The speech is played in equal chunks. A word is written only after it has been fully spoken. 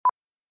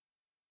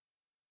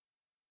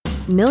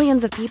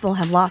Millions of people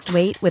have lost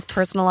weight with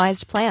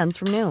personalized plans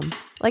from Noom.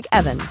 Like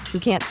Evan, who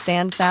can't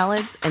stand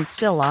salads and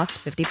still lost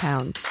 50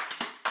 pounds.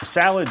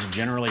 Salads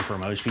generally for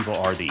most people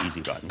are the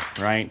easy button,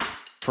 right?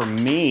 For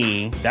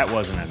me, that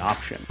wasn't an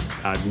option.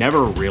 I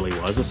never really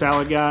was a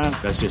salad guy.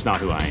 That's just not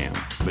who I am.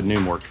 But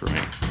Noom worked for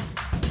me.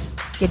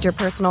 Get your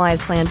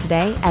personalized plan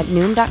today at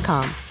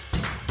Noom.com.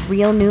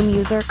 Real Noom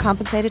user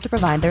compensated to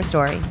provide their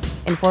story.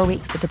 In 4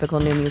 weeks, the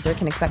typical Noom user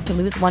can expect to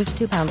lose 1 to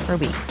 2 pounds per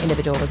week.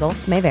 Individual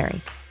results may vary.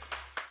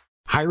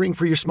 Hiring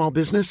for your small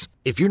business?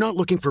 If you're not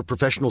looking for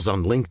professionals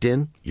on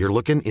LinkedIn, you're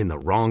looking in the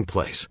wrong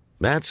place.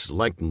 That's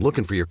like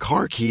looking for your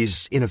car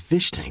keys in a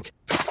fish tank.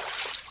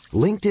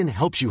 LinkedIn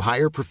helps you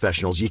hire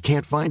professionals you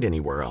can't find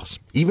anywhere else,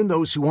 even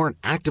those who aren't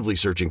actively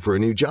searching for a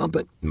new job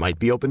but might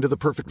be open to the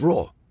perfect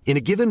role. In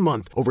a given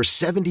month, over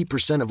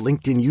 70% of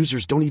LinkedIn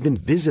users don't even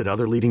visit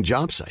other leading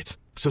job sites.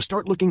 So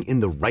start looking in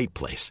the right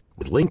place.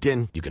 With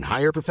LinkedIn, you can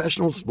hire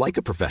professionals like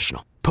a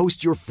professional.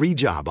 Post your free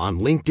job on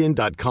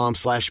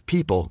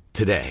linkedin.com/people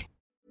today.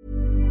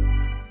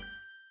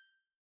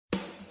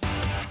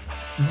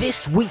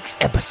 This week's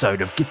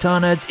episode of Guitar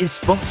Nerds is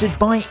sponsored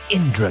by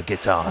Indra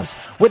Guitars.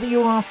 Whether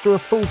you're after a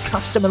full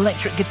custom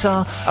electric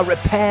guitar, a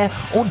repair,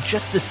 or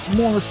just the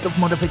smallest of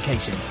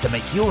modifications to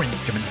make your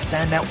instrument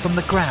stand out from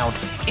the crowd,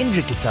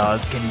 Indra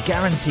Guitars can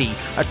guarantee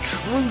a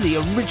truly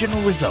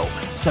original result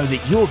so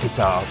that your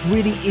guitar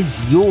really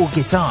is your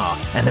guitar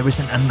and there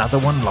isn't another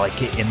one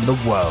like it in the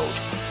world.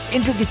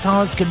 Indra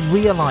Guitars can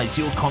realise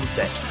your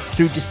concept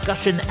through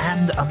discussion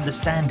and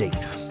understanding.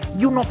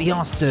 You'll not be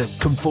asked to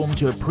conform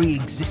to a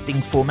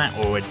pre-existing format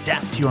or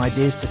adapt your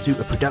ideas to suit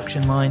a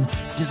production line.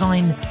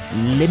 Design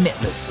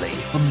limitlessly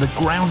from the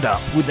ground up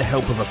with the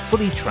help of a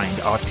fully trained,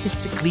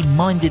 artistically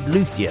minded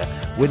luthier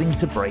willing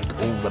to break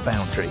all the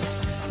boundaries.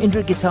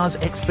 Indra Guitars'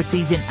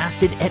 expertise in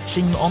acid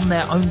etching on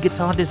their own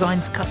guitar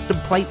designs, custom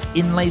plates,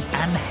 inlays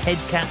and head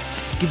caps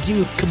gives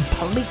you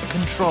complete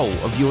control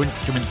of your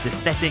instrument's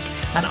aesthetic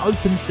and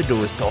opens the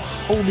doors to a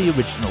wholly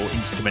original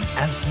instrument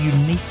as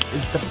unique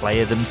as the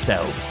player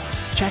themselves.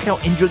 Check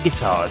out Indra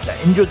Guitars at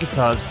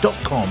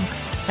indraguitars.com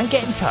and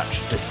get in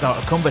touch to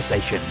start a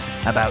conversation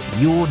about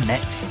your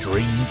next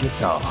dream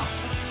guitar.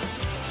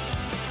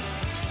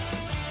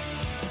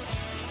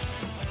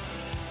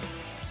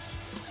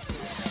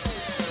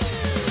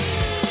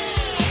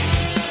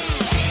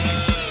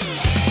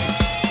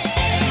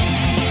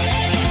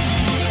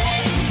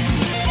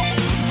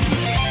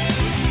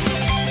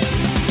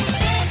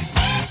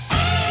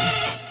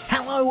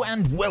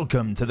 And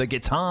welcome to the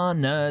Guitar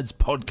Nerds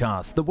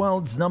Podcast, the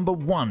world's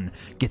 #1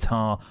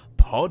 guitar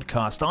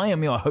podcast. I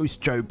am your host,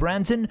 Joe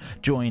Branton,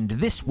 joined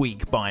this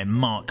week by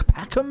Mark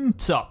Packham.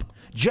 Sup?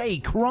 Jay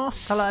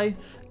Cross. Hello.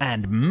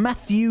 And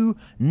Matthew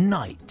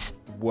Knight.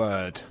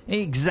 Word.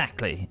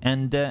 Exactly.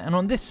 And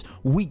on this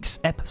week's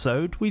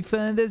episode,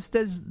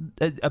 there's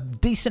a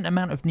decent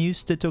amount of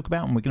news to talk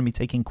about, and we're going to be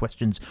taking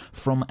questions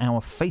from our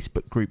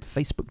Facebook group,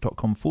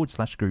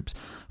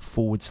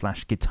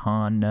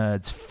 facebook.com/groups/Guitar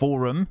Nerds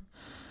Forum.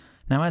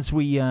 Now, as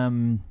we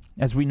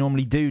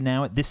normally do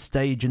now at this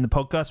stage in the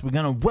podcast, we're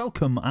going to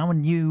welcome our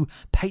new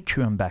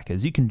Patreon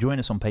backers. You can join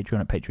us on Patreon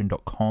at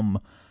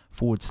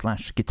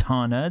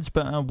patreon.com/Guitar Nerds.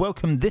 But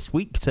welcome this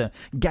week to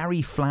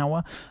Gary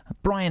Flower,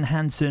 Brian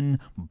Hansen,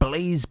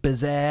 Blaze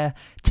Bazaar,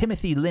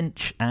 Timothy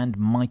Lynch, and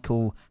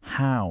Michael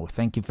Howe.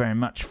 Thank you very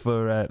much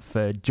for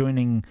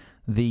joining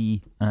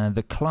the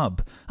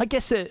club. I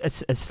guess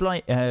a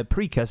slight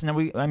precursor. Now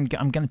I'm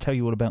going to tell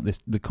you all about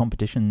the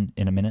competition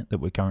in a minute that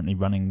we're currently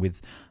running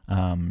with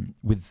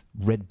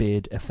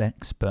Redbeard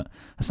Effects. But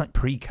a slight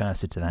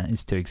precursor to that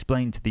is to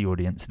explain to the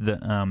audience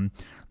that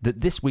that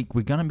this week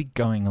we're going to be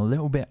going a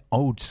little bit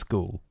old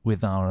school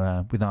with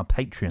our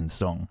Patreon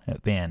song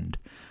at the end.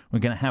 We're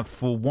going to have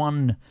for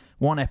one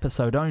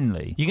episode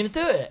only. You're going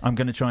to do it? I'm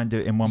going to try and do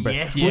it in one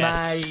breath.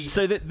 Yes.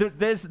 So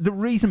there's the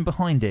reason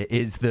behind it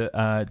is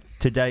that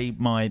today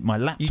my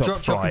laptop You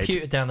dropped fried. your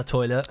computer down the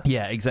toilet.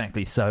 Yeah,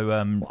 exactly. So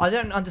I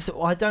don't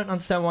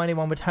understand why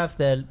anyone would have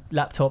their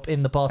laptop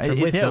in the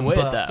bathroom with them. Weird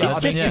but, that. Yeah, It's I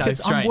just mean,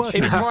 because I'm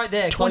working. it was right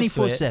there,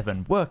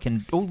 24/7,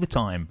 working all the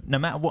time, no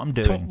matter what I'm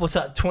doing. What's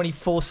that?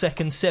 24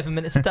 seconds, 7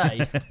 minutes a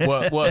day.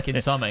 Working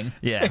something.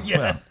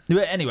 Yeah.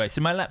 Well, anyway,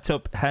 so my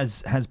laptop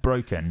has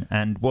broken,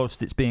 and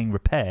whilst it's being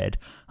repaired,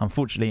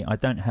 unfortunately, I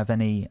don't have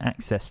any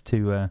access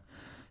to a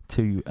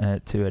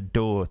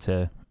door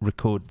to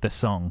record the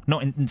song.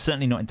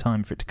 Certainly not in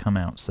time for it to come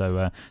out.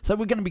 So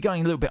we're going to be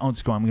going a little bit old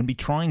school. I'm going to be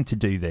trying to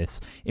do this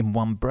in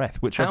one breath.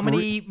 Which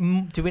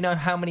do we know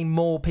how many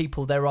more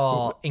people there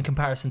are in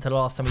comparison to the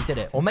last time we did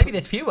it? Or maybe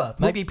there's fewer.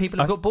 Maybe people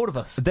have got bored of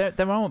us.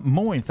 There are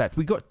more. In fact,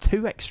 we got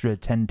 2 extra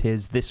 10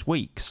 tiers this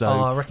week. So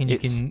I reckon you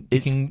can.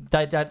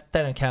 They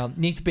don't count.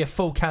 Need to be a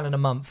full calendar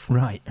month.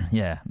 Right?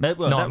 Yeah.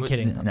 Well, I'm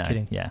kidding. I'm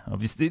kidding. Yeah.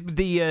 Obviously,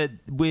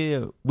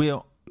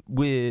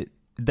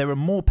 there are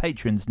more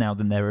patrons now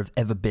than there have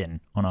ever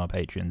been on our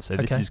Patreon, so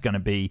this is going to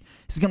be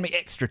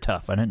extra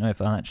tough. I don't know if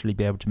I'll actually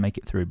be able to make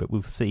it through, but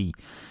we'll see.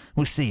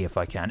 We'll see if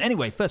I can.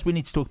 Anyway, first we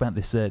need to talk about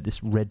this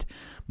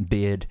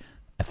Redbeard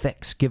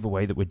effects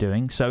giveaway that we're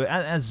doing. So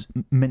as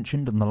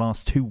mentioned, in the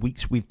last 2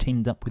 weeks, we've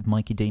teamed up with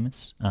Mikey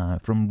Demas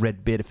from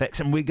Red Beard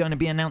Effects, and we're going to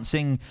be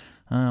announcing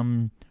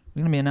a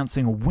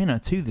winner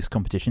to this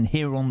competition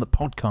here on the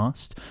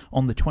podcast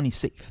on the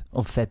 26th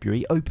of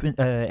February.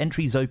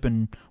 Entries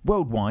open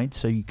worldwide,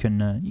 so you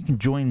can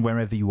join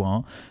wherever you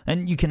are,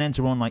 and you can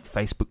enter on like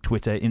Facebook,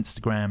 Twitter,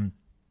 Instagram,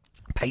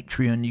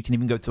 Patreon. You can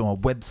even go to our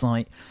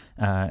website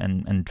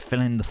and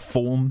fill in the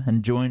form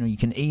and join, or you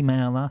can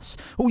email us.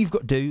 All you've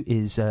got to do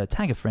is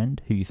tag a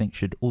friend who you think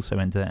should also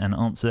enter and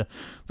answer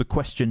the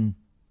question: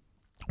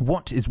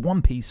 what is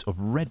one piece of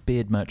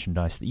Redbeard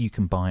merchandise that you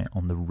can buy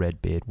on the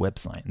Redbeard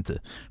website? And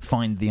to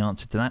find the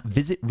answer to that,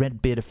 visit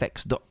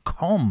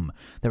redbeardeffects.com.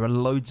 There are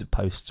loads of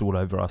posts all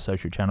over our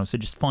social channels, so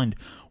just find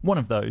one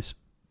of those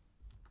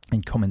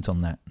and comment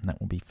on that, and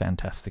that will be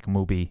fantastic. And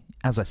we'll be,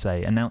 as I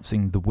say,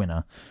 announcing the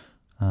winner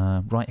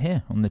right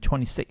here on the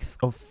 26th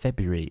of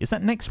February. Is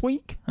that next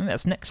week? I think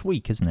that's next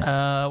week, isn't it?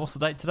 What's the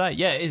date today?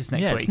 Yeah, it is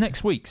next week. Yeah, it's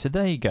next week, so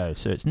there you go.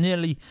 So it's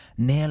nearly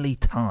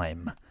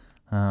time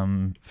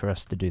for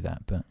us to do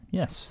that. But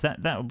yes,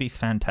 that would be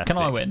fantastic.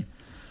 Can I win?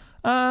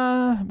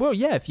 Well,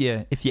 yeah, if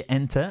you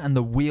enter and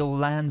the wheel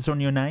lands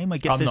on your name, I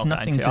guess there's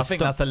nothing to I think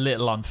that's a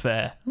little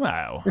unfair.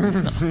 Well,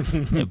 it's not.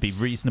 It would be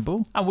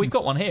reasonable. And we've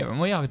got one here,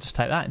 and I could just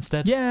take that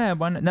instead. Yeah,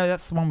 no,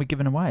 that's the one we're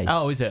giving away.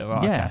 Oh, is it?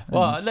 Right, yeah. Okay.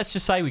 Well, let's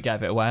just say we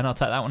gave it away, and I'll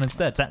take that one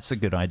instead. That's a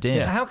good idea.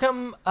 Yeah. How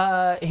come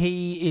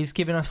he is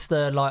giving us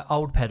the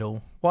old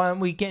pedal? Why aren't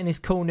we getting his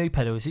cool new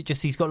pedal? Is it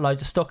just he's got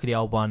loads of stock of the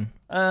old one?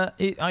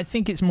 I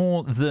think it's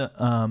more that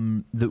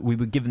we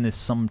were given this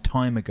some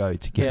time ago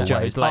to give away.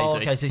 Joe's lazy. Oh,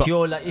 okay, so it's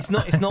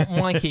not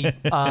Mikey,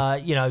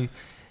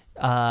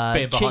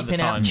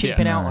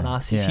 cheaping out on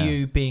us. It's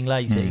you being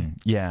lazy.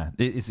 Yeah,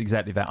 it's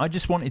exactly that. I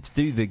just wanted to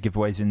do the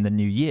giveaways in the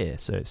new year,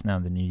 so it's now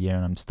the new year,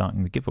 and I'm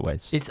starting the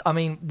giveaways. It's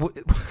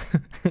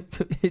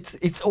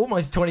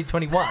almost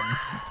 2021.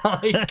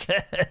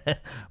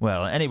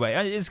 Well,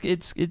 anyway,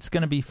 it's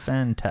going to be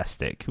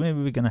fantastic.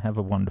 We're going to have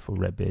a wonderful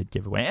Redbeard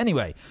giveaway.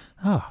 Anyway,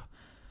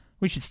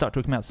 we should start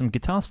talking about some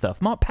guitar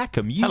stuff. Mark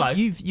Packham,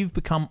 you've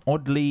become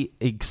oddly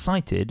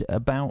excited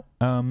about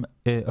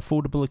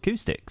affordable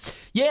acoustics.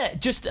 Yeah,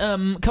 just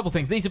a couple of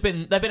things. They've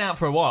been out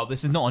for a while.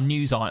 This is not a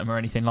news item or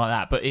anything like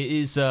that, but it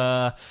is.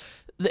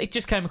 It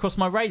just came across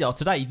my radar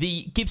today.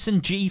 The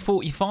Gibson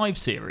G45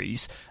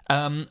 series,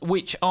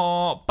 which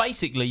are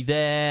basically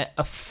their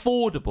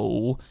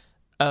affordable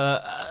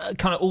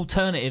kind of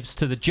alternatives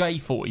to the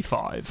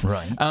J45.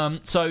 Right.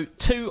 So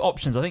two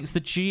options. I think it's the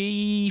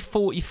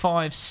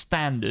G45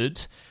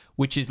 Standard,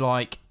 which is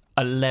like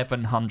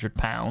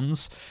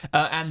 £1,100,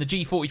 and the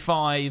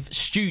G45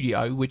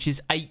 Studio, which is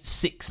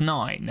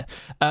 $869,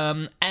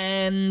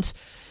 and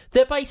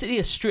they're basically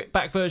a stripped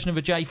back version of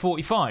a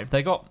J45.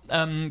 They got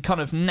kind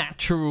of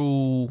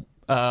natural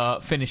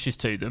finishes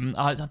to them.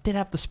 I did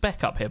have the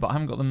spec up here, but I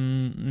haven't got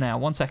them now.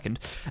 1 second.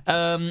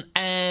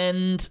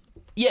 And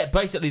yeah,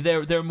 basically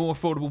they're a more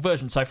affordable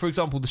version. So, for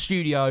example, the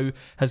Studio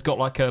has got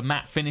like a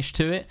matte finish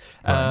to it,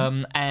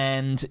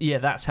 and yeah,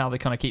 that's how they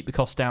kind of keep the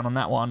cost down on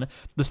that one.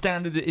 The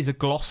Standard is a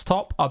gloss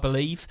top, I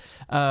believe,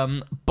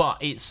 but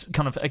it's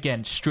kind of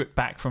again stripped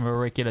back from a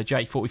regular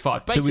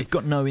J45. So we've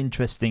got no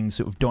interesting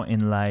sort of dot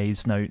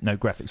inlays, no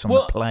graphics on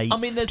the plate. I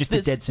mean, just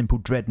a dead simple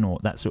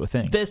dreadnought, that sort of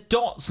thing. There's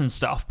dots and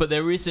stuff, but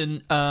there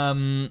isn't.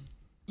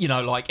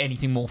 Like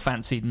anything more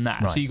fancy than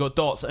that. Right. So you got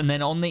dots, and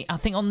then on the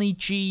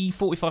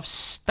G45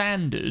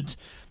 Standard,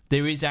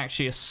 there is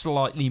actually a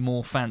slightly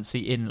more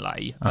fancy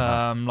inlay,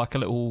 like a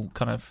little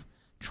kind of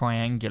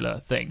triangular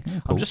thing.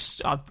 Cool.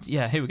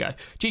 Here we go.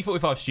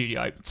 G45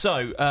 Studio.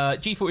 So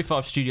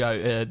G45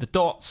 Studio, the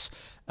dots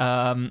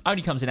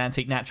only comes in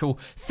antique natural.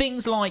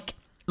 Things like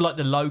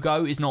the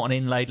logo is not an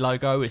inlaid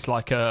logo. It's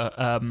like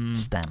a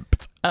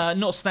stamped.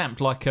 Not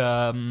stamped, like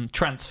a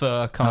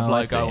transfer kind of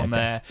logo on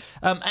there.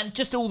 And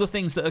just all the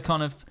things that are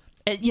kind of,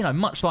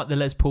 much like the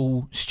Les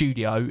Paul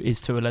Studio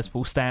is to a Les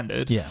Paul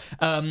Standard. Yeah.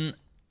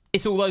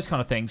 It's all those kind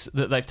of things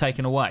that they've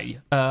taken away.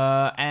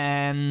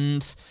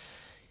 And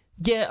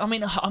yeah, I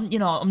mean,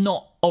 I'm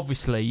not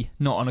obviously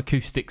not an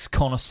acoustics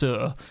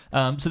connoisseur,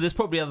 so there's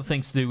probably other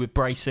things to do with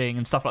bracing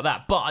and stuff like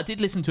that, but I did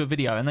listen to a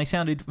video and they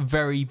sounded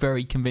very,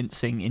 very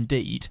convincing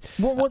indeed.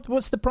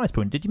 What's the price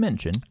point? Did you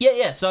mention?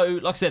 Yeah, so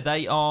like I said,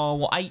 they are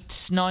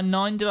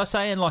 $899, did I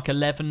say, and like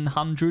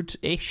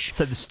 $1,100-ish.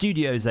 So the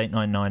Studio's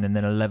 $899 and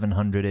then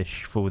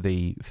 $1,100-ish for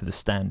the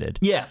Standard.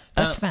 Yeah,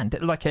 that's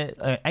fantastic. Like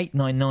a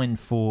 $899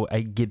 for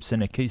a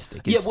Gibson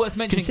acoustic. Yeah, worth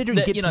mentioning. Considering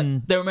that,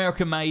 Gibson, they're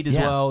American made as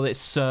well.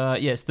 It's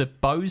it's the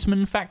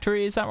Bozeman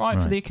factory, is that right?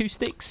 For the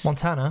acoustics,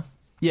 Montana.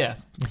 Yeah.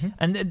 Mm-hmm.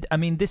 And I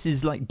mean, this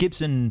is like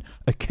Gibson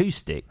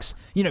acoustics.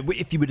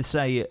 If you were to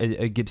say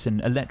a Gibson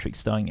electric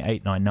starting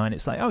at $899,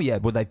 it's like, oh yeah,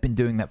 well they've been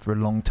doing that for a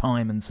long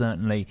time, and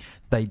certainly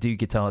they do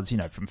guitars,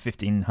 from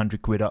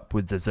 £1,500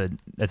 upwards as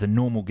a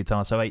normal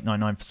guitar. So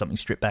 $899 for something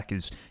stripped back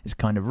is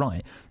kind of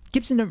right.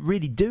 Gibson don't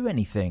really do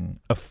anything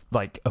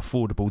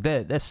affordable.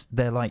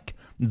 They're like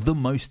the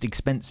most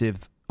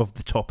expensive of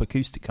the top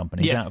acoustic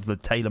companies, Yeah. out of the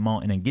Taylor,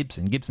 Martin, and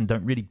Gibson. Gibson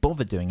don't really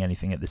bother doing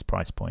anything at this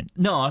price point.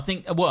 No, I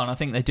think and I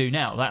think they do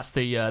now. That's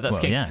the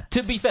key. Yeah.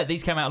 To be fair,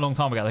 these came out a long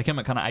time ago. They came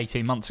out kind of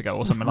 18 months ago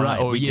or something like Right,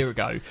 that, or a we year just-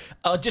 ago.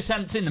 I just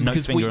hadn't seen them No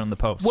because finger on the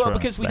pulse Well, for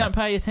because us we there. don't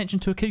pay attention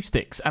to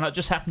acoustics, and I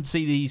just happened to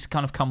see these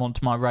kind of come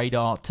onto my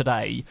radar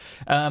today.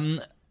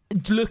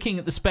 Looking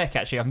at the spec,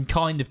 actually, I can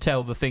kind of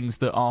tell the things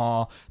that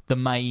are the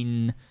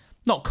main,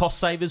 not cost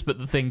savers, but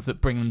the things that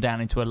bring them down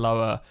into a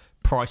lower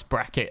price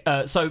bracket.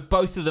 So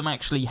both of them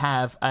actually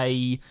have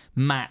a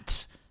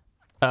matte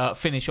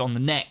finish on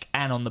the neck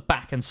and on the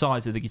back and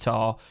sides of the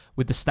guitar,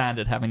 with the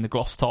standard having the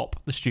gloss top,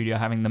 the studio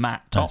having the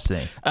matte top. I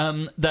see.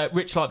 The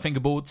Rich Light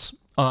fingerboards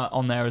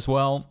on there as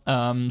well.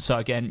 So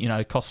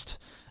again, cost.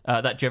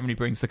 That generally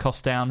brings the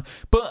cost down.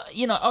 But,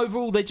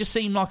 overall, they just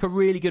seem like a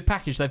really good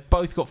package. They've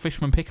both got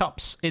Fishman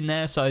pickups in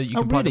there, so you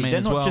can plug them in They're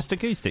as not well. just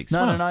acoustics?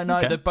 No, Wow. no.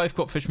 Okay. They've both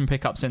got Fishman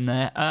pickups in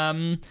there.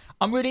 I'm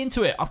really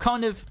into it.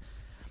 I'm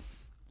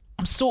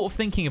sort of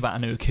thinking about a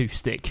new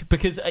acoustic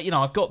because,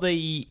 I've got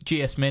the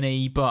GS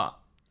Mini, but,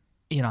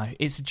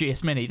 it's a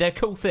GS Mini. They're a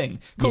cool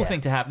thing. Cool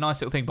thing to have,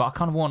 nice little thing, but I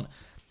kind of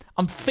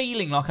I'm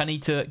feeling like I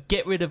need to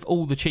get rid of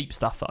all the cheap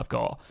stuff that I've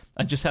got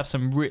and just have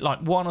some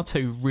one or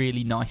two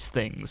really nice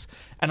things.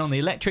 And on the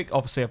electric,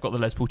 obviously, I've got the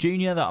Les Paul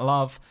Junior that I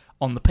love.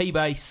 On the P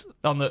bass,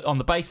 on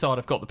the bass side,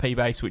 I've got the P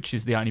bass, which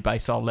is the only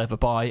bass I'll ever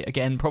buy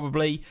again,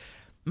 probably.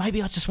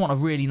 Maybe I just want a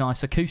really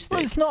nice acoustic.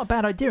 Well, it's not a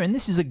bad idea, and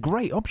this is a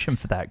great option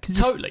for that. 'Cause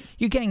Totally.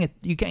 you're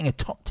getting a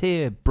top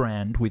tier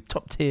brand with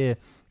top tier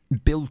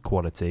build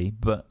quality,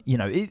 but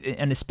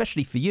and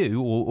especially for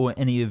you or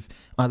any of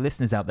our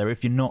listeners out there,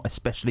 if you're not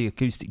especially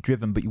acoustic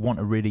driven but you want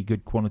a really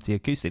good quality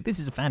acoustic, this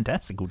is a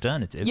fantastic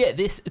alternative. Yeah,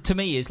 this to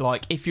me is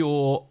like, if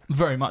you're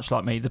very much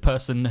like me, the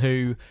person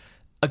who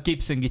a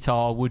Gibson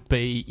guitar would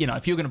be, if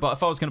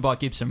I was going to buy a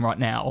Gibson right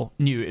now,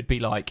 it'd be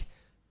like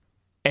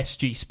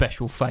SG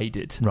Special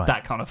faded, Right.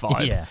 that kind of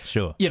vibe. Yeah,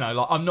 sure.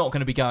 I'm not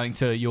going to be going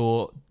to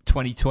your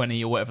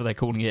 2020 or whatever they're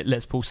calling it,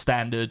 Les Paul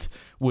Standard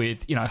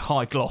with,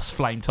 high gloss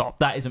flame top.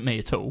 That isn't me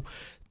at all.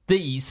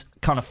 These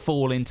kind of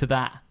fall into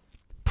that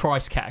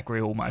price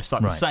category almost.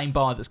 Like Right. the same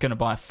buyer that's going to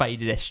buy a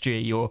faded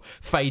SG or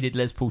faded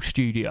Les Paul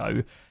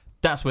Studio.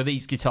 That's where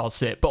these guitars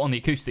sit, but on the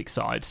acoustic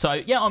side. So,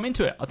 yeah, I'm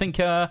into it. I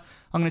think I'm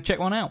going to check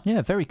one out.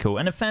 Yeah, very cool.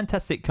 And a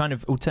fantastic kind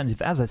of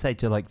alternative, as I say,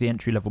 to like the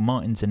entry-level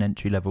Martins and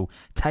entry-level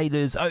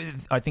Taylors.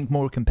 I think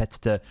more a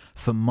competitor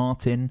for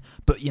Martin.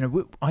 But,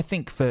 I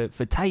think for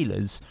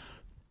Taylors,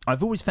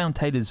 I've always found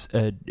Taylors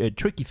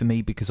tricky for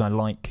me because I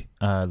like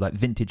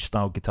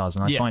vintage-style guitars,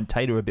 and I find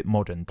Taylor a bit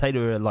modern.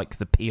 Taylor are like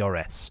the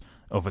PRS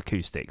of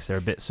acoustics. They're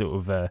a bit sort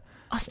of...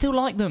 I still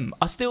like them.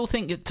 I still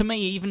think, to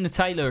me, even the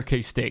Taylor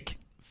acoustic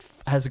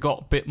has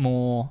got a bit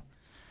more...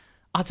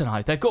 I don't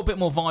know. They've got a bit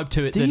more vibe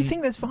to it. Do you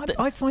think there's vibe?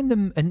 I find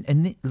them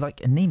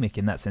like anemic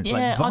in that sense.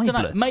 Yeah, like I don't know.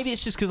 vibreless. Maybe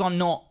it's just because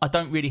I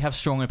don't really have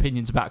strong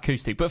opinions about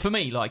acoustic. But for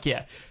me,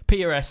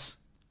 PRS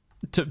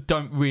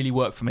don't really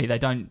work for me. They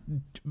don't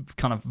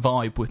kind of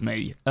vibe with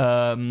me.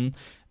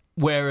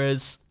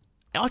 Whereas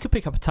I could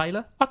pick up a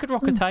Taylor. I could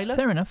rock a Taylor.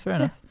 Fair enough.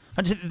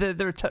 I just,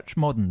 they're a touch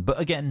modern, but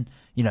again,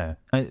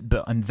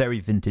 but I'm very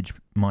vintage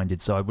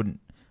minded, so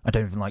I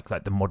don't even like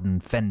the modern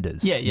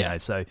Fenders. Yeah.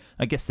 So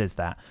I guess there's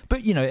that.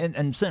 But,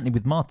 and certainly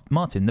with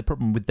Martin, the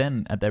problem with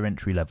them at their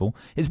entry level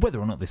is whether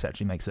or not this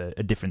actually makes a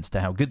difference to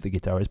how good the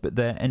guitar is, but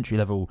their entry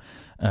level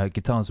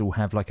guitars all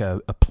have like a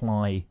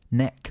ply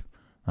neck.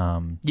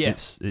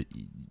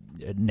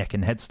 Neck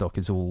and headstock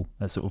is all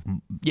a sort of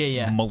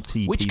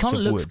multi-piece which kind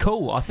of looks wood.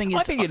 cool. I think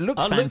it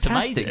looks fantastic,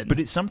 amazing. but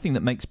it's something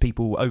that makes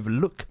people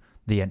overlook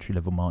the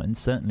entry-level Martins,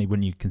 certainly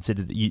when you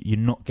consider that you're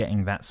not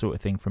getting that sort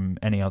of thing from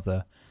any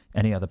other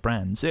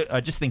brand. So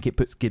I just think it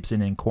puts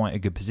Gibson in quite a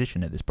good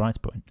position at this price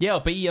point. Yeah,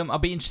 I'll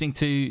be interesting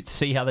to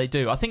see how they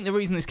do. I think the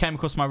reason this came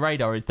across my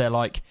radar is they're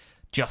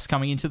just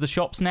coming into the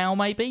shops now,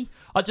 maybe.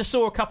 I just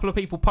saw a couple of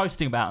people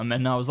posting about them,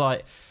 and I was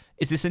like,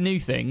 is this a new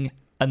thing?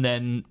 And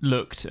then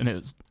looked, and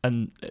it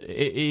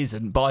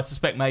isn't. But I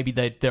suspect maybe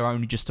they're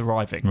only just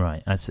arriving.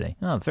 Right, I see.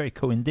 Oh, very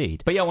cool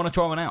indeed. But yeah, I want to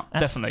try one out.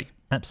 Definitely.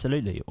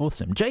 Absolutely.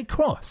 Awesome. Jay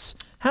Cross,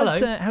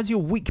 Hello. how's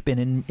your week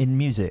been in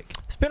music?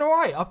 It's been all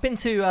right. I've been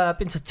to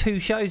 2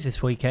 shows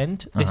this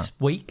weekend. This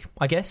week,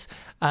 I guess.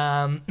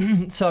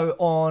 So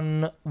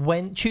on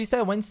Tuesday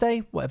or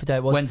Wednesday, whatever day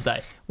it was.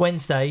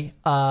 Wednesday.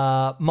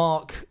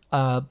 Mark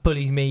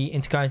bullied me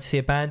into going to see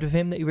a band with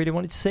him that he really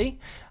wanted to see.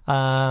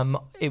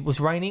 It was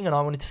raining and I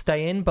wanted to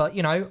stay in, but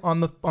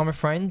I'm a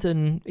friend,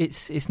 and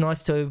it's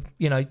nice to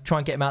try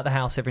and get him out of the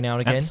house every now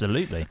and again.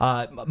 Absolutely.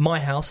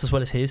 My house as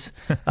well as his.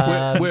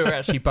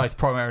 We're actually both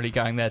primarily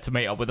going there to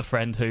meet up with a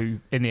friend who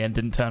in the end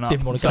didn't turn up.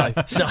 Didn't want to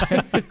go. So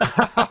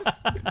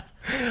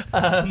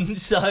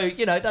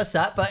that's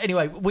that. But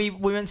anyway, we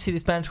went to see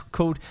this band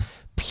called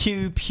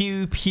Pew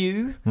Pew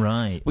Pew,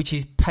 right? Which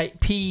is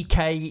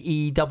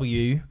PKEW.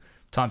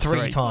 Times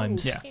 3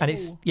 times. Yeah. And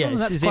it's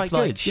that's as if quite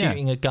good,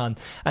 shooting a gun.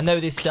 And they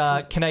were this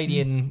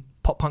Canadian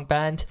pop punk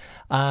band.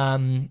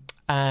 And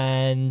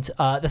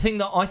the thing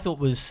that I thought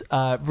was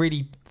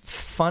really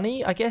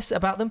funny, I guess,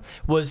 about them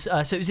was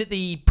so it was at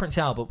the Prince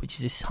Albert, which is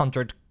this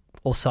 100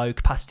 or so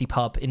capacity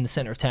pub in the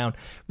centre of town.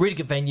 Really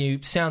good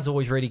venue. Sounds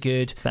always really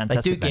good.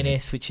 Fantastic. They do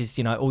Guinness, which is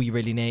all you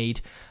really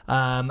need.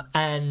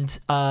 And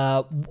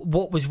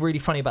what was really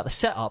funny about the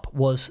setup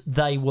was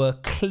they were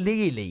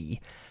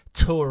clearly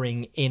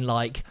touring in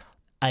like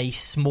a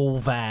small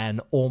van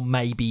or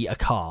maybe a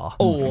car,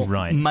 or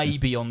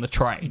maybe on the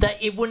train.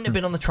 It wouldn't have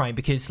been on the train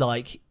because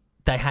like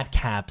they had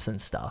cabs and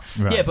stuff.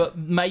 Right. Yeah, but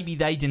maybe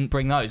they didn't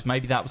bring those.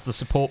 Maybe that was the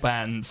support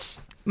band's.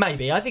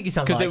 Maybe. I think it's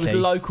unlikely. Because it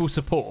was local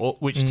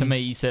support, which to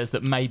me says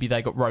that maybe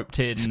they got roped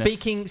in.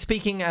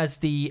 Speaking as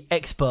the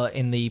expert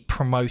in the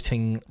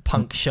promoting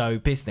punk show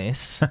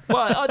business.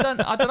 Well, I don't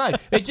know.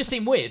 It just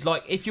seemed weird.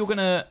 Like, if you're going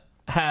to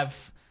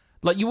have...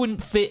 Like, you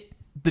wouldn't fit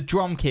the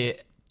drum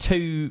kit,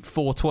 2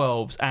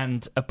 412s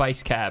and a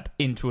bass cab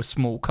into a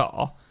small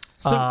car.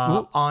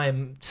 So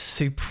I'm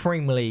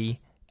supremely...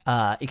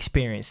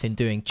 experienced in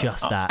doing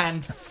just that,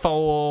 and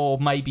for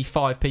maybe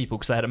 5 people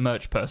because they had a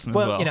merch person as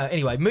well.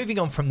 Anyway, moving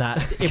on from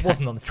that, it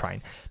wasn't on the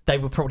train. They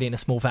were probably in a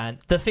small van.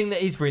 The thing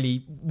that was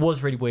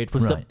really weird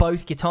was that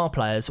both guitar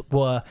players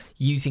were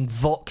using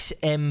Vox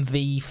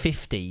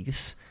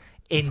MV50s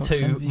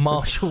into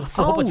Marshall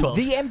 4x12s. Oh,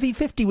 the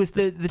MV50 was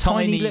the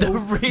tiny little... The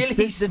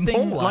really small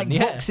thing, one, like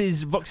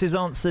Vox's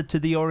answer to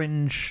the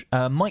Orange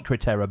Micro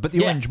Terror, but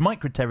the Orange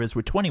Micro Terrors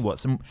were 20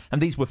 watts,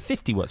 and these were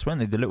 50 watts, weren't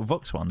they, the little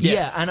Vox ones?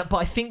 Yeah, but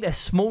I think they're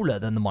smaller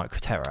than the Micro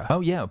Terror.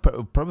 Oh, yeah,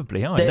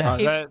 probably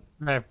are.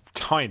 They're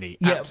tiny,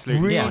 yeah,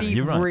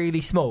 absolutely. Really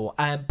small.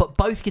 But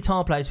both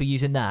guitar players were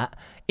using that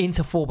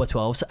into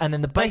 4x12s, and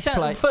then the bass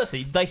player...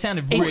 Firstly, they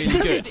sounded really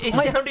good. It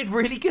sounded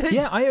really good.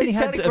 Yeah, I only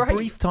had a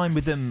brief time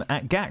with them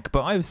at GAC,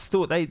 but I always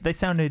thought they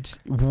sounded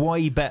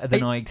way better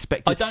than I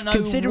expected. I don't know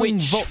considering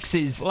which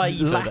Vox's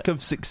lack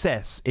of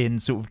success in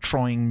sort of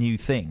trying new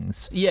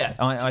things. Yeah,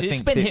 I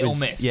think been hit or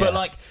miss. Yeah. But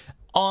like,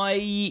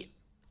 I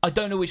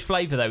don't know which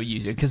flavour they were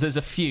using because there's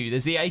a few.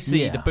 There's the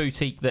AC, the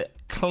Boutique, the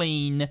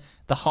Clean,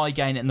 the High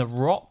Gain, and the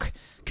Rock.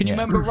 Can you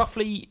remember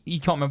roughly? You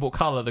can't remember what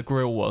colour the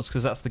grill was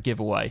because that's the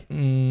giveaway.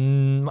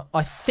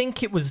 I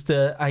think it was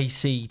the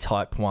AC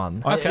type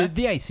one. Okay.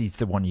 The AC is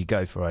the one you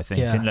go for, I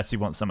think, unless you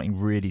want something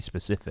really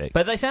specific.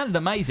 But they sounded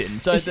amazing.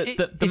 So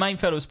the main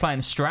fellow was playing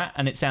a Strat,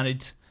 and it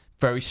sounded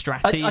very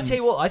Stratty. I tell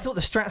you what, I thought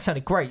the Strat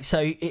sounded great.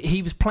 So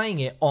he was playing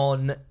it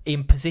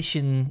in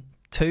position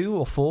 2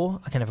 or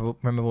 4. I can never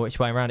remember which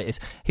way around it is.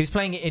 He was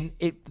playing it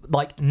in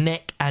like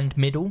neck and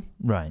middle.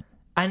 Right.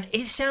 And I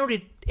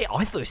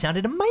thought it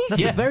sounded amazing.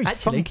 That's a very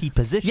funky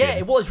position. Yeah,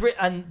 it was.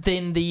 And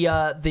then the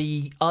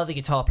other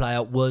guitar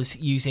player was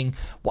using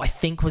what I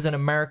think was an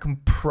American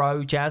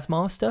Pro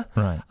Jazzmaster.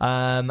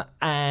 Right.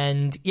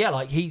 And yeah,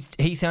 like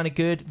he sounded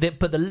good.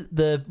 But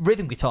the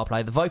rhythm guitar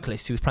player, the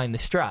vocalist who was playing the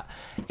Strat,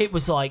 it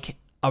was like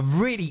a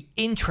really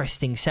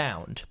interesting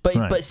sound, but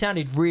it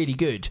sounded really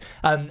good.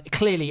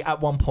 Clearly, at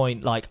one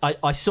point, like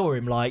I saw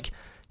him, like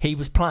he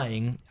was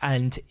playing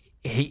and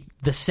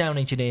the sound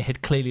engineer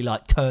had clearly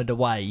like turned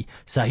away,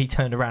 so he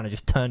turned around and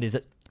just turned his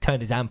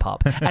amp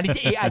up, and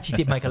it actually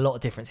did make a lot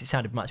of difference. It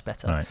sounded much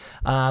better. Right.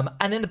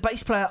 And then the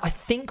bass player, I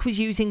think, was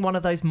using one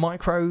of those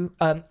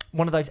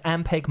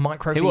Ampeg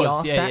micro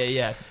VR stacks.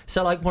 Yeah.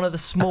 So like one of the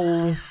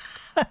small.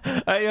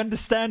 I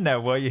understand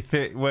now why you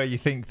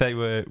think they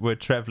were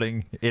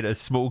travelling in a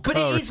small car.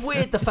 But it is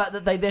weird the fact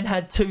that they then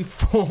had 2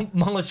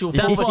 Marshall.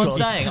 That's what I'm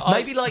saying.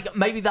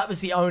 Maybe that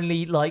was the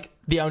only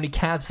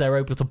cabs they were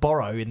able to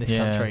borrow in this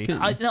country.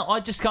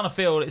 I just kind of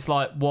feel it's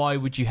like, why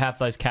would you have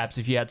those cabs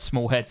if you had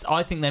small heads?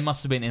 I think they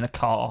must have been in a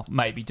car,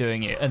 maybe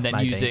doing it, and then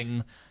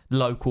using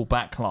local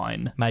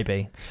backline.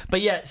 Maybe. But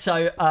yeah,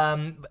 so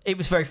it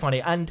was very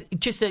funny and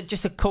just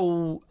a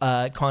cool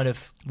kind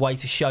of way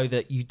to show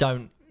that you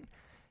don't.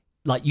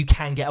 Like, you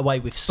can get away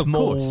with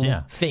small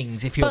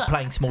things if you're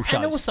playing small shows.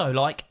 And also,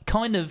 like,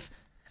 kind of...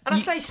 And I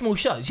say small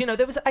shows,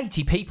 there was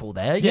 80 people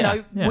there,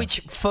 which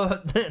for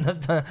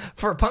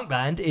a punk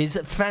band is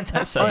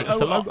fantastic.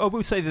 I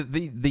will say that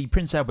the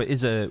Prince Albert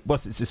is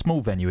it's a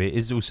small venue, it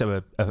is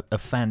also a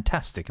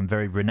fantastic and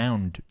very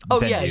renowned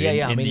venue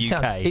in the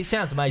UK. It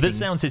sounds amazing. The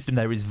sound system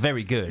there is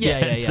very good.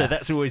 Yeah. So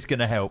that's always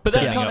going to help, but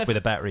turning up with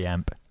a battery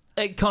amp.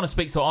 It kind of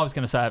speaks to what I was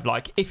going to say of,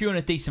 like, if you're in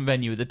a decent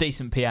venue with a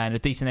decent PA and a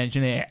decent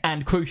engineer,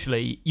 and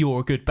crucially, you're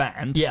a good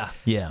band. Yeah.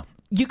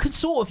 You can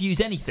sort of use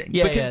anything.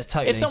 Yeah, because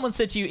totally. If someone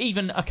said to you,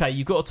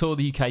 you've got to tour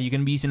the UK, you're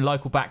going to be using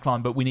local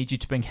backline, but we need you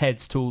to bring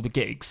heads to all the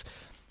gigs.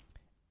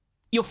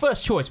 Your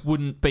first choice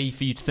wouldn't be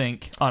for you to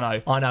think,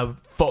 I know,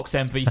 Vox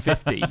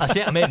MV50s. That's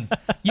it, I'm in.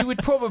 You would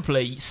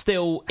probably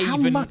still How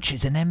much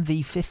is an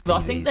MV50?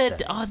 I think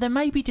they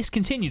may be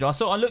discontinued. I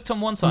looked on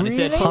one side and it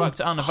said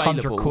product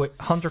unavailable.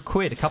 100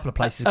 quid, a couple of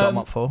places got them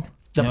up for.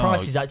 The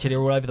prices actually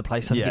are all over the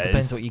place. I think it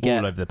depends what you get.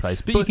 All over the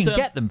place, but you can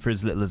get them for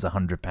as little as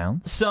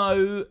 £100.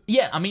 So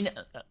yeah, I mean,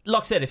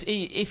 like I said,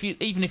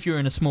 if you're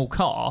in a small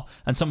car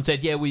and someone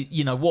said,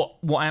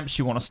 what amps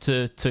do you want us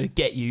to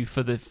get you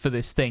for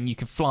this thing? You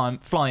can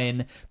fly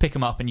in, pick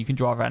them up, and you can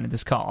drive around in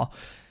this car.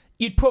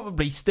 You'd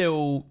probably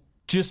still,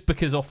 just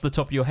because off the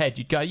top of your head,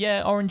 you'd go,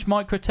 Orange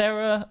Micro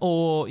Terror,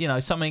 or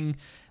something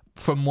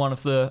from one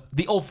of the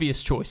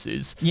obvious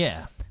choices.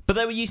 Yeah, but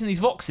they were using these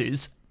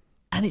Voxes,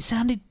 and it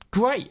sounded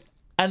great.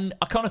 And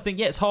I kind of think,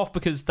 it's half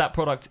because that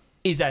product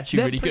is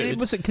actually really good.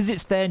 Because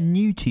it's their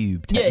new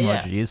tube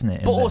technology, isn't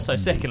it? But also,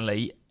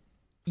 secondly,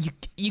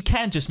 you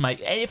can just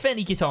make, if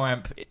any guitar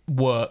amp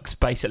works,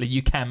 basically,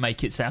 you can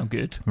make it sound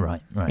good.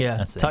 Right. Yeah,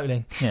 that's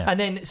totally. Yeah. And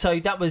then, so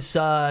that was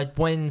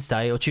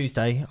Wednesday or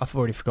Tuesday. I've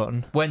already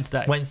forgotten.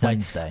 Wednesday.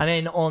 And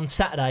then on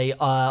Saturday,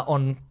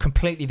 on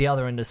completely the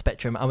other end of the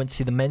spectrum, I went to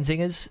see the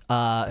Menzingers,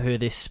 who are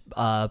this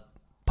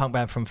punk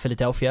band from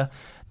Philadelphia.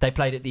 They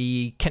played at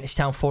the Kentish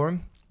Town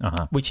Forum.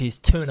 Which is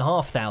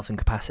 2,500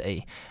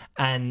 capacity,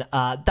 and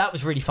that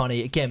was really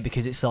funny again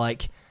because it's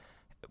like,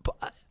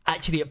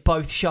 actually at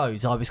both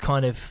shows I was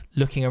kind of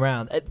looking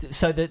around.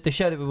 So the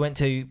show that we went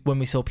to when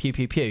we saw Pew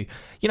Pew Pew,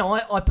 you know,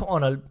 I put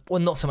on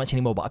not so much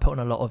anymore, but I put on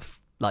a lot of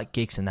like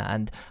gigs and that,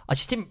 and I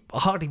just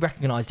hardly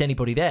recognised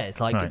anybody there.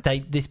 It's like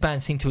this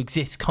band seemed to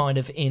exist kind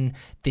of in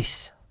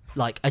this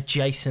like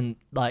adjacent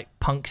like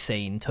punk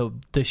scene to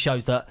the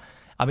shows that.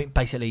 I mean,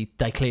 basically,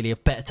 they clearly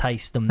have better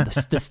taste than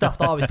the stuff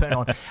that I was putting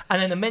on. And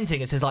then the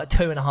Menzingers, there's like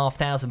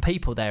 2,500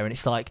 people there, and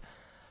it's like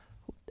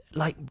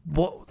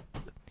what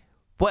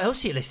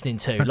else are you listening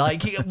to?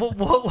 Like,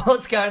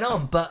 what's going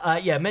on? But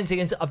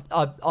Menzingers,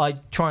 I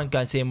try and go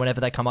and see them whenever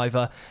they come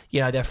over.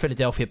 You know, they're a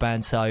Philadelphia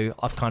band, so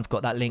I've kind of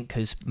got that link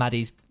because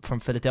Maddie's from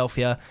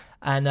Philadelphia.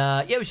 And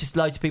it was just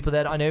loads of people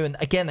there that I knew, and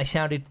again, they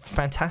sounded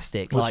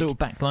fantastic. What sort of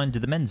backline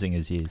did the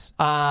Menzingers use?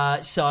 The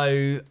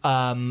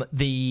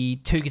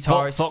two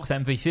guitarists, Vox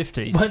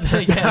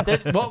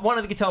MV50s. One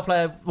of the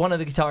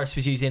guitarists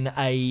was using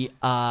a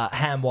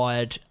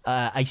hand-wired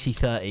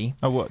AC30.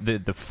 Oh, what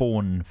the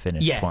fawn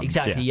finish? Yeah, ones?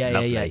 exactly. Yeah.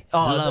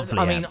 Lovely.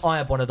 I mean, amps. I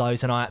had one of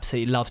those, and I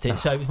absolutely loved it.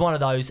 So it was one of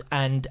those,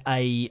 and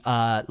a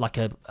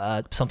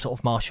some sort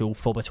of Marshall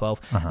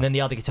 4x12, and then the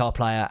other guitar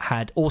player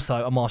had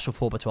also a Marshall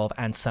 4x12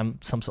 and some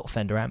sort of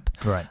Fender amp.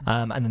 Right.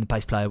 And then the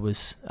bass player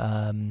was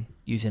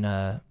using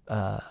an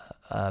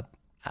Ampeg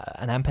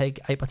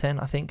 8x10,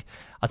 I think.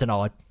 I don't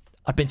know.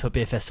 I'd been to a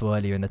beer festival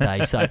earlier in the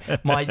day, so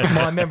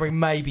my memory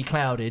may be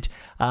clouded,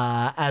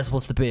 as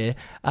was the beer.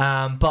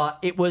 But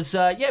it was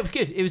it was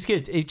good. It was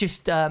good. It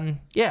just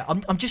I'm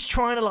just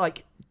trying to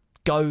like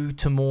go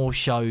to more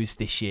shows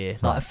this year.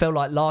 Like I felt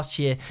like last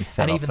year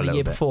and even the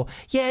year before,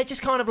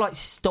 just kind of like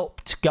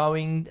stopped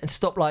going and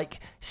stopped like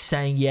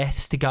saying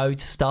yes to go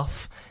to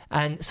stuff.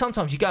 And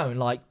sometimes you go and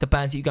like the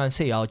bands that you go and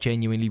see are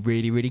genuinely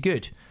really, really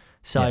good.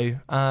 So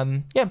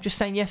I'm just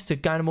saying yes to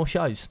going to more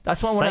shows.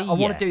 That's what I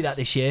want to do that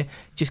this year.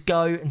 Just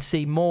go and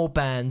see more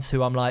bands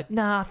who I'm like,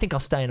 nah, I think I'll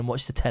stay in and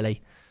watch the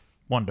telly.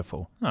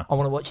 Wonderful. I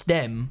want to watch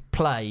them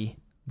play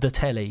the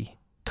telly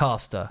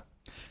caster.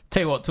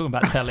 Tell you what, talking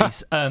about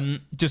tellies,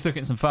 just looking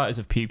at some photos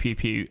of Pew Pew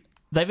Pew,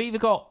 they've either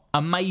got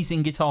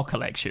amazing guitar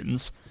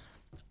collections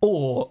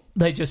or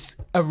they just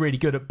are really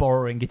good at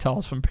borrowing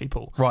guitars from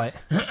people. Right.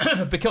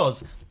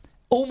 Because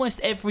almost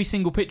every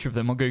single picture of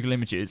them on Google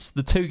Images,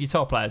 the two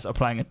guitar players are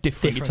playing a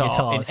different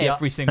guitar in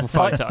every single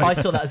photo. I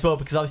saw that as well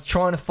because I was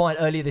trying to find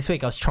earlier this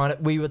week.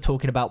 We were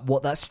talking about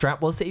what that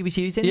Strat was that he was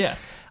using. Yeah.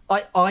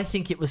 I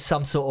think it was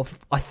some sort of,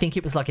 I think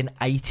it was like an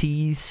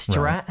 80s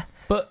Strat. Right.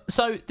 But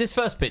so this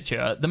first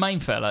picture, the main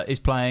fella is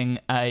playing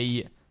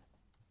a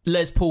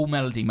Les Paul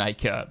Melody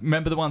Maker.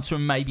 Remember the ones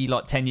from maybe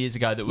like 10 years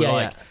ago that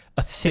were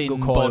a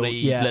thin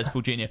body Les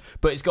Paul Junior.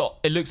 But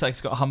it looks like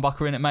it's got a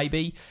humbucker in it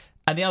maybe.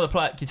 And the other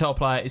guitar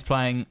player is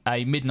playing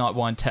a Midnight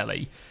Wine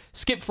Telly.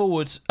 Skip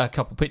forward a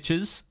couple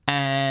pictures,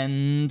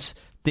 and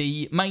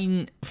the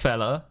main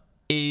fella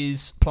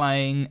is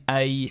playing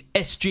a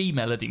SG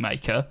Melody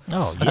Maker.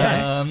 Oh,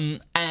 yes.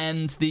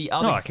 And the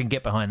other... I can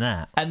get behind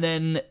that. And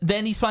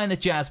then he's playing a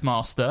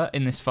Jazzmaster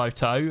in this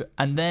photo,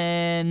 and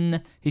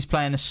then he's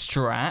playing a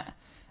Strat,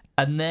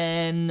 and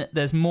then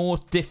there's more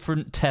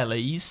different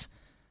tellies.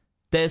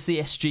 There's the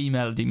SG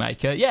Melody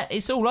Maker. Yeah,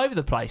 it's all over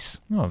the place.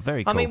 Oh,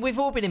 very cool. I mean, we've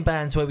all been in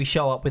bands where we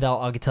show up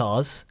without our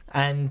guitars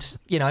and,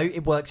 you know,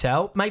 it works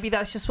out. Maybe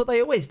that's just what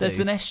they always do. There's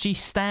an SG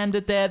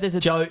Standard there. There's a...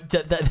 Joe...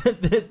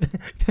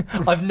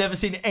 I've never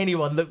seen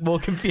anyone look more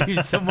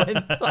confused than when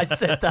I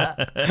said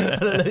that. And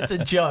I looked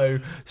at Joe.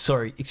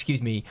 Sorry,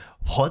 excuse me.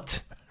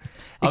 What?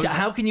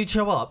 How can you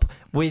show up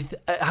with?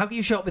 How can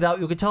you show up without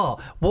your guitar?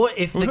 What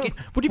if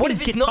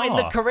it's not in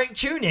the correct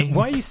tuning?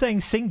 Why are you saying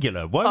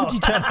singular? Why would you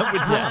turn up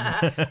with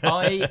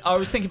one? I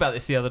was thinking about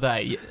this the other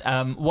day.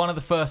 One of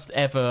the first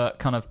ever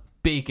kind of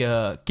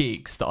bigger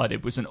gigs that I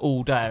did was an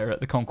all-dayer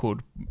at the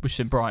Concord, which is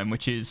in Brighton,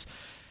 which is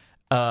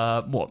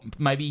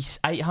maybe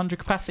 800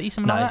 capacity,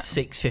 something like that? No, it's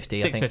 650,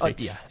 I think.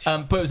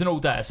 650. But it was an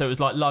all-dayer, so it was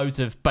like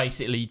loads of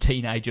basically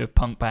teenager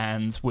punk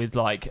bands with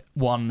like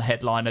one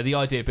headliner. The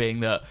idea being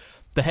that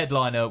the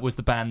headliner was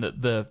the band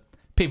that the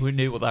people who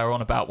knew what they were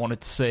on about wanted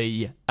to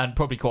see, and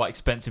probably quite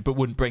expensive, but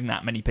wouldn't bring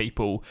that many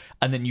people.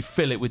 And then you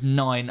fill it with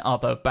 9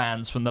 other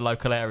bands from the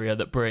local area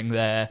that bring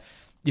their,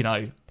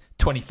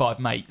 25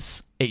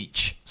 mates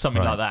each,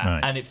 something like that.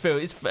 Right. And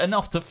it's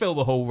enough to fill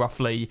the hall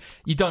roughly.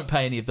 You don't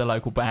pay any of the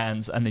local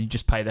bands, and then you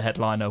just pay the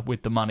headliner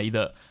with the money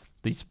that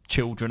these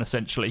children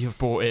essentially have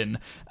brought in,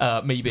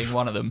 me being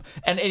one of them.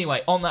 And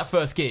anyway, on that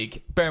first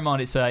gig, bear in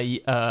mind it's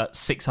a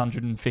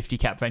 650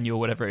 cap venue or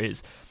whatever it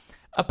is,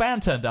 a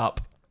band turned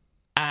up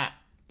at,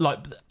 like,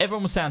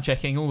 everyone was sound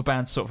checking, all the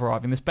bands sort of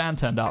arriving. This band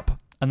turned up,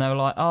 and they were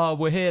like, "Oh,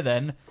 we're here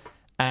then."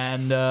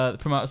 And the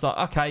promoter's like,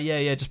 "Okay,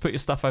 yeah, just put your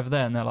stuff over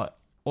there." And they're like,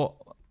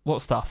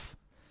 "What stuff?"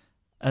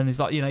 And he's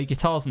like, your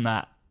guitars and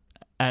that.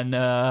 And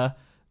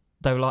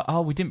they were like,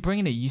 "Oh, we didn't bring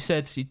any. You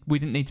said we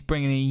didn't need to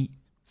bring any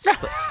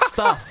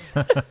stuff."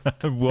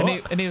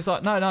 What? And he was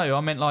like, "No, I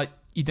meant like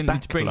you didn't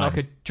need to bring like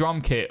a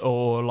drum kit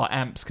or like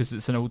amps because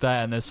it's an all day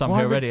and there's some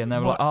here already." And they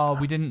were like, "Oh,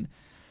 we didn't.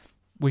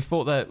 We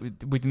thought that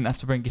we didn't have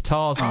to bring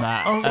guitars and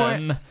that."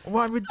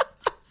 Why would?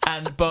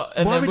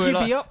 Why would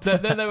you be up for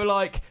Then they were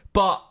like,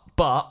 but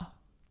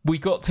we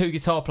got 2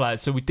 guitar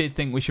players, so we did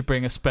think we should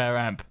bring a spare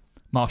amp,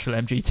 Marshall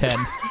MG10.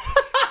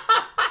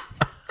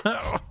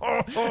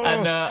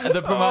 And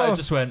the promoter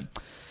just went,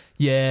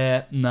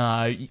 "Yeah,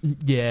 no,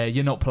 yeah,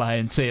 you're not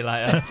playing. See you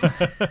later."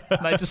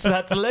 They just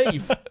had to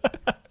leave.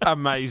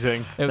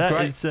 Amazing. It was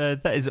great.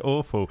 That is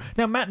awful.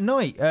 Now, Matt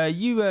Knight,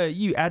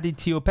 you added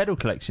to your pedal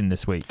collection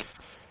this week.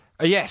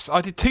 Yes,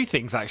 I did 2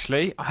 things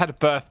actually. I had a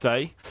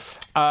birthday,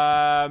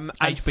 and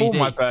HBD. for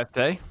my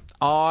birthday,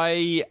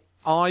 I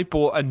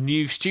bought a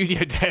new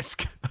studio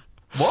desk.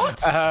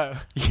 What?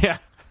 Yeah.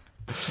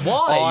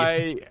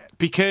 Why?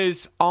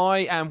 Because I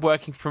am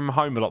working from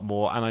home a lot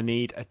more, and I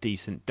need a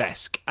decent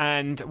desk.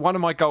 And one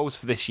of my goals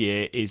for this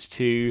year is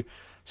to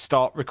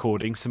start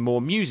recording some more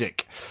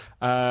music.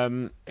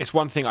 It's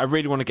one thing I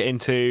really want to get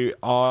into.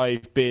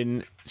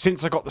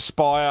 Since I got the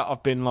Spire,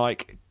 I've been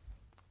like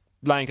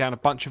laying down a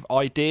bunch of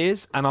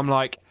ideas, and I'm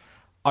like,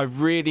 I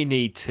really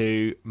need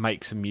to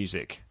make some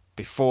music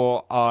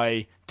before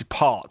I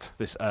depart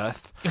this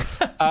earth.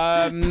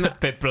 A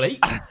bit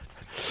bleak.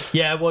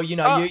 Yeah, well,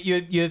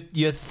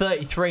 you're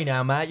 33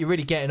 now, Matt. You're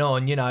really getting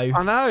on,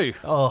 I know.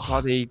 Oh,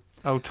 Bloody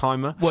old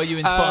timer. Were you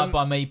inspired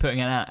by me putting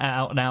out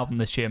an album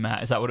this year,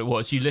 Matt? Is that what it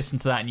was? You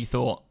listened to that and you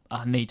thought,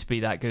 I need to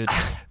be that good.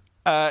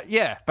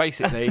 Yeah,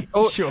 basically.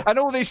 Sure. And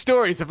all these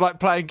stories of like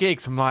playing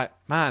gigs, I'm like,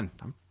 man,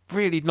 I'm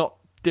really not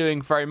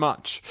doing very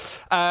much.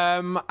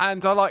 And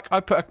I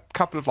put a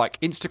couple of like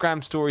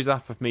Instagram stories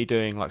up of me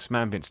doing like some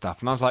ambient stuff,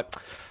 and I was like,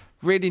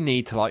 really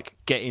need to like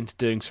get into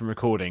doing some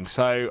recording.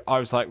 So I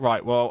was like,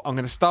 right, well, I'm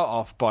going to start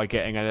off by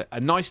getting a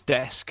nice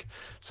desk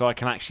so I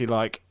can actually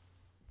like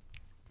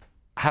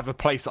have a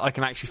place that I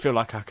can actually feel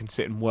like I can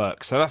sit and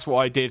work. So that's what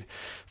I did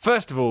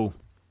first of all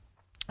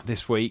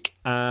this week,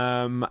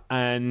 and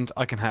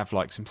I can have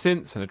like some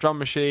synths and a drum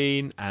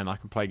machine, and I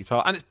can play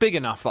guitar, and it's big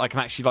enough that I can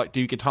actually like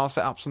do guitar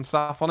setups and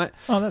stuff on it.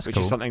 Oh, that's which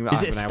cool. Is something that is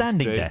I've it a been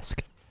standing able to do.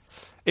 desk?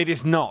 It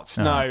is not.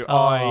 No,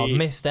 I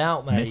missed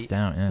out, mate. Missed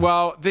out. Yeah.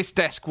 Well, this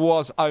desk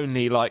was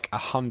only like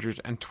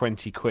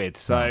 120 quid.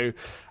 So,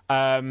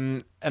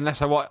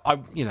 unless I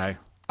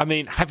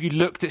mean, have you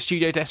looked at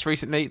studio desks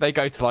recently? They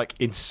go to like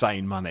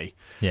insane money.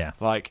 Yeah.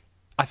 Like,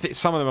 I think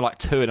some of them are like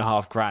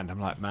 $2,500. I'm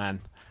like, man,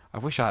 I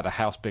wish I had a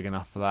house big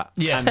enough for that.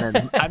 Yeah.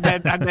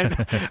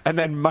 And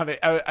then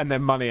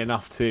money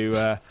enough to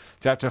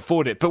have to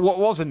afford it. But what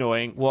was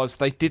annoying was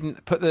they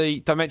didn't put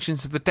the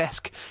dimensions of the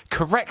desk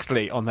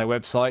correctly on their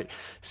website.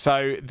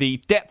 So the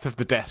depth of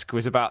the desk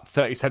was about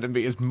 30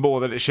 centimeters more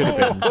than it should have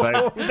been.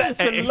 So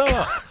that's a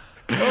lot.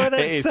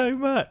 That's so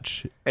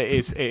much. It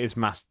is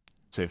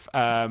massive.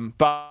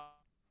 But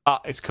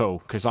it's cool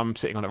because I'm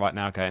sitting on it right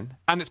now going,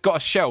 and it's got a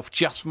shelf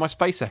just for my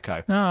Space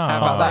Echo. How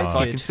about that? So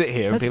I can sit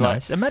here and that's be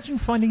nice. like, imaging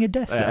finding a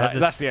desk that has a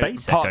that's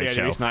Space part Echo of the only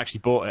shelf. reason I actually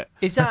bought it.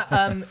 Is that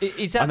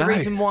the know.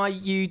 reason why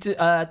you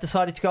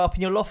decided to go up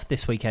in your loft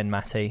this weekend,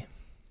 Matty?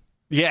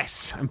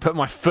 Yes, and put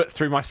my foot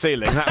through my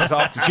ceiling. That was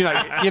after.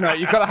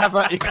 You've got to have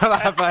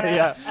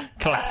a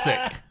Classic.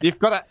 You've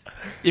got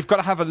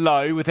to have a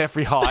low with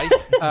every high.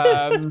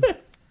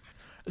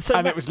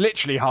 And it was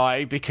literally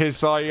high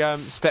because I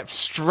stepped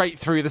straight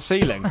through the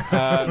ceiling.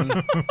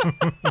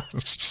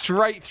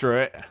 Straight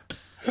through it.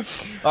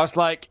 I was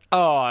like,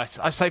 I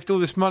saved all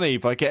this money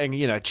by getting,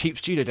 a cheap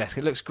studio desk.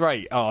 It looks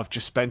great. Oh, I've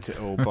just spent it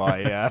all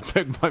by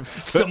putting my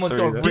foot Someone's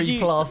through got to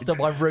replaster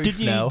my roof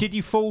now. Did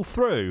you fall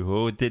through,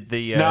 or did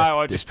the... No,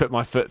 I just put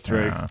my foot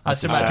through. I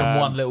just imagine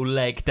one little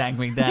leg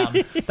dangling down.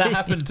 That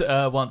happened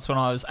once when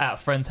I was at a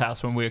friend's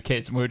house when we were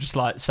kids, and we were just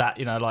like sat,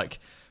 like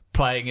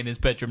playing in his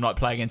bedroom, like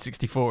playing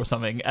N64 or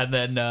something, and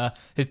then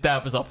his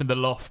dad was up in the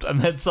loft, and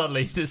then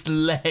suddenly this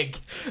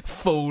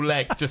full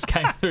leg just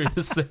came through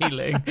the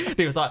ceiling.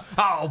 He was like,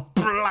 "Oh,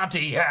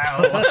 bloody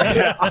hell."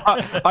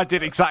 I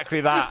did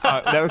exactly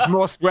that. There was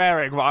more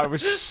swearing, but I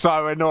was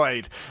so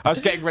annoyed. I was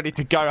getting ready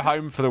to go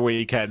home for the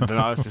weekend, and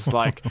I was just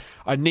like,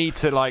 I need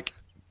to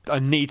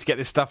get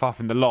this stuff up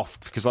in the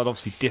loft, because I'd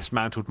obviously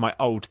dismantled my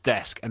old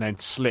desk and then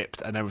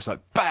slipped, and then it was like,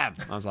 bam!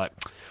 I was like,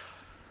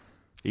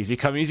 easy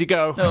come, easy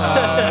go. So,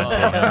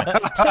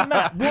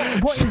 Matt,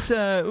 what is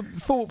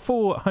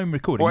for home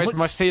recording? What is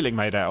my ceiling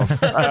made out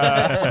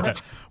of?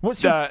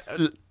 What's your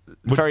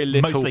very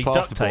little mostly duct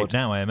plasterboard. tape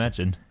now, I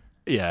imagine.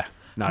 Yeah,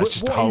 no, it's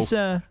just a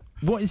hole.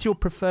 What is your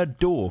preferred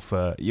door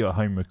for your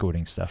home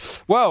recording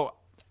stuff? Well,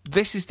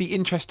 this is the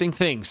interesting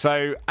thing.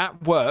 So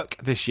at work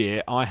this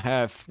year,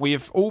 we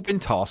have all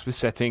been tasked with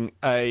setting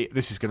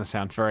this is going to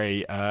sound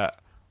very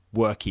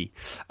worky.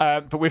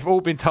 But we've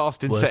all been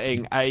tasked in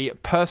setting a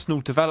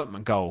personal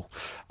development goal,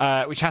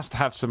 which has to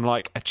have some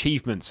like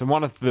achievements. And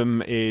one of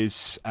them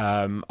is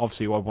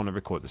obviously I want to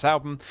record this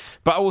album,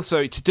 but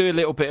also to do a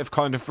little bit of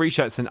kind of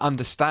research and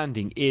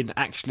understanding in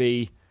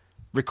actually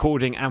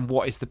recording and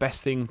what is the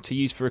best thing to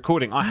use for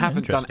recording. I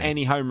haven't done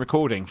any home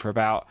recording for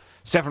about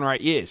 7 or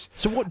 8 years.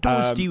 So what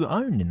DAWs do you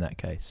own in that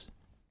case?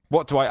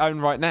 What do I own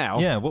right now?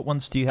 Yeah, what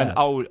ones do you have?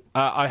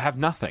 I have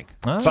nothing.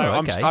 Oh, so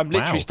okay. I'm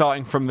literally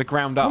starting from the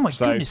ground up. Oh my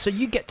goodness, so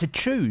you get to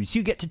choose.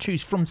 You get to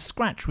choose from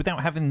scratch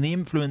without having the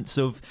influence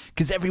of...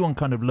 Because everyone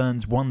kind of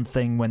learns one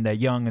thing when they're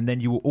young, and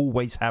then you will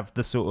always have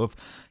the sort of,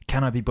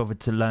 can I be bothered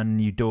to learn a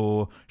new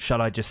DAW?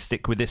 Shall I just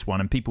stick with this one?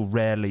 And people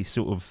rarely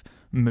sort of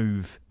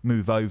move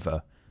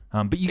over.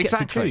 But you get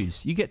to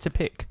choose. You get to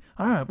pick.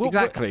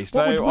 Exactly.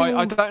 So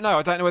I don't know.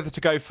 I don't know whether to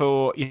go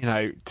for,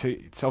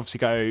 to obviously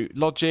go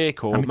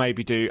Logic or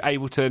maybe do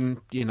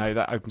Ableton.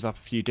 That opens up a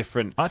few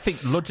different... I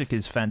think Logic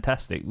is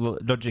fantastic.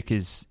 Logic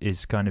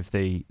is kind of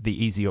the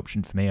easy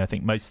option for me. I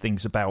think most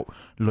things about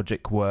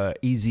Logic were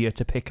easier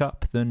to pick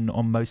up than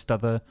on most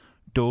other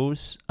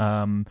DAWs.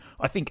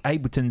 I think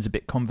Ableton's a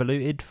bit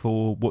convoluted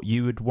for what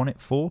you would want it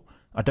for.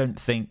 I don't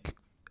think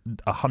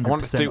 100%... I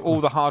want it to do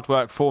all the hard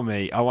work for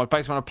me. I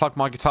basically want to plug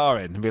my guitar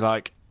in and be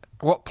like,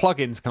 what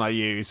plugins can I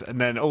use? And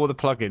then all the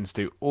plugins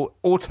do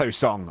auto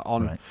song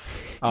on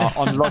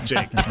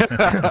Logic.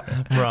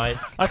 Right.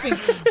 I think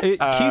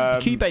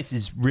Cubase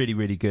is really,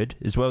 really good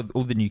as well.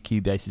 All the new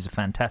Cubases are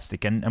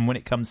fantastic. And when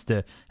it comes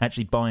to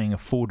actually buying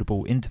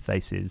affordable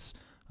interfaces,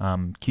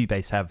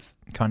 Cubase have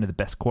kind of the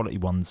best quality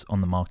ones on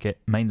the market,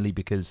 mainly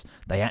because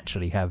they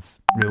actually have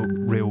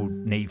real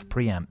Neve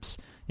preamps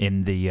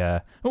in the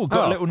got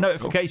a little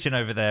notification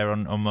over there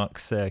on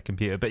Mark's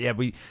computer. But yeah,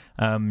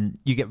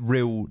 you get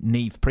real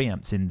Neve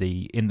preamps in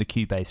the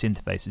Cubase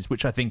interfaces,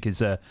 which I think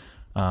is a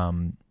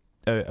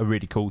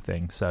really cool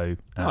thing. So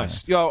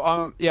nice.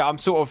 I'm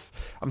sort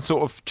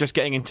of just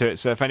getting into it.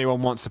 So if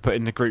anyone wants to put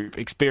in the group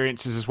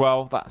experiences as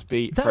well, that'd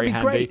be very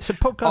handy. Great. So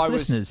podcast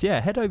listeners,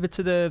 head over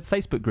to the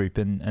Facebook group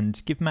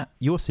and give Matt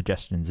your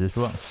suggestions as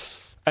well.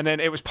 And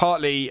then it was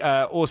partly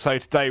also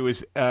today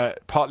was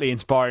partly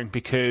inspiring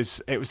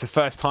because it was the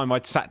first time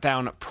I'd sat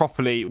down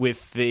properly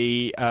with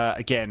the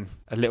again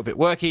a little bit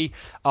worky.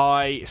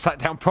 I sat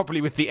down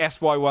properly with the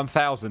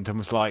SY1000 and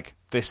was like,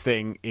 this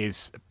thing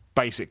is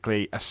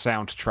basically a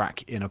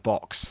soundtrack in a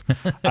box.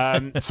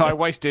 So I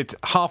wasted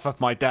half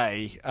of my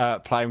day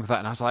playing with that,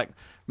 and I was like,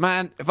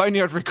 man, if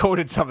only I'd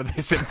recorded some of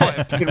this, it might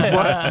have been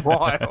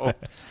worthwhile.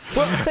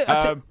 Well,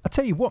 I'll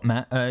tell you what,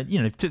 Matt.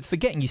 For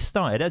getting you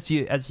started, as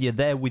you're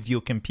there with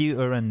your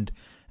computer and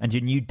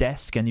your new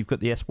desk, and you've got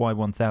the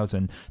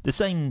SY1000, the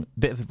same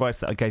bit of advice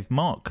that I gave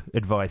Mark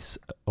advice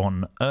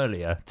on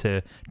earlier,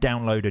 to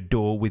download a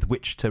DAW with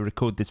which to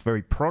record this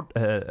very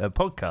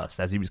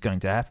podcast, as he was going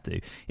to have to,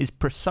 is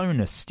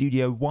PreSonus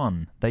Studio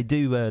One. They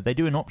do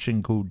an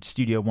option called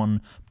Studio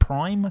One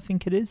Prime, I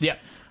think it is. Yeah.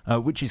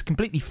 Which is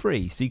completely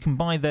free. So you can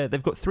buy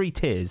they've got 3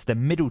 tiers. Their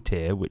middle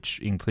tier, which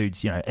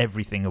includes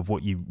everything of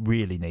what you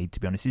really need, to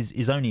be honest,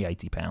 is only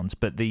 £80.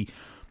 But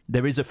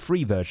there is a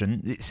free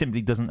version. It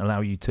simply doesn't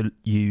allow you to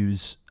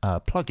use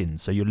plugins,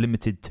 so you're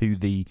limited to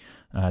the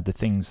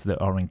things that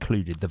are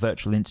included, the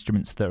virtual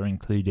instruments that are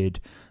included.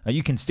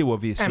 You can still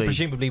obviously, and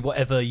presumably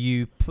whatever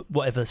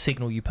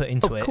signal you put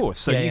into it. Of course,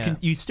 so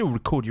you still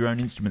record your own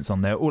instruments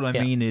on there. All I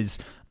mean is,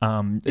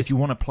 if you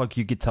want to plug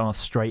your guitar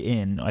straight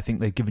in, I think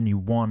they've given you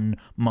one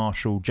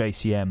Marshall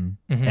JCM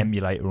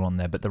emulator on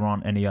there, but there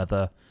aren't any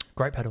other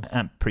great pedal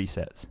amp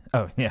presets.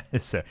 Oh yeah,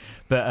 so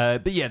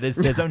but yeah,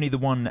 there's only the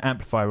one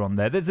amplifier on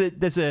there.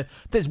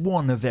 There's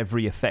one of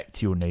every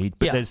effect you'll need,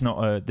 but there's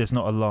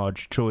not a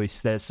large choice.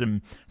 There's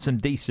some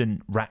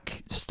decent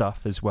rack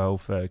stuff as well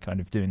for kind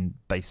of doing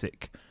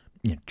basic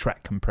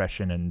track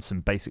compression and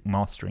some basic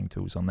mastering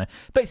tools on there.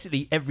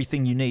 Basically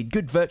everything you need.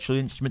 Good virtual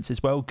instruments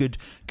as well. Good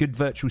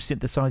virtual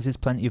synthesizers,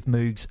 plenty of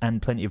Moogs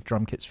and plenty of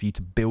drum kits for you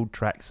to build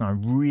tracks. And I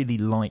really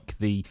like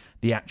the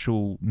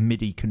actual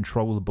MIDI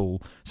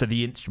controllable, so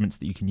the instruments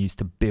that you can use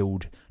to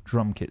build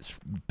drum kits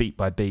beat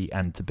by beat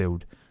and to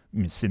build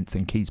synth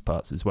and keys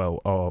parts as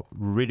well are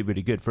really,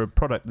 really good for a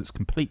product that's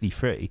completely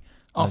free.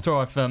 After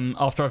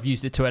I've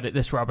used it to edit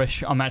this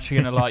rubbish, I'm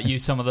actually going to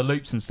use some of the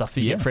loops and stuff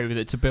you get free with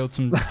it to build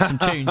some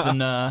tunes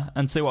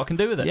and see what I can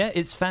do with it. Yeah,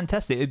 it's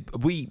fantastic.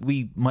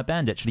 My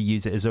band actually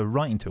use it as a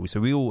writing tool, so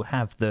we all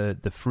have the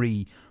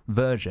free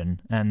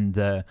version, and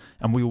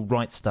we all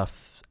write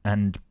stuff,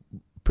 and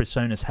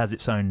PreSonus has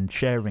its own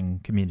sharing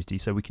community,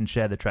 so we can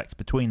share the tracks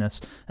between us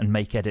and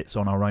make edits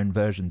on our own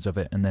versions of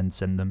it, and then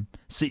send them.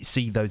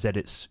 See those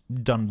edits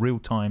done real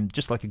time,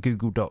 just like a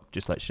Google Doc,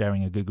 just like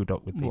sharing a Google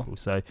Doc with people.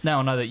 So now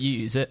I know that you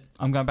use it,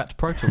 I'm going back to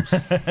Pro Tools.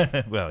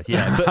 Well,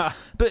 yeah,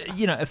 but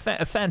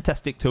a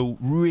fantastic tool,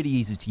 really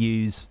easy to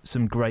use.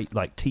 Some great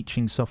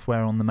teaching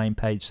software on the main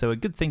page, so a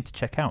good thing to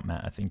check out,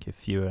 Matt. I think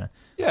if you're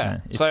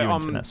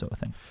into that sort of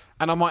thing.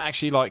 and I might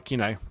actually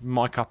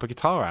mic up a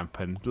guitar amp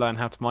and learn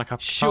how to mic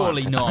up.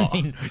 Surely not. I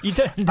mean, you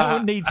don't. No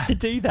one needs to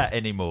do that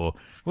anymore.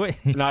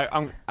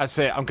 No, that's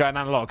it. I'm going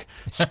analog.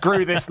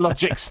 Screw this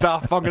Logic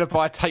stuff. I'm going to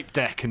buy a tape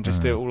deck and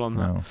just do it all on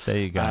that. Oh, there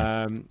you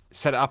go.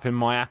 Set it up in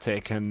my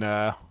attic and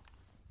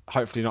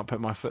hopefully not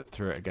put my foot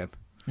through it again.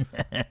 Maybe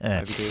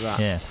do that.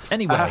 Yes.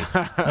 Anyway,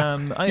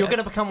 you're going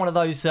to become one of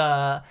those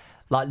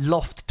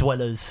loft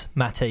dwellers,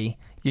 Matty.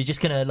 You're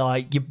just gonna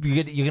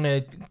you're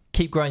gonna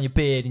keep growing your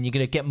beard, and you're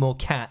gonna get more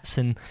cats,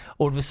 and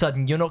all of a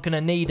sudden you're not gonna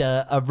need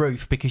a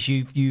roof because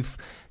you've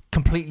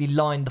completely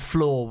lined the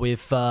floor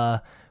with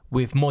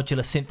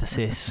modular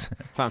synthesis.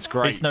 Sounds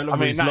great. It's no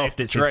longer his loft;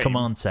 it's his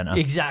command center.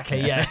 Exactly.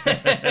 Yeah.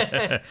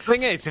 The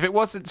thing is, if it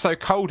wasn't so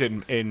cold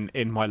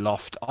in my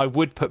loft, I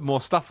would put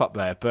more stuff up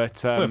there.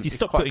 But if you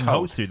stop putting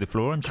holes through the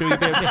floor, I'm sure you'll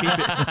be able to keep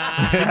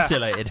it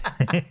insulated.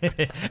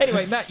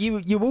 Anyway, Matt,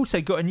 you also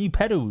got a new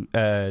pedal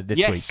this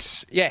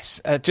week.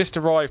 Yes, just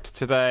arrived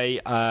today.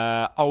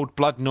 Old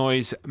Blood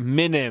Noise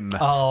Minim.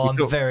 Oh,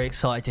 I'm very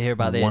excited to hear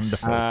about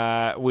this.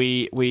 Wonderful.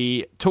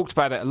 We talked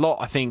about it a lot,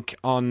 I think,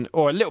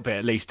 or a little bit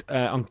at least,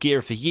 on Gear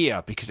of the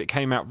Year, because it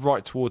came out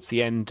right towards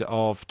the end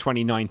of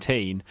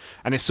 2019,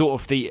 and it's sort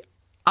of the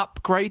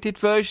upgraded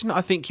version.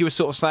 I think you were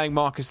sort of saying,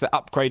 Marcus, the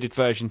upgraded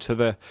version to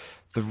the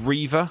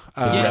Reaver.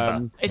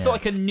 It's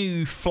like a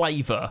new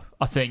flavour,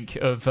 I think,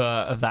 of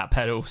that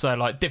pedal. So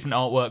like different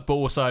artwork, but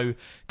also a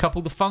couple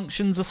of the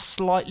functions are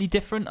slightly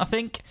different, I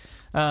think.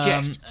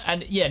 Yes.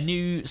 And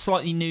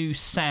slightly new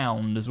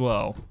sound as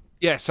well.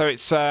 Yeah, so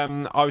it's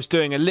I was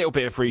doing a little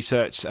bit of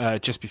research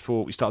just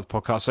before we started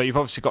the podcast. So you've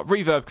obviously got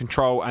reverb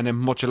control and then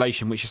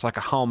modulation, which is like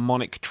a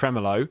harmonic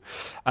tremolo.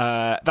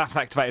 That's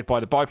activated by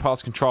the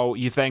bypass control.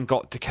 You've then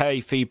got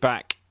decay,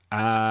 feedback,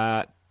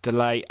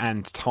 delay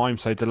and time.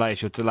 So delay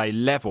is your delay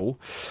level.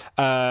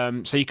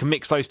 So you can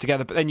mix those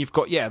together. But then you've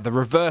got, the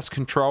reverse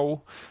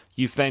control.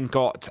 You've then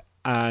got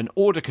an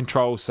order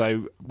control,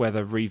 so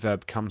whether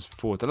reverb comes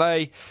before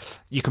delay.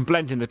 You can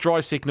blend in the dry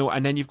signal,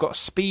 and then you've got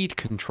speed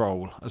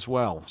control as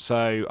well.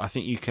 So I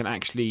think you can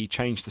actually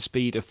change the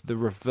speed of the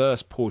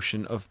reverse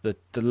portion of the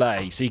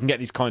delay. So you can get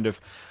these kind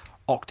of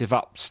octave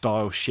up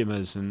style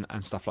shimmers and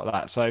stuff like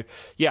that. So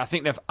I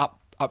think they've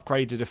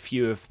upgraded a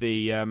few of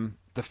the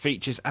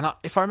features. And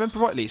if I remember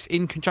rightly, it's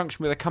in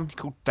conjunction with a company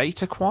called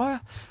Data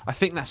Choir. I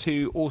think that's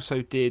who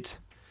also did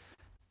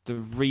the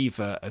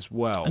Reaver as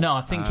well. No, I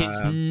think it's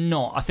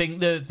not. I think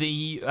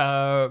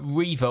the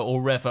Reaver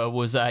or Rever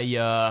was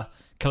a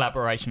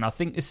collaboration. I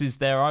think this is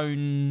their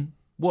own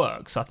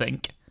works, I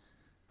think.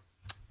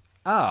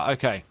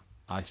 Okay.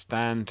 I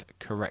stand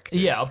corrected.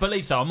 Yeah, I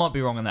believe so. I might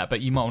be wrong on that, but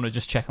you might want to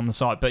just check on the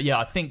site. But yeah,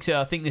 I think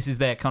this is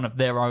their kind of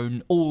their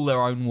own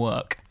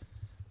work.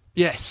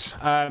 Yes,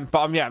 but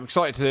I'm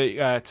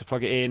excited to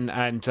plug it in,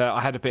 and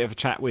I had a bit of a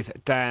chat with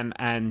Dan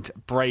and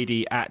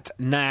Brady at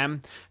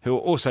NAMM, who are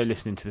also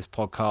listening to this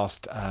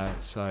podcast.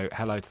 So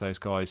hello to those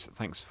guys.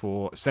 Thanks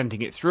for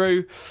sending it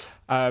through,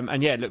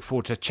 and look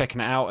forward to checking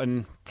it out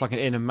and plugging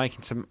it in and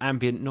making some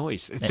ambient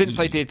noise. Since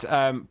they did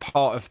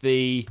part of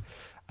the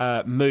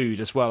Mood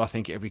as well, I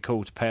think it would be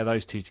cool to pair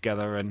those two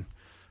together and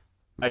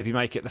maybe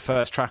make it the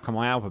first track on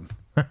my album.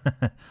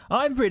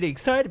 I'm really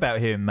excited about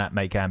hearing Matt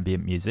make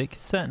ambient music.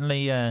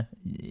 Certainly,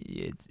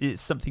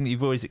 it's something that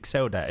you've always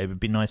excelled at. It would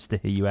be nice to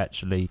hear you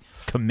actually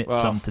commit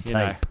some to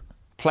tape.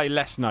 Play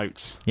less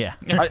notes. Yeah.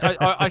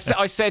 I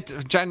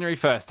said January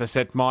 1st, I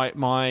said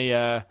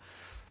my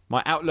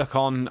outlook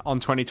on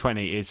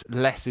 2020 is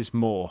less is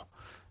more.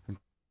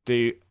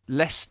 Do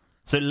less.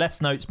 So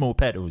less notes, more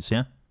pedals,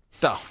 yeah?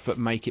 Stuff, but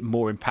make it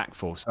more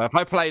impactful. So if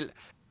I play...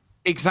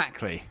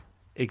 Exactly.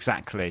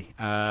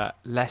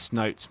 Less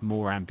notes,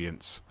 more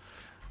ambience.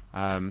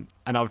 And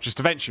I'll just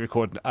eventually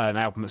record an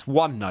album that's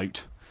one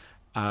note,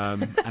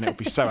 and it'll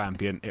be so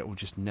ambient it will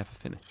just never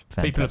finish.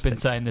 Fantastic. People have been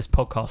saying this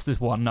podcast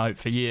is one note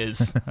for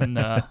years, and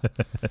now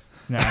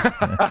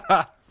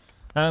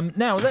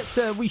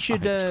we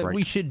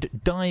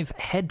should dive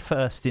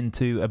headfirst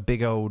into a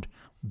big old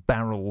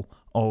barrel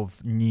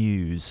of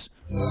news.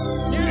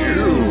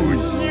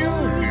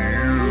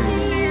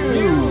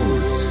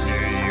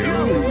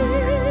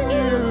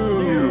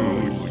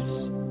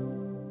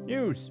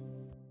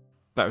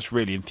 That was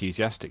really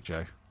enthusiastic,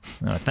 Joe.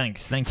 Oh,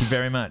 thanks. Thank you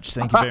very much.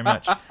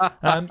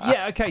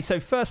 Okay. So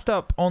first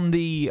up on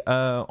the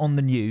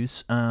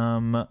news,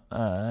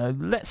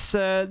 let's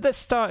start.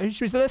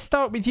 Let's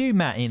start with you,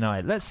 Matty and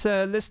I.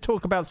 Let's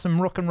talk about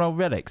some Rock and Roll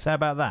Relics. How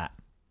about that?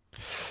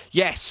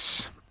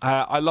 Yes.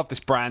 I love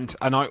this brand,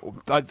 and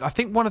I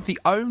think one of the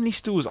only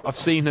stores I've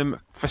seen them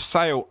for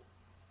sale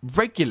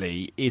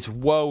regularly is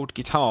World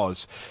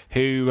Guitars,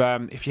 who,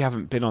 if you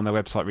haven't been on their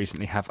website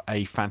recently, have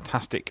a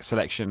fantastic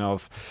selection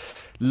of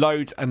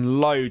loads and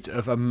loads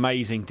of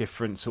amazing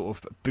different sort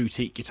of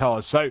boutique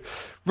guitars. So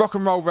Rock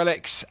and Roll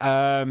Relics,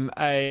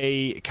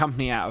 a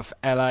company out of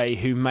LA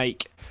who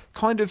make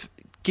kind of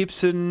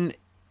Gibson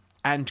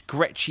and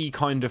Gretsch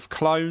kind of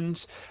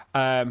clones,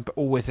 but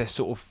all with their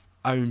sort of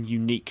own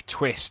unique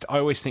twist. I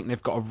always think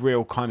they've got a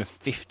real kind of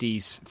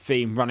 50s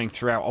theme running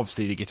throughout.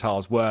 Obviously, the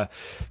guitars were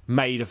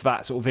made of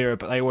that sort of era,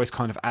 but they always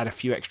kind of add a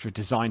few extra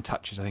design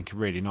touches I think are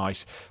really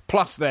nice.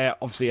 Plus, they're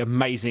obviously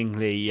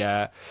amazingly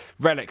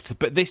reliced,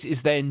 but this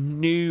is their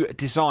new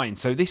design.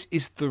 So this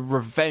is the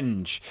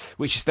Revenge,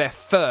 which is their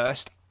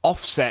first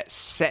offset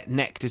set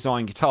neck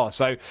design guitar.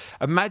 So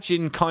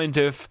imagine kind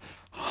of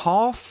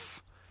half...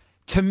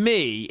 To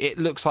me, it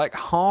looks like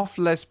half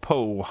Les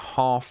Paul,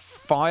 half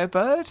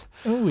Firebird.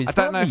 Oh, is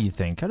that what you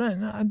think? I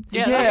don't know.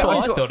 Yeah, that's what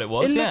I thought it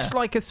was. It looks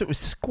like a sort of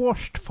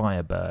squashed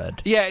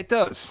Firebird. Yeah, it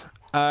does.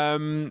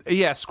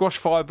 Squash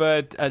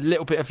Firebird, a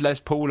little bit of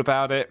Les Paul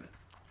about it.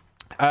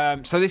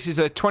 So this is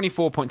a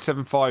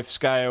 24.75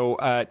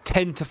 scale,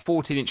 10 to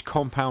 14 inch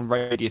compound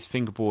radius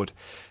fingerboard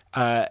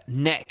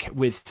neck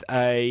with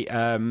a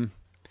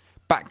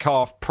back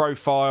calf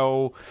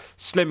profile,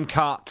 slim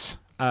cut.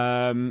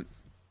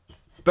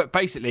 But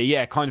basically,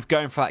 yeah, kind of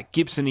going for that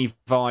Gibson-y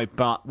vibe,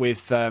 but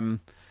with a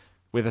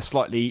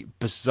slightly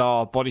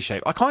bizarre body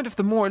shape.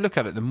 The more I look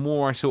at it, the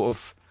more I sort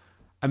of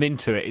am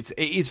into it.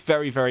 It is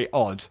very, very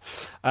odd.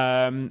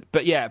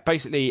 But yeah,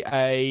 basically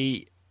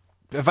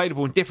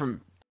available in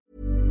different...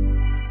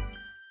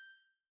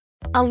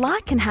 A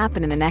lot can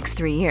happen in the next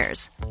 3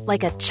 years.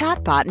 Like a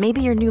chatbot may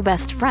be your new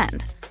best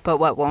friend. But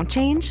what won't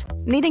change?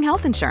 Needing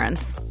health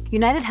insurance.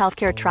 United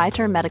Healthcare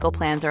Tri-Term Medical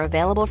Plans are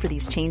available for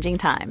these changing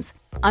times.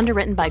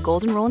 Underwritten by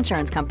Golden Rule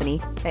Insurance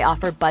Company, they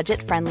offer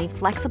budget-friendly,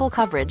 flexible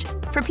coverage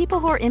for people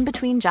who are in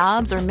between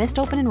jobs or missed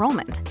open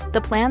enrollment.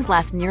 The plans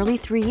last nearly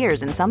 3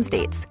 years in some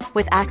states,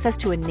 with access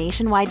to a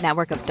nationwide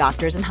network of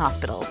doctors and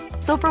hospitals.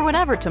 So for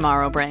whatever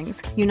tomorrow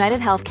brings, United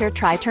Healthcare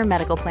Tri-Term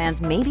Medical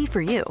Plans may be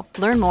for you.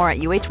 Learn more at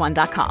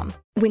uh1.com.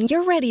 When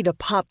you're ready to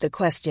pop the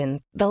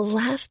question, the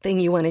last thing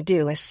you want to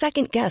do is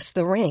second-guess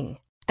the ring.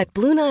 At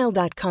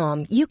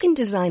BlueNile.com, you can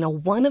design a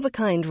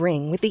one-of-a-kind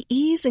ring with the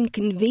ease and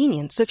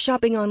convenience of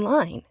shopping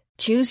online.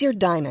 Choose your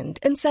diamond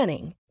and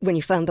setting. When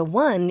you find the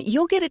one,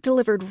 you'll get it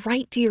delivered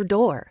right to your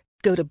door.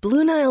 Go to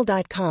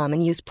BlueNile.com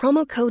and use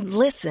promo code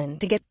LISTEN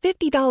to get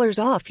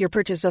 $50 off your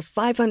purchase of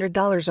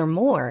 $500 or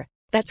more.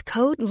 That's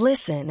code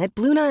LISTEN at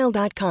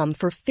BlueNile.com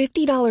for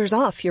 $50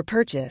 off your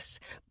purchase.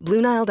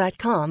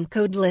 BlueNile.com,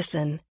 code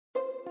LISTEN.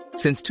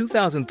 Since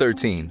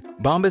 2013,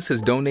 Bombas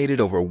has donated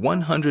over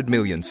 100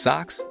 million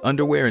socks,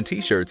 underwear, and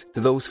T-shirts to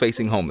those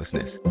facing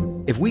homelessness.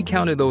 If we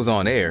counted those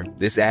on air,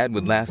 this ad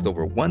would last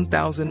over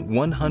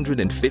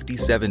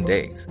 1,157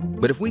 days.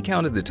 But if we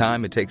counted the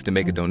time it takes to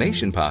make a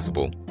donation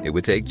possible, it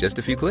would take just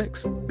a few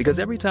clicks. Because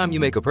every time you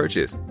make a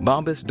purchase,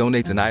 Bombas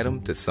donates an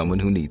item to someone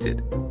who needs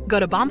it.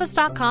 Go to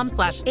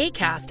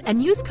bombas.com/ACAST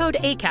and use code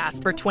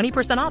ACAST for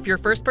 20% off your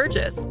first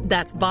purchase.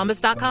 That's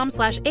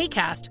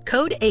bombas.com/ACAST,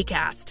 code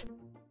ACAST.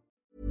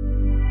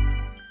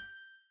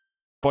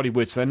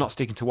 Bodywood, so they're not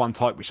sticking to one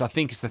type, which I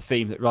think is the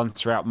theme that runs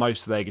throughout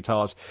most of their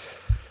guitars.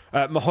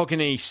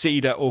 Mahogany,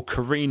 cedar, or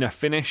Carina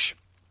finish.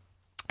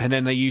 And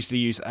then they usually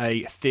use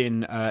a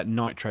thin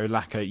nitro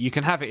lacquer. You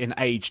can have it in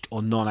aged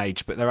or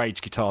non-aged, but they're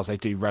aged guitars. They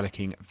do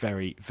relicking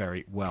very,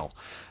 very well.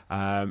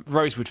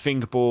 Rosewood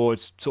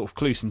fingerboards, sort of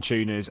Clusen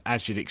tuners,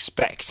 as you'd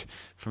expect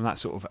from that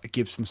sort of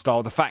Gibson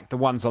style. The fact the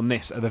ones on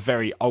this are the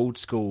very old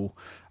school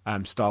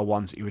style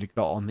ones that you would have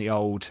got on the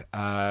old...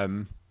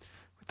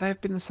 they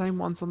have been the same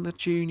ones on the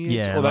juniors?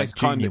 Yeah, or like those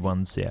junior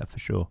ones, yeah, for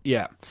sure.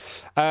 Yeah.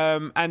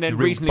 And then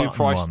real reasonably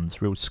priced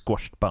ones, real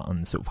squashed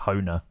buttons, sort of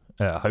Hohner?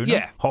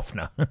 Yeah.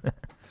 Hofner.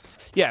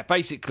 Yeah,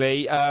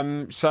 basically.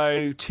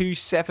 So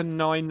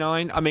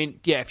 2,799. I mean,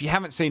 yeah, if you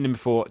haven't seen them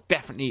before,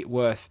 definitely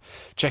worth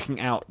checking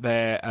out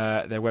their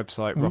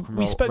website. Rock and Roll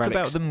We spoke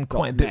about them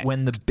quite a bit Relics.net.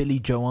 when the Billy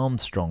Joe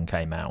Armstrong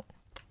came out.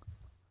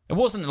 It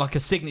wasn't like a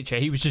signature.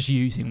 He was just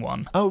using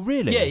one. Oh,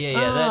 really?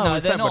 Yeah. Oh,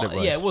 they're not. what it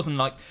was? Yeah, it wasn't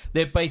like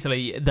they're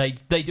basically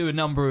they do a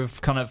number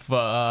of kind of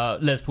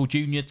Les Paul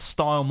Junior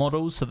style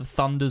models. So the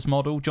Thunders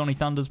model, Johnny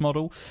Thunders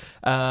model,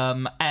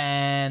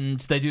 and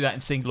they do that in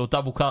single or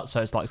double cut.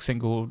 So it's like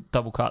single,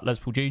 double cut Les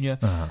Paul Junior.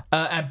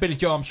 And Billy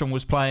Joe Armstrong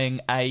was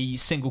playing a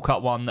single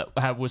cut one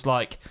that was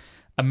like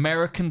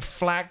American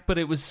flag, but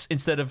it was,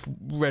 instead of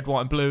red, white,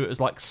 and blue, it was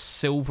like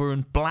silver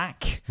and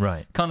black,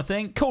 right, kind of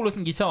thing. Cool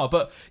looking guitar,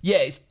 but yeah,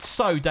 it's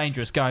so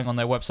dangerous going on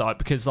their website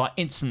because like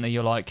instantly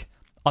you're like,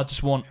 I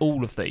just want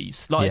all of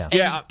these. Like,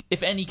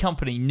 if any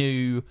company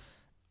knew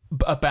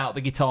about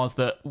the guitars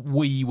that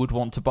we would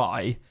want to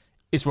buy,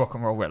 it's Rock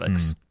and Roll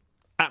Relics.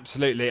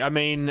 Absolutely. I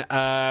mean,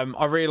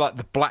 I really like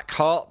the Black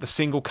Heart, the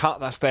single cut.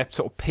 That's their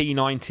sort of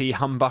P90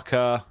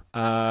 humbucker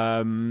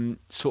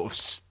sort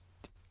of.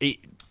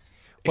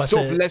 It's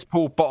sort of Les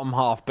Paul bottom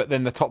half, but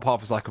then the top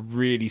half is like a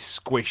really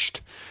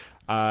squished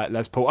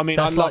Les Paul. I mean,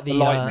 that's I like love the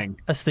Lightning.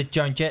 That's the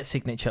Joan Jett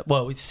signature.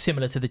 Well, it's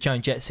similar to the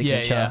Joan Jett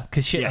signature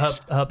because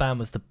her band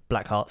was the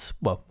Black Hearts.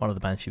 Well, one of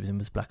the bands she was in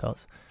was Black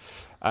Hearts.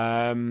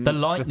 The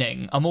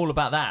Lightning, I'm all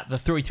about that. The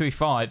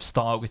 335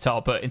 style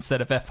guitar, but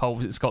instead of F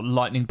holes, it's got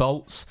lightning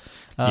bolts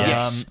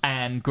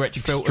and Gretsch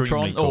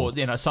Filtertron, cool.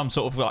 Or some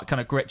sort of like kind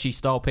of Gretschy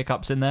style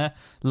pickups in there.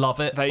 Love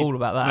it. All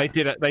about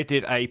that. They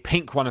did a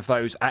pink one of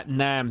those at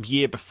NAMM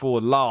year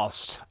before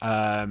last,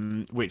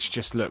 which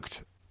just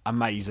looked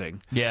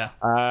amazing. Yeah.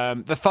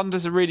 The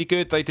Thunders are really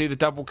good. They do the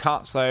double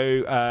cut,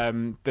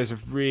 so there's a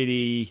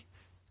really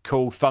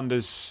cool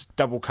Thunders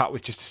double cut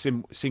with just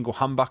a single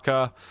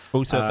humbucker.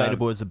 Also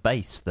available as a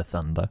bass, the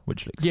Thunder,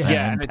 which looks fantastic.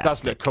 Yeah, and it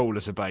does look cool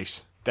as a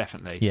bass,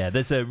 definitely. Yeah,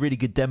 there's a really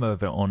good demo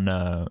of it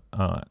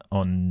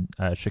on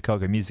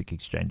Chicago Music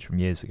Exchange from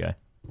years ago.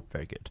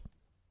 Very good.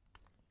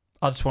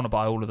 I just want to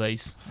buy all of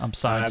these. I'm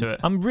so into it.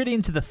 I'm really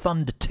into the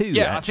Thunder 2,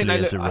 actually,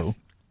 as a rule.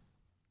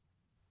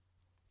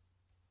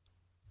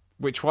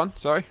 Which one?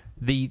 Sorry?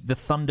 The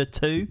Thunder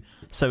 2.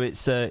 So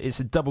it's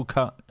a double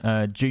cut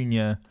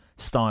junior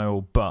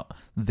style, but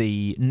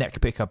the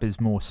neck pickup is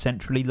more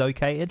centrally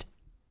located.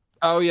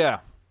 Oh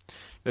yeah,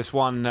 there's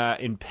one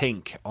in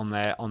pink on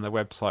their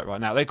website right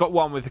now. They've got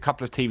one with a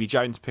couple of TV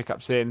Jones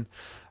pickups in.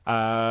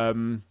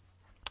 The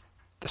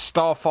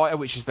Starfighter,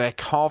 which is their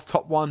carved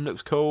top one,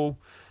 looks cool.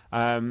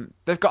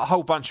 They've got a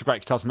whole bunch of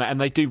great guitars in there, and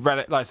they do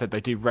like I said,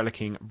 they do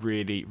relicking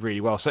really,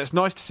 really well. So it's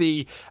nice to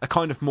see a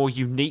kind of more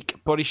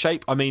unique body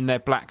shape. I mean, their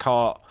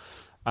Blackheart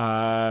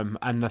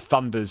and the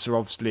Thunders are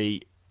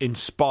obviously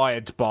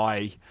inspired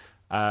by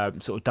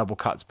sort of double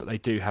cuts, but they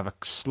do have a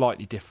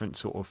slightly different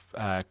sort of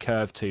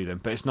curve to them.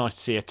 But it's nice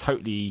to see a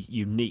totally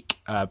unique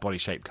body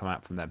shape come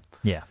out from them.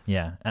 Yeah,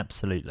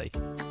 absolutely.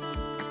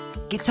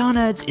 Guitar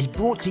Nerds is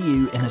brought to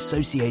you in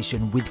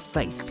association with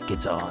Faith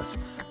Guitars.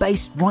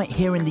 Based right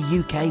here in the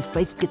UK,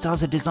 Faith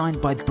Guitars are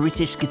designed by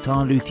British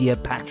guitar luthier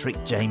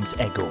Patrick James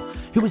Eggle,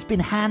 who has been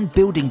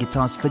hand-building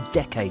guitars for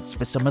decades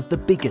for some of the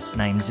biggest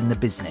names in the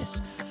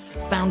business.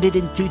 Founded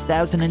in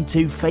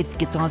 2002, Faith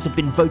Guitars have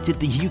been voted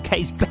the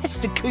UK's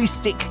best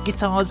acoustic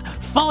guitars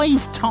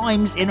 5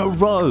 times in a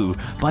row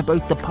by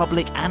both the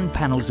public and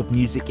panels of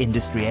music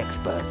industry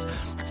experts,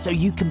 so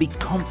you can be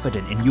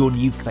confident in your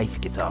new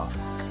Faith guitar.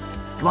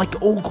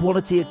 Like all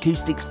quality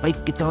acoustics,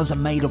 Faith guitars are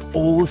made of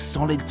all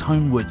solid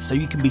tone woods, so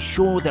you can be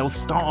sure they'll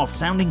start off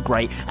sounding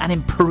great and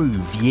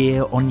improve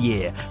year on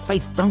year.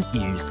 Faith don't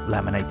use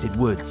laminated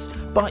woods.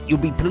 But you'll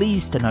be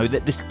pleased to know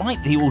that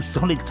despite the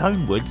all-solid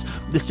tone woods,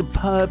 the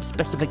superb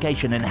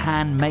specification and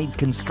handmade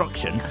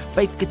construction,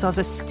 Faith guitars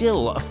are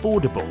still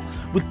affordable,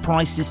 with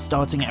prices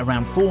starting at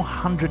around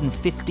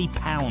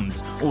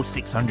 £450 or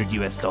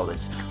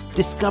 $600.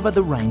 Discover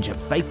the range at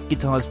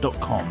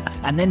faithguitars.com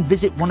and then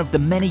visit one of the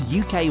many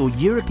UK or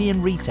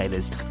European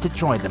retailers to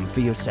try them for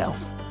yourself.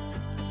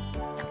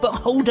 But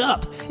hold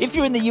up, if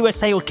you're in the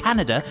USA or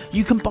Canada,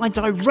 you can buy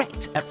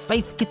direct at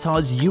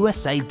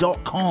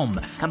faithguitarsusa.com,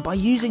 and by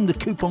using the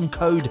coupon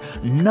code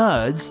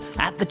NERDS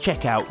at the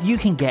checkout, you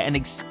can get an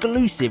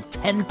exclusive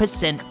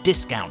 10%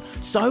 discount.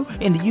 So,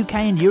 in the UK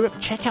and Europe,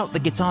 check out the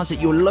guitars at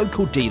your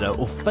local dealer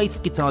or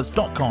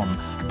faithguitars.com,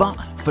 but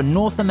for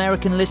North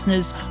American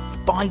listeners,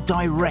 buy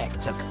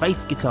direct at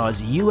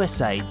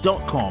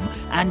faithguitarsusa.com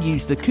and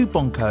use the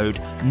coupon code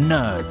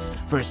NERDS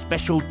for a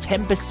special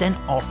 10%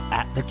 off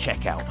at the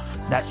checkout.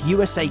 That's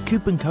USA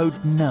coupon code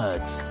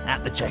NERDS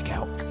at the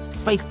checkout.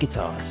 Faith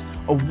Guitars,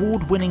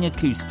 award-winning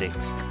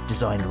acoustics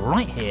designed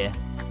right here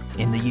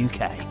in the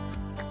UK.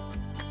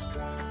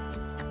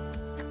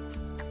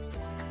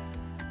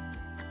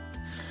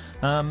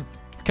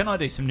 Can I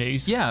do some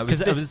news? Yeah, I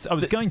was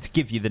going to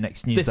give you the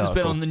next news article. This has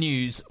been on the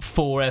news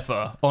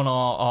forever on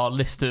our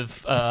list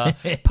of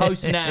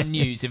post-NAMM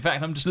news. In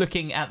fact, I'm just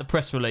looking at the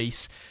press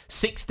release,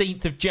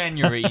 16th of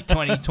January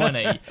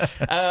 2020.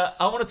 I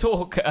want to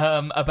talk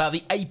about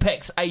the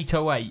Apex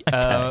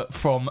 808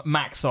 from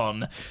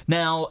Maxon.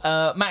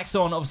 Now,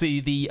 Maxon,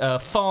 obviously the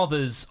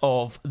fathers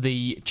of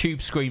the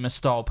Tube Screamer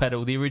style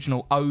pedal, the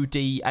original OD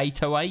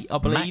 808, I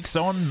believe. Max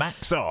on,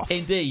 Max off.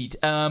 Indeed.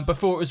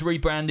 Before it was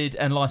rebranded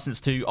and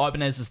licensed to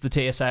Ibanez as the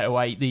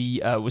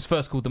TS-808, was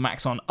first called the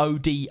Maxon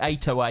OD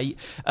 808.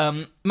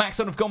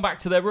 Maxon have gone back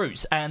to their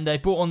roots, and they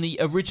brought on the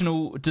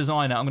original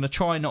designer. I'm going to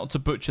try not to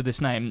butcher this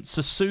name.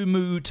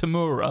 Susumu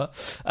Tamura,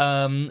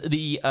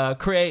 the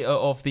creator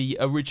of the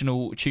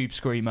original Tube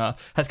Screamer,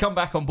 has come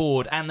back on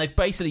board, and they've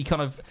basically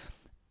kind of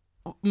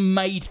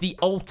made the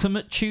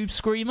ultimate Tube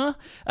Screamer.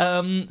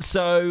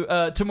 So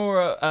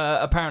Tamura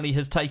apparently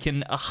has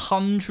taken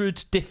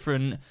 100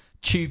 different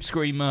Tube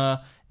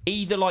Screamer,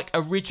 either like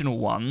original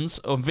ones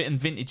or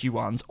vintagey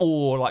ones,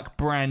 or like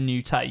brand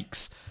new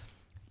takes,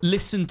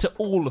 listened to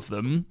all of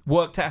them,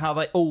 worked out how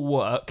they all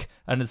work,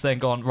 and has then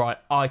gone, right,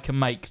 I can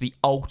make the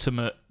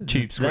ultimate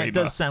tube screamer. That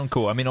does sound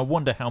cool. I mean, I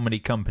wonder how many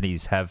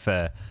companies have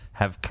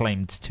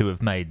claimed to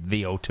have made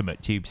the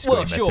ultimate tube screamer.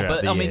 Well, sure,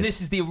 but I mean,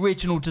 this is the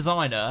original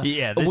designer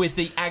with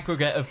the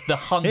aggregate of the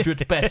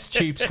 100 best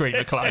tube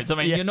screamer clones. I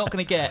mean, you're not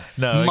going to get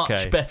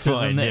much better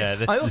than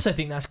this. I also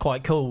think that's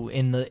quite cool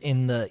in the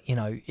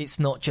it's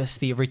not just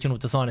the original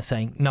designer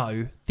saying,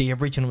 no, the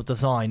original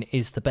design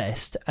is the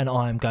best, and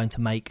I am going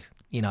to make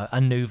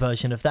a new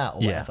version of that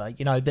or whatever.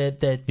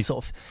 They're He's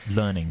sort of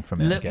learning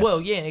from it. I guess.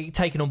 Well,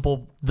 taking on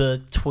board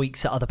the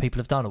tweaks that other people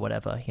have done or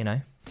whatever.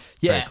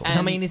 Yeah, cool.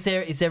 I mean, is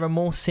there a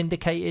more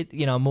syndicated,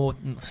 a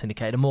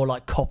more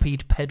like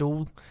copied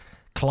pedal,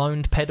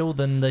 cloned pedal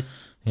than the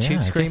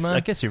tube screamer? I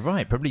guess you're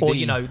right. Probably,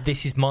 or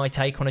this is my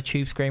take on a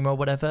tube screamer or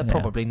whatever. Yeah,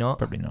 probably not.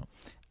 Probably not.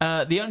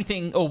 The only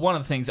thing, or one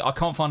of the things, I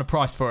can't find a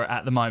price for it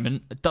at the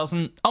moment. It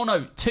doesn't. Oh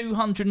no,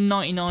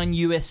 $299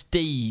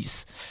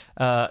 USDs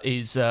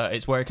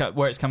is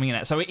where it's coming in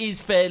at. So it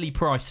is fairly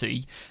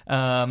pricey,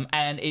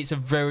 and it's a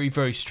very,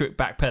 very stripped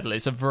back pedal.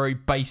 It's a very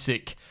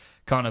basic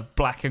kind of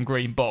black and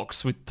green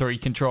box with 3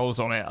 controls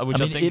on it. Which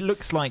I think it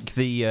looks like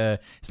the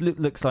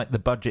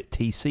budget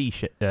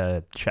TC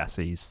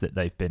chassis that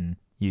they've been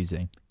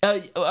using.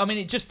 I mean,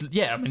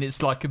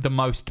 it's like the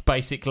most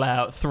basic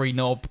layout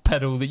 3-knob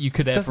pedal that you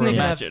could ever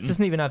imagine.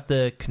 Doesn't even have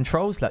the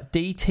controls like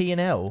D, T, and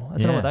L. I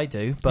don't know what they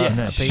do,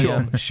 but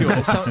sure.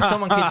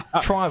 Someone could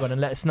try one and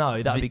let us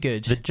know. That'd be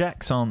good. The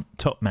jacks aren't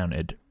top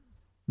mounted.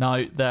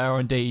 No, they are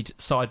indeed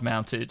side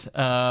mounted.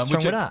 What's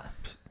wrong with that?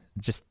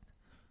 Just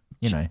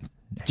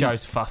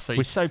Joe's fussy.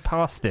 We're so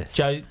past this.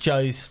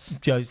 Joe's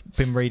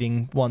been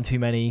reading one too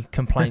many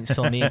complaints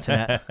on the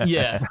internet.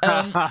 Yeah.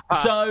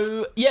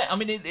 I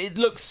mean, it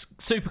looks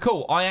super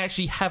cool. I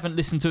actually haven't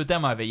listened to a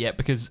demo of it yet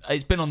because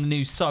it's been on the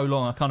news so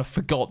long I kind of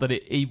forgot that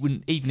it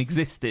even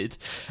existed.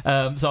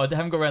 So I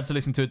haven't got around to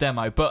listening to a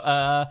demo. But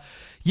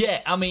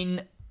I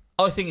mean,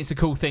 I think it's a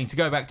cool thing to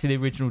go back to the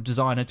original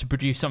designer to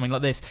produce something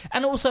like this,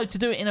 and also to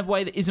do it in a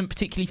way that isn't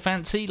particularly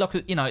fancy. Like,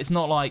 it's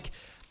not like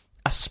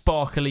a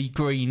sparkly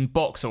green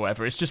box or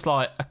whatever. It's just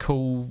like a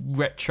cool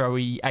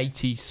retro-y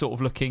 80s sort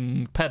of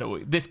looking pedal.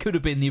 This could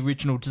have been the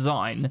original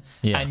design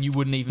and you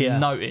wouldn't even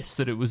notice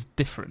that it was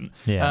different.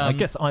 I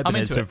guess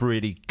Ibanez have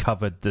really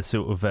covered the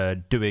sort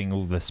of doing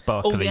all the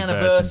sparkly all the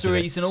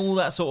anniversaries and all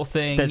that sort of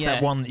thing. There's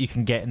that one that you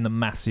can get in the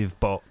massive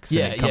box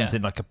and it comes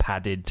in like a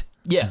padded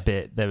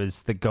bit. There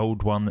was the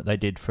gold one that they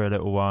did for a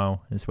little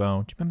while as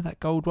well. Do you remember that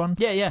gold one?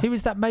 Yeah. Who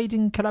was that made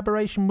in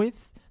collaboration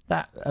with?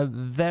 That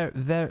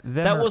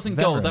wasn't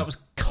gold. That was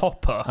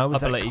copper, I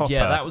believe. Copper?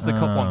 Yeah, that was the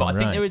copper one. But I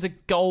think there is a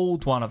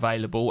gold one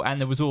available,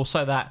 and there was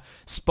also that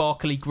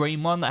sparkly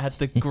green one that had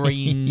the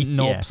green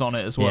knobs on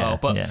it as well.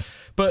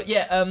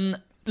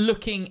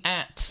 Looking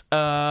at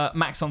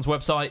Maxon's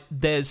website,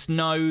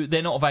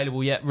 they're not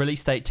available yet.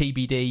 Release date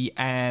TBD,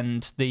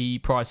 and the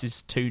price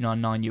is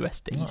 $299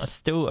 USD. Oh, it's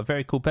still a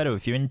very cool pedal.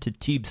 If you're into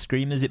tube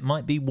screamers, it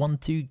might be one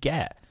to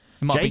get.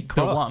 It might be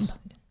the one.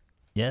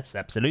 Yes,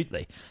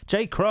 absolutely.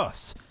 Jay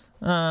Cross.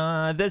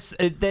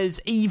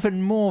 There's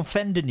even more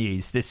Fender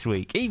news this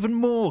week. Even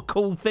more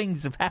cool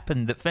things have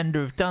happened that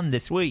Fender have done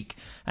this week.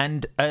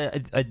 And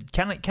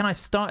can I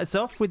start us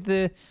off with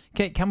the?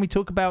 Can we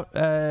talk about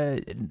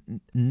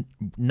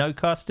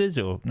no-casters,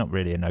 or not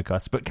really a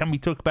no-caster, but can we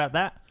talk about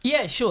that?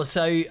 Yeah, sure.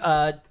 So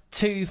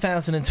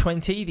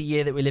 2020, the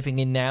year that we're living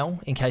in now,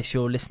 in case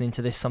you're listening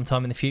to this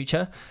sometime in the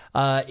future,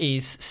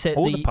 is set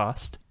the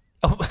past.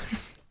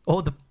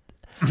 Or the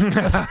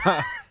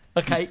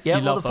okay, yeah,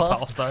 you love the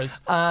past those.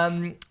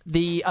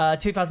 The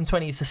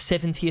 2020 is the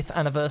 70th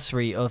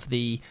anniversary of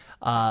the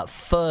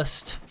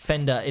first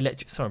Fender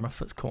electric. Sorry, my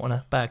foot's caught on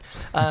a bag.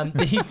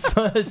 The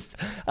first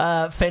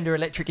Fender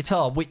electric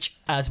guitar, which,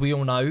 as we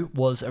all know,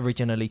 was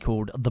originally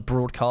called the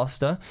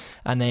Broadcaster,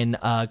 and then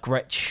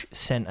Gretsch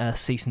sent a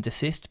cease and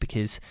desist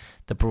because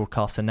the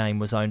Broadcaster name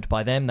was owned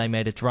by them. They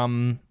made a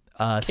drum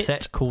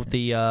set called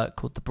the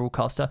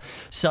Broadcaster,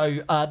 so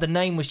the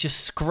name was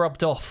just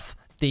scrubbed off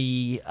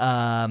the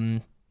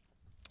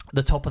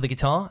top of the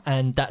guitar,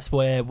 and that's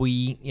where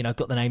we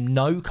got the name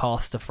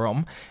No-Caster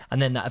from,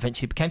 and then that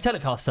eventually became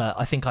Telecaster.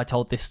 I think I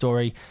told this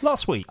story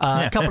last week,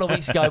 a couple of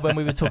weeks ago, when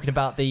we were talking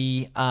about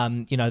the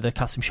the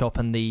custom shop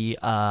and the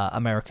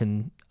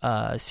American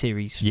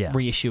series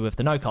reissue of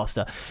the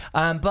No-Caster.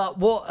 But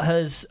what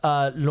has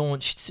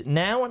launched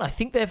now, and I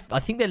think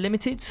they're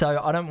limited,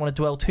 so I don't want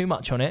to dwell too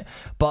much on it,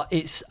 but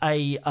it's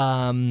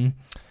an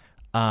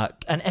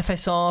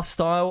FSR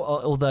style,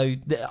 although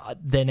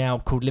they're now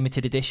called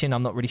limited edition.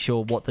 I'm not really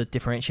sure what the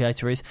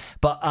differentiator is,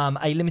 but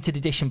a limited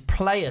edition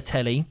player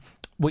telly,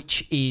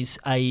 which is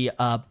a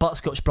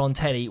butterscotch blonde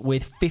telly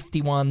with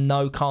 51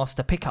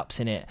 no-caster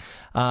pickups in it.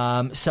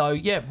 So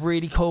yeah,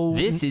 really cool.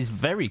 This is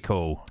very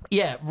cool.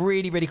 Yeah,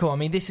 really, really cool. I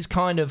mean, this is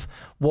kind of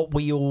what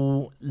we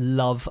all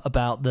love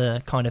about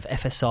the kind of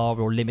FSR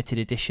or limited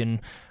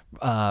edition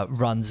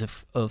runs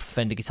of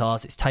Fender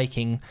guitars. It's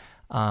taking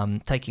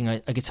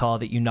a guitar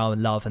that you know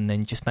and love, and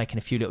then just making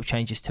a few little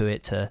changes to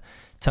it to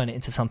turn it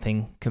into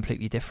something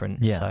completely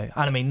different. Yeah. So, and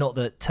I mean, not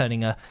that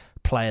turning a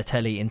player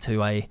telly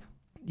into a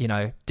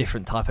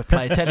different type of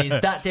player telly is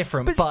that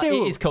different, but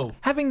still, it is cool.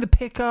 Having the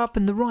pickup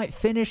and the right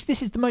finish,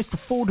 this is the most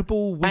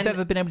affordable we've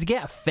ever been able to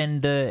get. A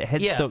Fender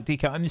headstock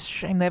decal. I mean, it's a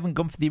shame they haven't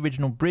gone for the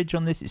original bridge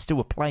on this. It's still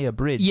a player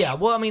bridge. Yeah,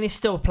 well, I mean, it's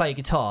still a player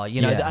guitar,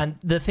 and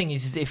the thing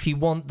is if you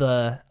want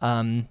the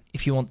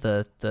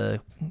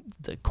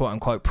quote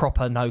unquote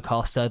proper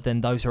Nocaster,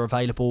 then those are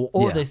available.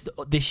 Or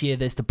this year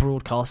there's the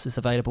Broadcasters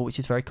available, which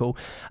is very cool.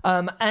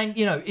 And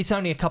it's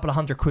only a couple of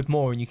 £100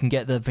 more, and you can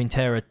get the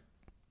Vintera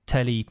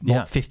telly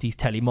mod, 50s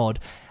telly mod,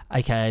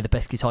 aka the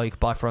best guitar you could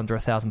buy for under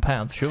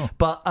 £1,000. Sure,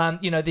 but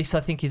this I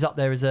think is up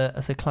there as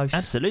a close.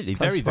 Absolutely,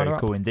 close very very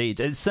cool indeed.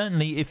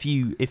 Certainly, if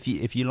you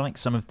like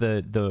some of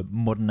the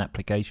modern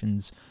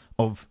applications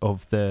of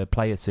the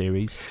player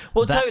series,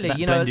 well, that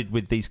blended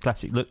with these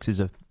classic looks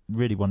is a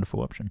really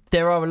wonderful option.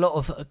 There are a lot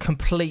of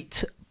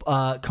complete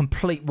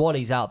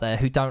Wallies out there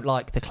who don't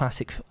like the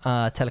classic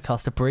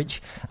Telecaster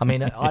bridge. I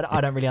mean,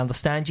 I don't really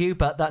understand you,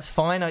 but that's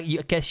fine. I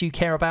guess you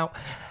care about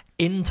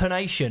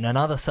intonation and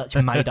other such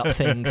made-up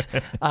things.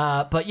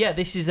 But yeah,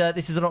 this is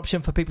an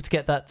option for people to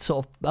get that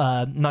sort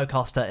of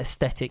Nocaster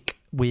aesthetic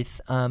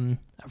with a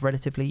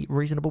relatively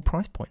reasonable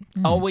price point.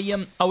 Are we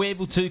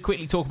able to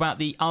quickly talk about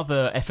the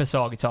other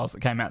FSR guitars that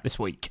came out this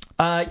week?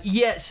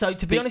 Yeah, so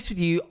to be honest with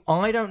you,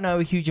 I don't know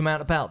a huge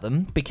amount about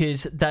them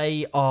because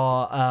they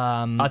are...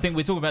 I think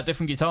we're talking about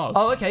different guitars.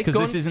 Oh, okay, because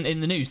this isn't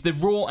in the news. The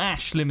Raw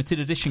Ash limited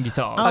edition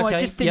guitars. Oh, okay,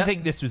 I just didn't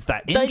think this was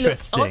that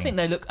interesting. I think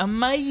they look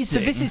amazing.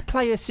 So this is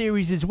player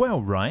series as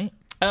well, right?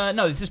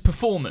 No, this is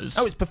Performers.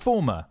 Oh, it's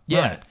Performer.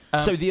 Yeah.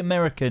 Right. So the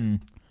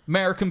American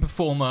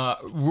Performer,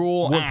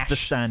 Raw Ash, what's the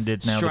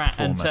standard now? Strat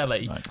and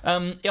Telly. Right.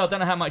 I don't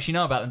know how much you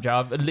know about them, Joe.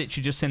 I've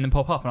literally just seen them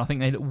pop up, and I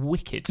think they look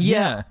wicked.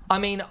 Yeah. I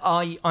mean,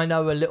 I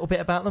know a little bit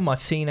about them.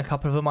 I've seen a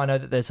couple of them. I know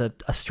that there's a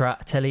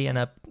Strat, a Telly, and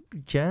a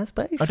Jazz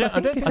bass.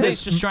 I think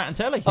it's just Strat and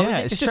Telly. Yeah,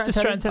 it's just a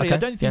Strat and Telly. Okay. I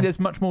don't think there's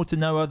much more to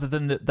know other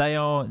than that they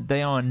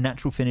are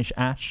natural finish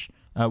Ash.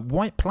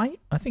 White plate?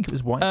 I think it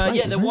was white plate.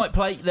 Yeah, they're white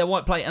plate. They're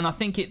white plate, and I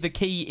think the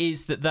key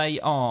is that they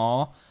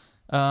are.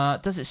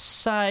 Does it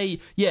say?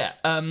 Yeah.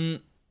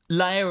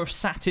 Layer of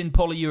satin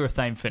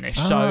polyurethane finish.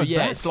 So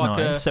it's like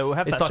nice. So we'll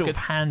have that sort of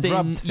hand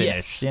rubbed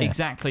finish. Yes,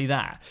 exactly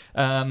that.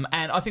 And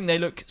I think they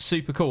look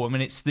super cool. I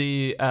mean, it's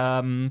the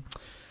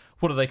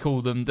what do they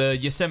call them? The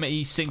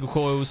Yosemite single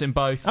coils in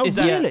both. Oh, is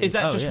that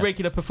just yeah.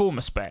 regular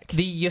Performer spec?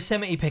 The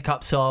Yosemite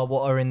pickups are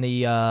what are in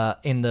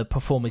the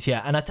Performers,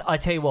 yeah. And I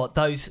tell you what,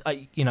 those,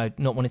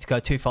 not wanting to go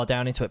too far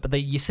down into it, but the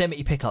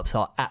Yosemite pickups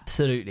are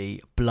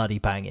absolutely bloody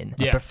banging.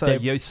 I prefer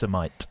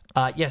Yosemite.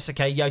 Yes,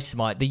 okay,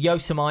 Yosemite. The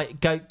Yosemite,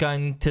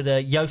 going to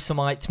the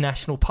Yosemite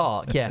National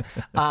Park, yeah.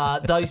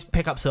 Those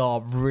pickups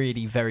are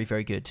really very,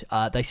 very good.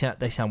 They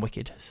sound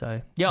wicked.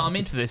 So yeah, I'm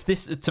into this.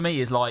 This, to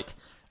me, is like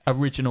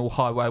original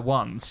Highway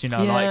Ones,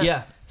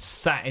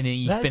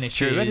 satiny That's finishes.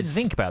 True. I didn't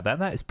think about that.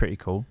 That is pretty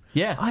cool.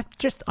 Yeah.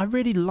 I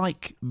really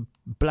like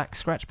black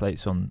scratch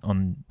plates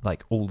on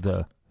like all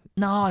the...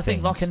 No, I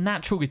think like a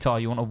natural guitar,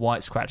 you want a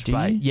white scratch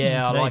plate.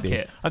 Yeah, I like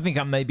it. I think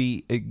I'm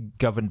maybe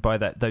governed by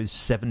those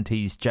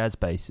 70s jazz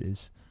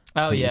basses.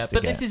 Oh, yeah.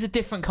 But this is a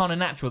different kind of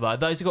natural, though.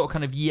 Those have got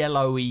kind of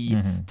yellowy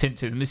tint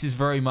to them. This is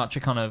very much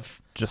a kind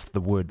of... Just the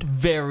wood.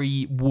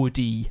 Very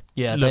woody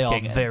looking. They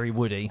are very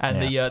woody.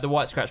 And the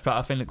white scratch plate,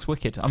 I think, looks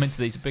wicked. I'm into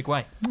these a big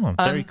way. Oh,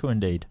 very cool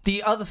indeed.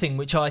 The other thing,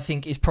 which I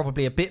think is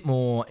probably a bit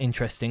more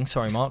interesting...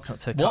 Sorry, Mark, not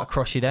to cut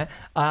across you there.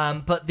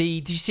 But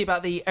did you see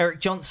about the Eric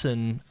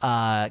Johnson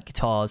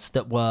guitars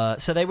that were...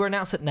 So they were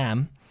announced at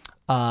NAMM.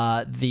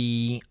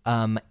 The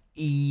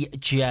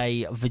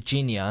EJ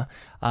Virginia.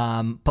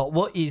 But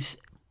what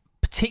is...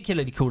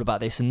 particularly cool about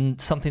this, and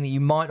something that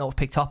you might not have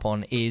picked up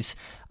on, is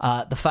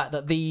the fact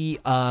that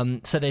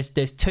so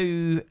there's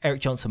two Eric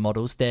Johnson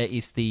models. There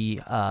is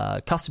the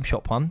custom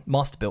shop one,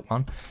 master built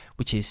one,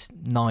 which is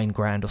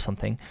 $9,000 or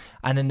something,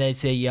 and then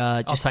there's a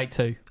I'll take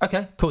two.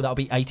 Okay, cool. That'll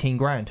be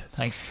 $18,000.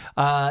 Thanks.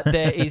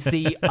 There is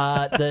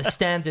the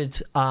standard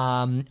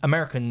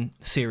American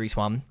series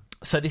one.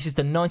 So this is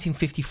the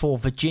 1954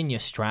 Virginia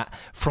Strat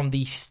from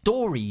the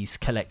Stories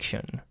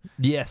collection.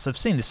 Yes, I've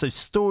seen this. So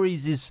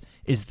Stories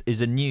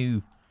is a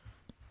new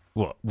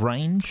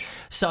range?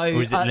 So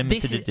or is it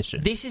limited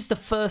edition? This is the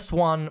first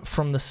one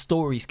from the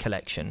Stories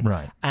collection.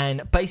 Right.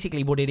 And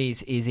basically what it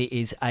is it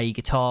is a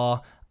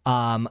guitar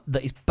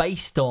that is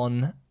based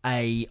on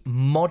a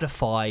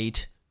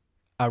modified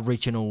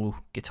original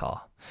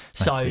guitar.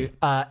 So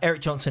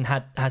Eric Johnson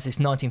has this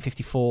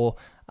 1954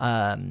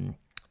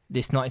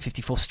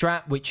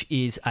 Strat, which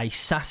is a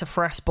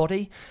sassafras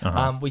body,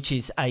 which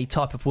is a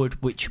type of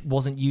wood which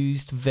wasn't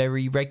used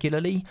very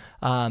regularly.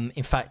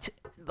 In fact,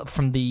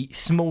 from the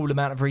small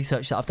amount of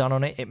research that I've done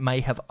on it, it may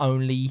have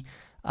only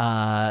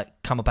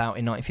come about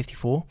in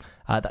 1954.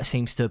 That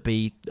seems to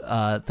be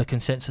the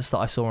consensus that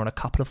I saw on a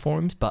couple of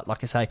forums. But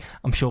like I say,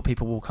 I'm sure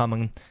people will come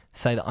and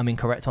say that I'm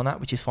incorrect on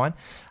that, which is fine.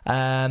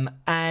 And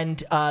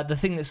the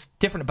thing that's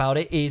different about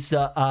it is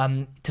that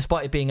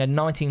despite it being a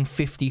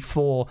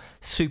 1954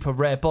 super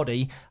rare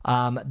body,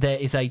 there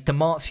is a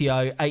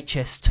Damasio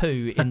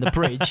HS2 in the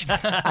bridge,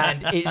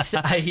 and it's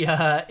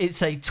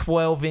a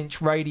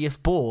 12-inch radius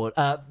board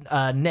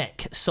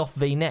neck, soft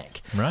V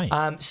neck.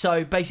 Right.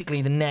 So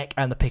basically, the neck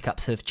and the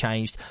pickups have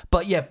changed,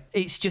 but yeah,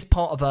 it's just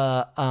part of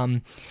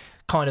a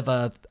kind of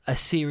a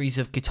series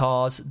of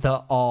guitars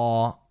that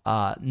are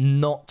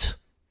not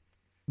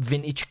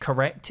vintage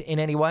correct in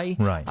any way,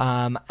 right?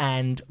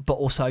 But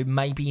also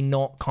maybe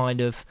not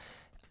kind of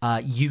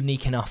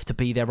unique enough to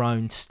be their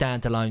own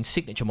standalone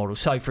signature model.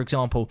 So, for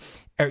example,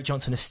 Eric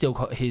Johnson has still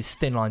got his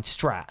Thinline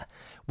Strat,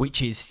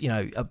 which is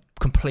a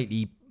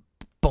completely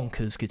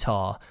bonkers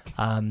guitar.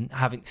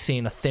 Having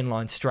seen a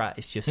Thinline Strat,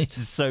 it's just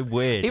so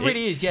weird. It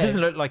really is. Yeah, it doesn't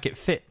look like it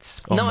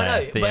fits on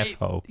the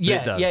F-hole.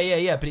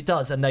 Yeah, but it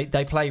does, and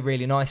they play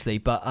really nicely.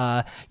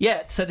 But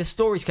so the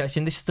Stories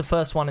collection, this is the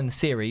first one in the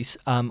series.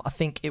 I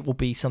think it will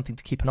be something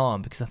to keep an eye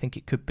on, because I think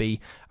it could be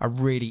a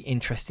really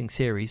interesting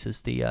series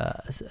as the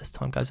as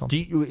time goes on.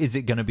 Is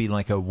it going to be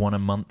like a one a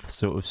month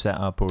sort of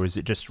setup, or is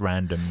it just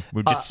random?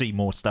 We'll just see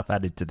more stuff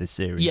added to this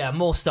series. Yeah,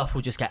 more stuff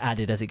will just get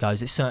added as it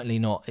goes. It's certainly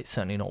not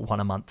one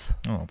a month.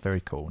 Oh,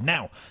 very cool.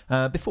 Now,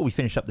 before we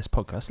finish up this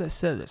podcast,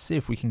 let's see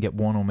if we can get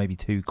one or maybe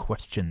two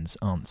questions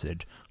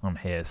answered on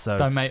here. So,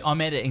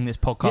 I'm editing this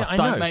podcast. Yeah,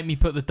 don't make me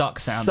put the duck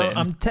sound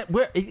in.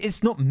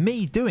 It's not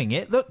me doing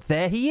it. Look,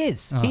 there he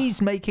is. Oh.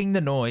 He's making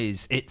the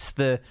noise. It's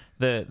the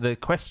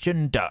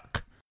question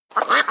duck.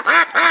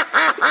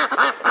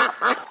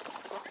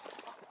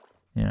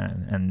 Yeah,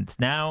 and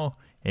now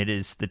it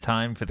is the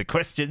time for the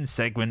question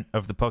segment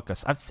of the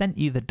podcast. I've sent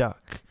you the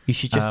duck. You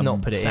should just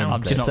not put it in.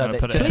 I'm just not going to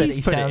put it in. Just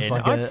he sounds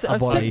like I'm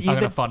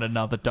going to find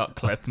another duck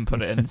clip and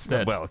put it in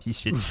instead. Well, you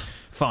should.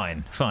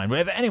 Fine.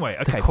 Whatever. Anyway,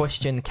 okay. The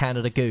question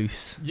Canada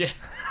Goose. Yeah.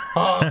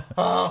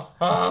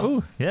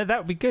 Oh, yeah, that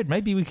would be good.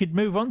 Maybe we could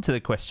move on to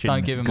the question.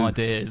 Don't give him Goose.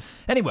 ideas.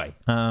 Anyway,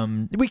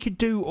 we could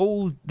do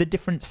all the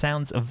different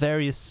sounds of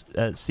various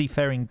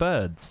seafaring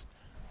birds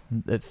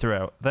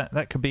throughout.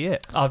 That could be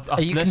it.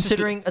 Are you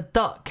considering a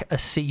duck a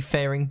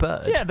seafaring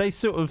bird? Yeah, they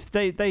sort of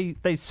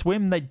they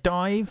swim, they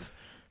dive,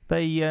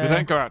 they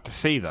don't go out to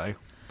sea though.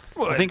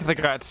 I think if they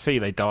go out to sea,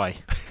 they die.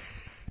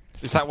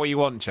 Is that what you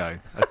want, Joe?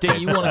 Do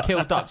you want to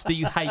kill ducks? Do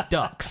you hate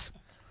ducks?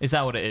 Is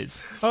that what it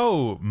is?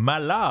 Oh, my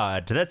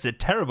lord, that's a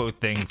terrible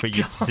thing for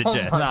you to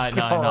suggest.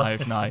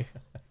 No.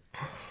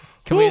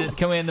 Can we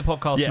end the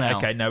podcast now? Yeah,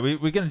 okay, no, we're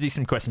going to do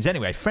some questions.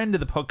 Anyway, friend of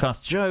the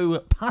podcast, Joe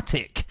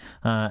Patik,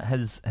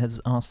 has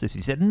asked this.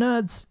 He said,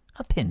 Nerds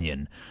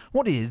opinion,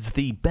 what is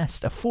the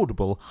best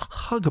affordable,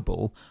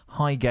 huggable,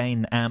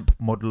 high-gain amp,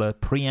 modular,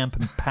 preamp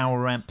and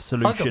power amp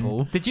solution?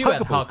 Huggable? Did you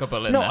add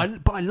huggable in there? No,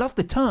 but I love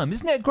the term.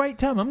 Isn't it a great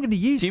term? I'm going to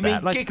use that. Do you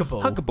mean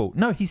giggable? Huggable.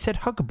 No, he said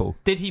huggable.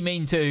 Did he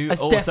mean to It's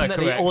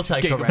definitely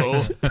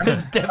autocorrect.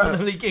 It's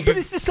definitely giggable. But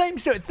it's the same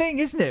sort of thing,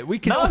 isn't it? We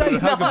could say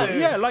huggable. No.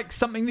 Yeah, like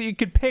something that you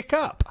could pick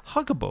up.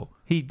 Huggable.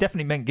 He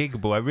definitely meant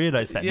giggable. I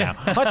realise that now.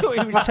 I thought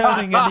he was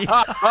turning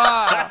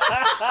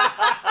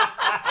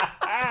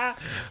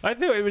I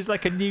thought it was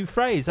like a new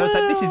phrase. I was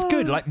like, this is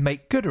good. Like,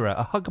 make Goodera,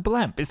 a huggable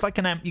amp. It's like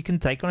an amp you can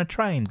take on a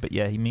train. But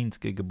yeah, he means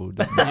giggable,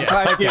 doesn't he?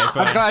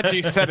 I'm glad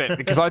you said it,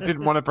 because I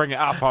didn't want to bring it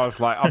up. I was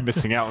like, I'm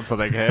missing out on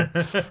something here.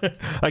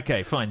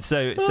 Okay, fine.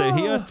 So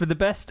he asked for the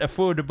best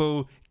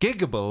affordable,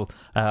 giggable,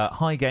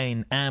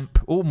 high-gain amp,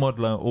 or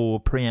modular,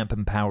 or preamp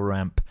and power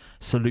amp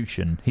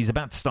solution. He's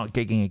about to start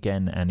gigging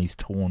again, and he's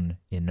torn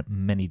in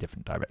many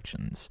different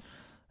directions.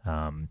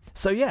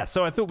 So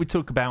I thought we'd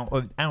talk about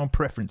our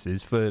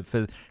preferences for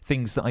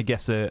things that I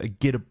guess are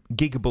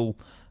giggable,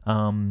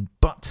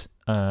 but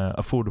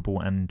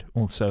affordable and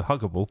also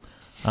huggable,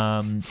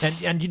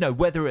 and you know,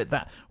 whether at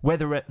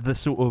the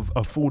sort of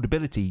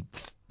affordability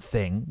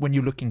thing, when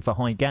you're looking for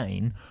high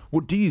gain,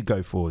 what do you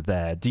go for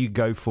there? Do you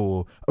go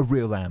for a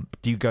real amp?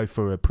 Do you go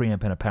for a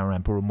preamp and a power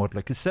amp, or a modular?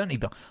 Because certainly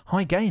the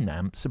high gain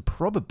amps are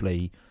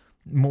probably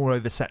more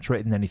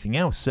oversaturated than anything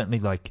else. Certainly,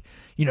 like,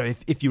 you know,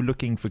 if you're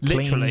looking for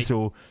cleans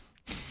or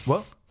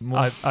what,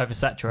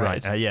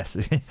 oversaturated, right? Yes,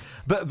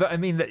 but I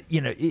mean that, you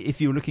know,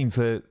 if you're looking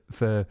for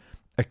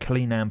a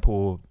clean amp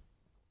or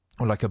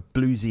like a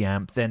bluesy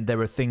amp, then there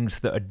are things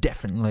that are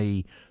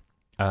definitely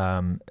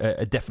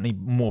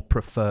more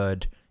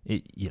preferred,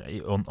 you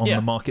know, on the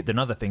market than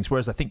other things.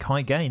 Whereas I think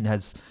high gain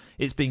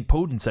it's being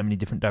pulled in so many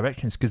different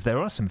directions, because there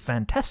are some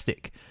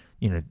fantastic,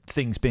 you know,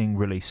 things being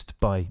released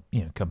by,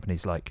 you know,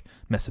 companies like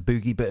Mesa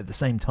Boogie, but at the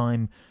same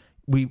time,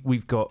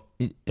 we've got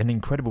an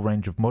incredible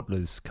range of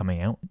modelers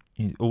coming out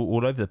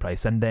all over the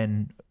place, and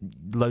then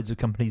loads of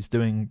companies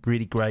doing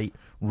really great,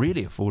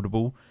 really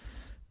affordable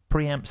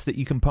preamps that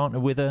you can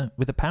partner with a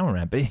power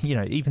amp. You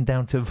know, even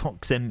down to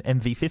Vox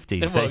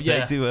MV50s.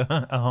 They do a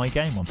high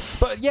gain one.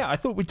 But yeah, I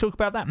thought we'd talk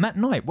about that. Matt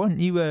Knight, why don't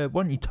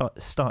you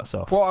start us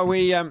off? What are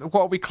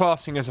we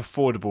classing as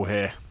affordable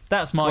here?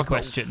 That's my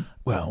question.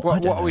 Well,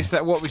 what are we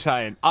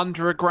saying?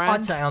 Under $1,000?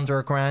 I'd say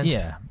under $1,000.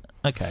 Yeah.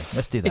 Okay,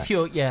 let's do that. If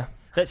you're,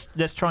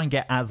 let's try and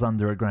get as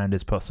under a grand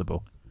as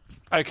possible.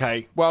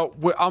 Okay, well,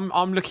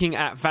 I'm looking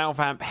at Valve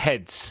Amp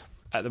heads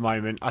at the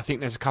moment. I think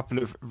there's a couple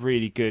of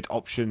really good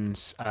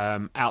options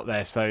out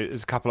there. So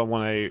there's a couple I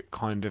want to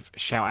kind of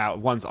shout out.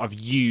 Ones I've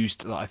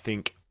used that I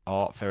think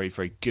are very,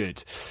 very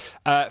good.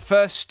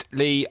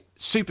 Firstly,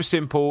 super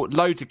simple,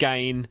 low to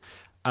gain,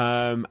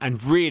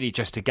 and really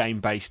just a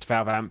game-based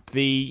Valve Amp.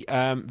 The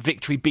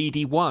Victory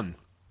BD1,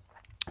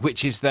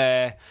 which is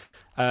their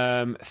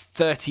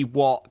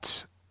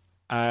 30-watt...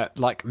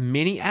 like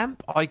mini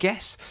amp, I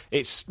guess.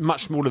 It's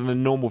much smaller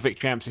than normal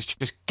Victory amps. It's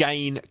just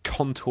gain,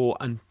 contour,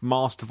 and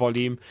master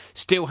volume.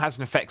 Still has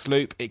an effects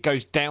loop. It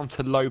goes down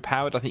to low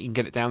powered. I think you can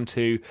get it down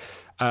to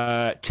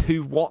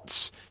 2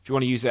 watts if you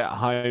want to use it at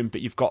home,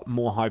 but you've got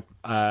more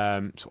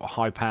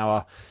high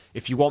power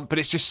if you want. But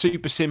it's just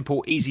super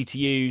simple, easy to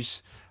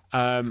use,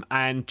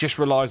 and just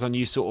relies on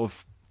you sort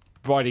of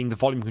riding the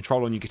volume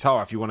control on your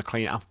guitar if you want to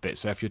clean it up a bit.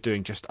 So if you're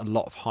doing just a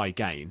lot of high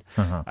gain,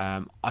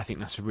 I think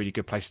that's a really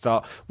good place to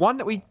start. One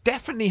that we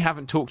definitely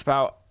haven't talked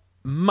about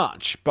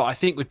much, but I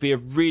think would be a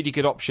really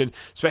good option,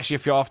 especially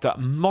if you're after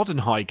modern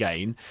high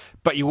gain,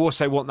 but you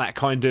also want that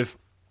kind of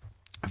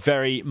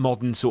very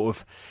modern sort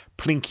of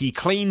plinky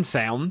clean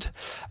sound,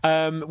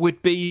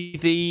 would be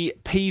the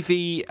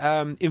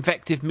PV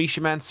Invective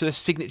Misha Mansa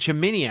Signature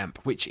Mini Amp,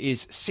 which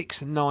is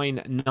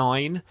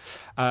 $699.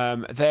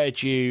 They're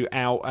due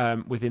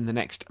out within the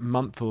next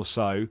month or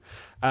so.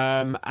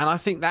 And I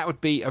think that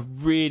would be a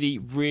really,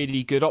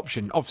 really good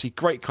option. Obviously,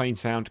 great clean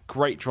sound,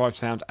 great drive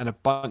sound, and a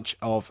bunch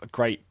of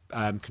great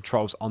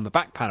controls on the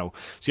back panel.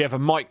 So you have a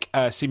mic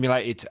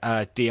simulated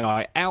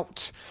DI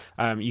out.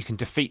 You can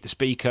defeat the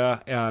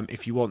speaker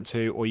if you want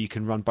to, or you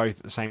can run both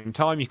at the same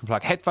time. You can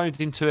plug headphones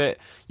into it.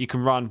 You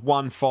can run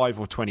 1, 5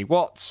 or 20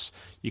 watts.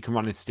 You can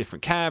run into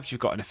different cabs. You've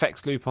got an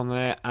effects loop on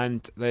there,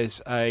 and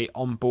there's a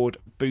onboard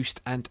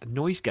boost and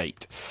noise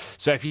gate.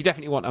 So if you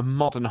definitely want a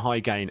modern high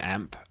gain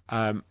amp,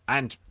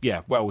 and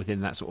yeah, well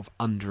within that sort of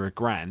under a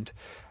grand,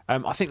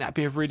 I think that'd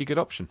be a really good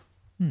option.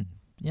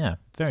 Yeah,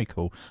 very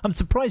cool. I'm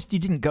surprised you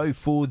didn't go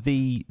for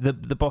the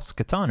Boss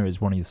Katana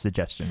as one of your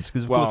suggestions,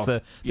 because of course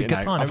the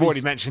Katana. I've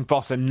already mentioned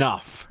Boss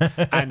enough,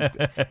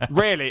 and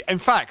really, in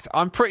fact,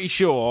 I'm pretty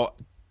sure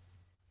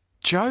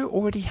Joe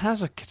already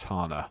has a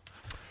Katana.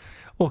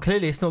 Well,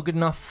 clearly it's not good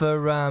enough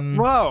for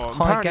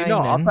high gain.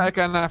 Not. I better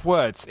go and have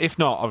words. If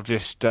not, I'll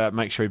just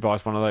make sure he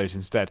buys one of those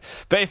instead.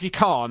 But if you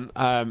can't,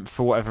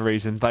 for whatever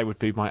reason, they would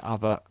be my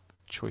other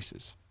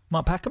choices.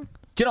 Mark Packham?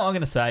 Do you know what I'm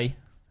going to say?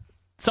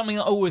 Something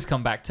I always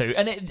come back to,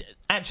 and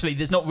actually,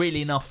 there's not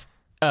really enough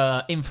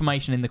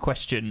information in the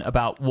question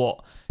about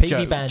what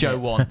Joe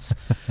wants.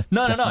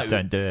 No.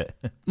 Don't do it.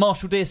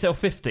 Marshall DSL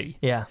 50.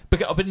 Yeah.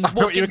 Because I've been I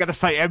thought you were going to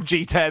say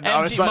MG10.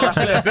 I was like,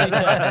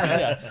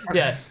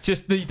 yeah.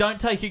 Just you don't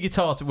take a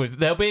guitar with.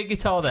 There'll be a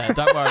guitar there.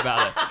 Don't worry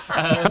about it.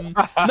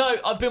 No,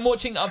 I've been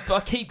watching. I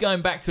keep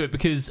going back to it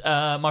because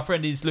my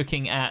friend is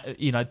looking at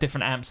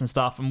different amps and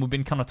stuff, and we've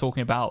been kind of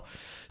talking about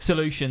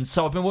solutions.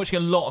 So I've been watching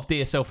a lot of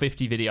DSL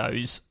 50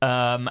 videos,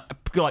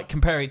 like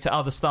comparing it to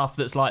other stuff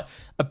that's like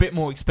a bit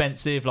more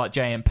expensive, like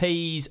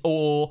JMPs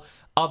or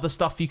other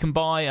stuff you can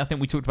buy. I think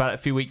we talked about it a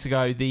few weeks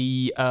ago.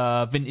 The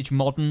Vintage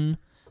Modern,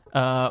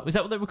 was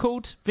that what they were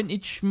called?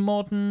 Vintage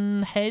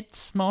Modern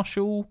heads,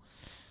 Marshall.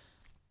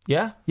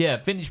 Yeah,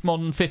 Vintage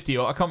Modern 50,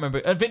 or I can't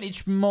remember.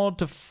 Vintage Mod.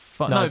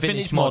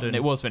 Vintage Modern.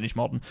 It was Vintage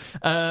Modern.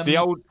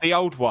 The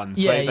old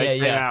ones. They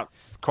came out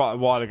quite a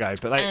while ago,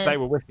 but they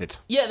were wicked.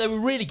 Yeah, they were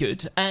really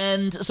good.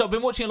 And so I've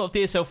been watching a lot of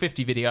DSL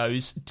 50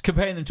 videos,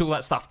 comparing them to all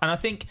that stuff. And I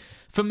think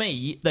for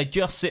me, they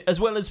just sit, as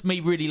well as me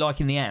really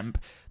liking the amp,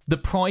 the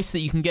price that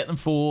you can get them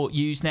for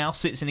used now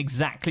sits in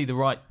exactly the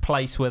right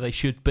place where they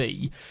should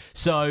be.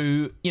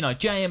 So,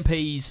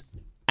 JMPs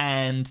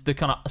and the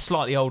kind of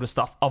slightly older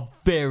stuff are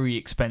very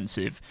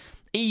expensive.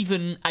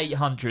 Even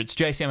 800s,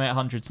 JCM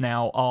 800s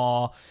now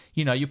are,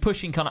 you're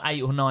pushing kind of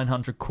 800 or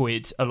 900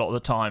 quid a lot of the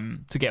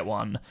time to get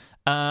one.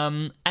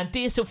 And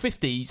DSL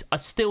 50s, I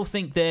still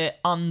think they're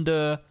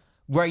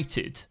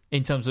underrated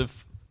in terms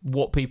of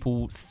what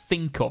people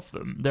think of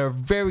them. They're a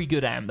very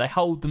good amp. They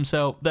hold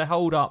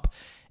up,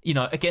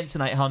 against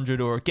an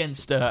 800 or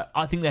against,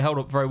 I think they held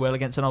up very well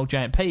against an old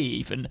JMP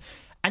even.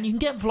 And you can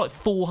get them for like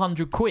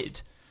 400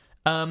 quid.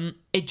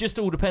 It just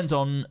all depends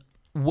on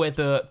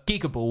whether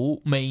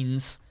giggable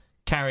means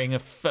carrying a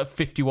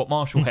 50 watt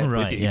Marshall head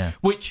with you, yeah.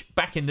 Which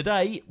back in the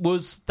day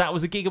was a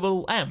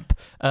giggable amp.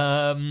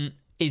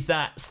 Is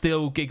that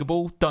still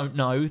giggable? Don't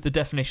know. The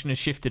definition has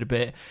shifted a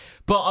bit.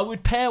 But I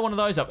would pair one of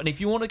those up. And if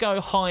you want to go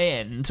high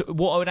end,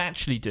 what I would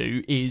actually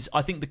do is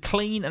I think the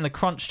clean and the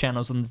crunch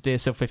channels on the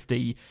DSL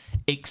 50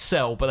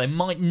 excel, but they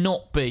might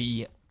not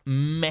be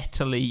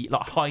metally,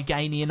 like high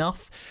gainy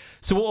enough.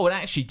 So what I would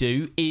actually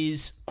do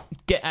is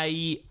get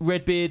a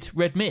Redbeard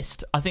Red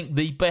Mist. I think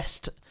the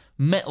best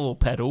metal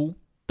pedal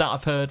that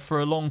I've heard for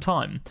a long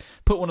time.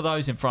 Put one of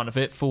those in front of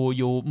it for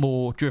your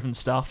more driven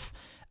stuff.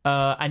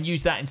 and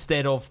use that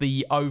instead of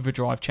the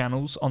overdrive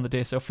channels on the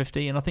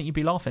DSL-50, and I think you'd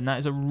be laughing. That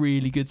is a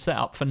really good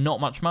setup for not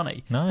much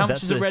money. No, how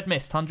much is a Red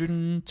Mist?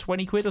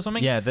 120 quid or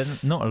something? Yeah, they're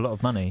not a lot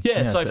of money.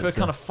 Yeah, so for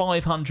kind of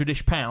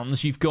 500-ish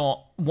pounds, you've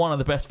got one of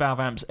the best valve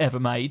amps ever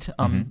made.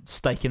 I'm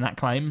staking that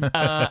claim.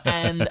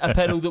 And a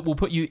pedal that will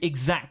put you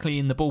exactly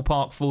in the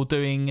ballpark for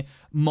doing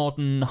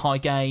modern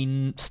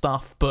high-gain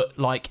stuff, but,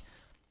 like,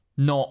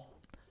 not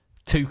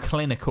too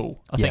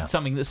clinical. I think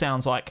something that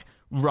sounds, like,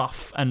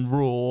 rough and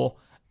raw,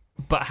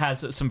 but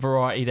has some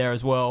variety there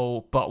as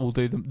well, but will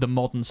do the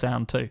modern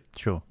sound too.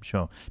 Sure.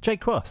 Jake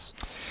Cross.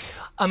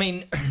 I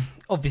mean,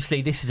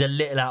 obviously, this is a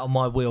little out of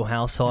my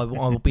wheelhouse, so I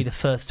will be the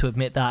first to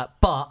admit that.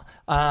 But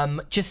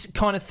just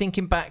kind of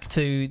thinking back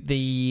to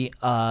the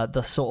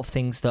sort of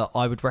things that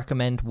I would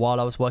recommend while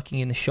I was working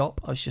in the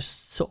shop, I was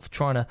just sort of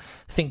trying to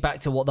think back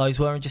to what those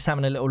were and just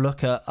having a little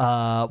look at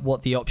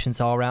what the options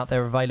are out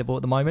there available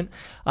at the moment.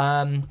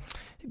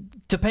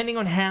 Depending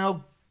on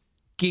how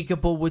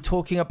giggable we're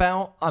talking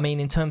about, I mean,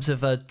 in terms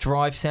of a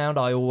drive sound,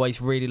 I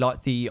always really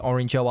like the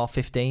Orange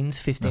OR15s.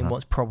 15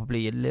 watts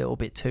probably a little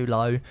bit too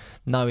low,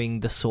 knowing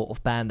the sort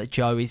of band that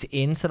Joe is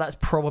in, so that's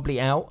probably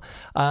out.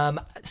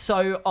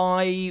 So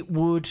I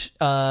would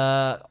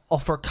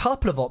offer a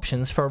couple of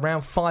options for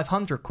around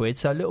 500 quid,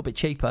 so a little bit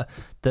cheaper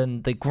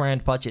than the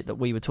grand budget that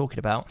we were talking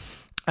about,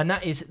 and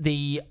that is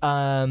the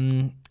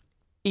EVH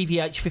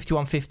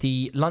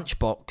 5150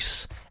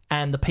 Lunchbox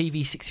and the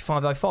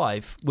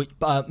PV6505 which,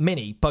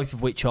 Mini, both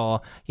of which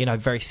are,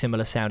 very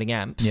similar sounding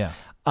amps. Yeah.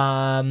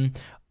 The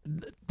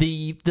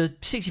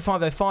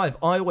 6505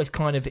 I always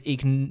kind of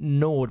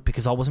ignored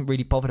because I wasn't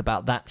really bothered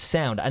about that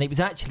sound, and it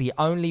was actually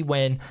only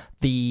when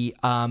the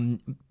PV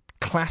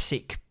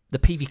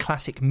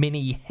Classic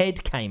Mini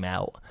head came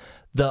out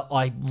that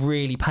I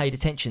really paid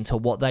attention to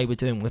what they were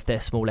doing with their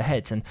smaller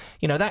heads. And,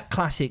 that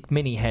classic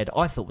mini head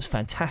I thought was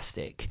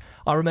fantastic.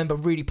 I remember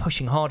really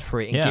pushing hard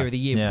for it in Gear of the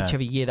Year,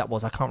 whichever year that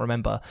was, I can't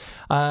remember.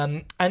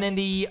 And then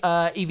the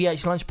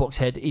EVH Lunchbox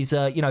head is,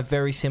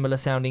 very similar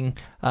sounding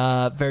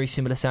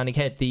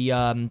head.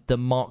 The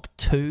Mark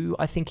II,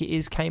 I think it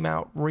is, came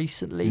out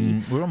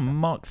recently. We're on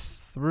Mark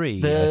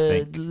III, the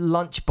I think.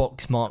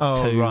 Lunchbox Mark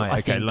II. Right,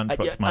 okay,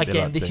 Lunchbox might be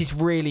again, this is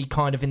really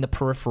kind of in the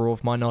peripheral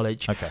of my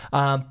knowledge. Okay.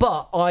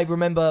 But I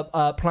remember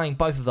playing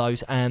both of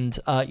those, and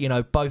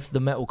both the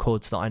metal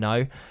chords that I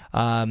know,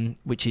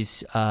 which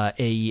is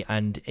E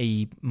and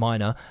E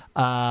minor,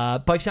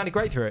 both sounded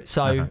great through it.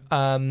 So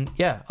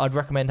I'd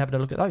recommend having a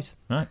look at those.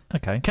 Right.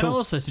 Okay. Can I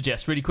also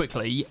suggest really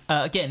quickly,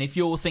 again, if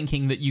you're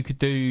thinking that you could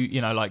do,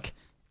 like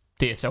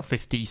DSL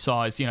 50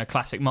 size,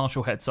 classic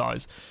Marshall head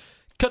size,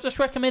 could I just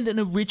recommend an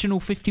original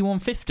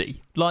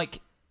 5150?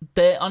 Like,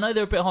 I know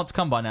they're a bit hard to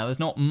come by now. There's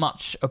not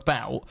much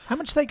about. How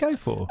much do they go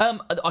for?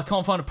 I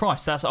can't find a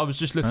price. I was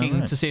just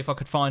looking to see if I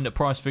could find a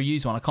price for a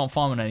used one. I can't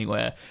find one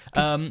anywhere.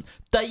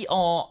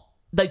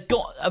 They've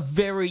got a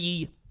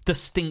very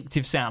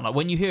distinctive sound. Like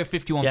when you hear a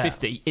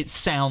 5150, it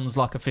sounds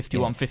like a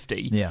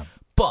 5150. Yeah.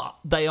 But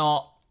they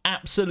are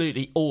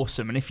absolutely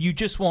awesome. And if you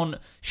just want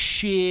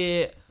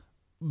sheer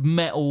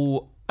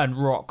metal and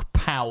rock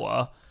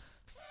power,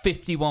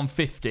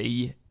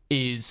 5150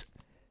 is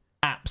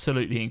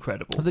absolutely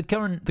incredible. The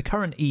current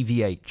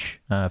EVH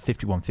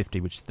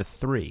 5150, which is the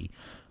 3,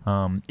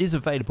 is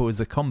available as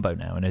a combo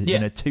now in a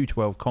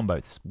 212 combo.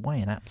 It's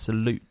weighing an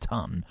absolute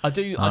ton. I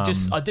do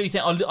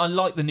think I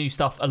like the new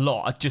stuff a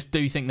lot. I just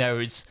do think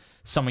there is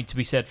something to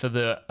be said for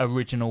the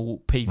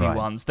original PV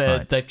ones.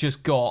 They've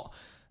just got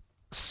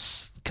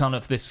kind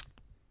of this.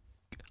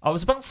 I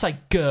was about to say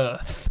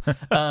girth,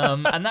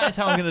 and that is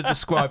how I'm going to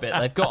describe it.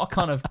 They've got a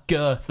kind of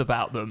girth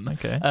about them.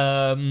 Okay.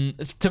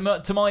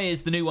 To my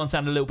ears, the new ones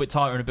sound a little bit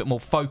tighter and a bit more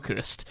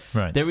focused.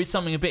 Right. There is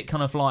something a bit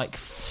kind of like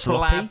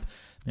sloppy,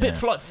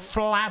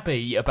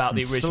 flabby about Some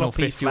the original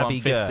sloppy,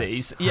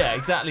 5150s. Yeah,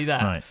 exactly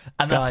that. Right.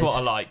 And that's what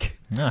I like.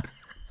 Yeah.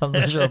 I'm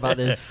not sure about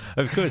this.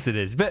 Of course it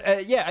is, but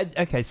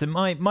okay. So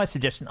my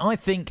suggestion, I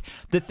think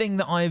the thing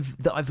that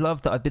I've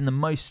loved, that I've been the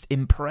most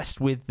impressed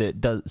with, that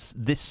does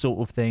this sort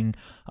of thing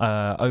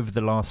over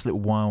the last little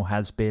while,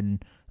 has been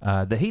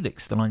the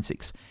Helix, the Line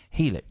 6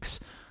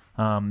 Helix,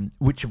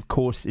 which of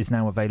course is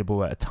now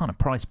available at a ton of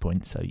price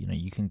points. So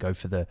you can go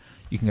for the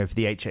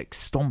HX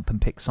Stomp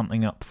and pick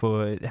something up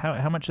for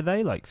how much are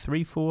they? Like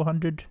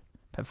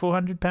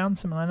 £400,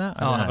 something like that.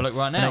 I'll have a look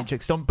right now. An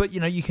HX Stomp. But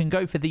you can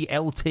go for the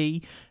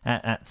LT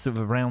at sort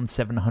of around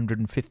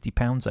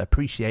 £750. I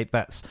appreciate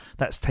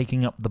that's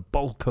taking up the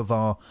bulk of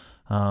our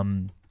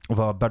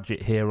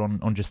budget here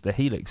on just the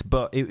Helix,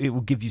 but it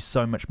will give you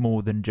so much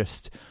more than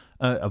just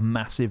a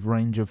massive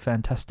range of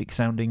fantastic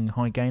sounding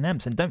high gain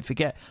amps. And don't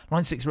forget,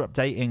 Line 6 are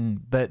updating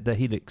the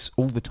Helix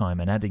all the time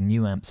and adding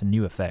new amps and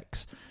new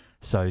effects.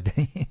 So,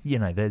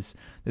 there's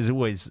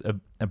always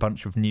a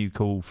bunch of new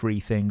cool free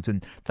things.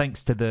 And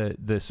thanks to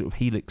the sort of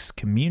Helix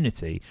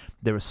community,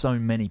 there are so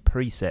many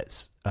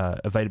presets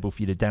available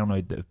for you to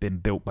download that have been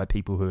built by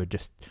people who are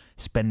just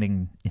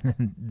spending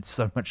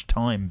so much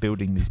time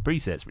building these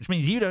presets, which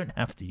means you don't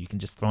have to. You can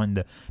just find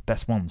the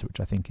best ones, which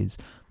I think is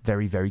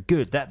very, very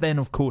good. That then,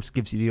 of course,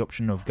 gives you the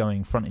option of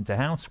going front into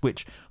house,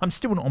 which I'm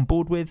still not on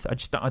board with.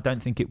 I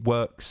don't think it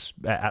works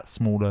at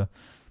smaller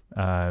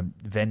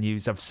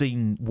venues. I've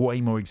seen way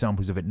more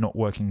examples of it not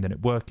working than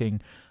it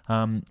working,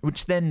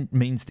 which then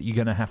means that you're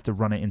going to have to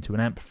run it into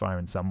an amplifier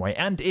in some way.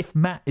 And if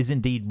Matt is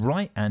indeed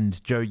right,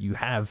 and Joe, you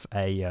have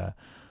a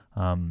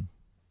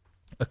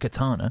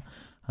Katana,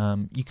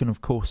 you can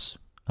of course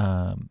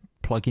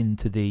plug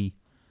into the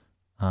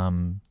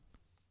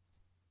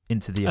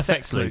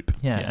effects loop,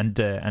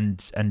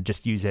 and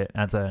just use it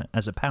as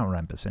a power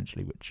amp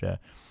essentially,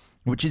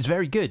 which is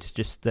very good.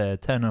 Just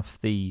turn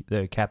off the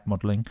cab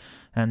modelling,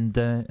 and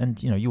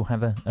you'll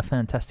have a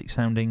fantastic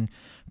sounding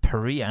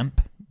preamp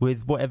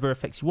with whatever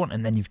effects you want,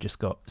 and then you've just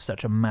got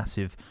such a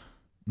massive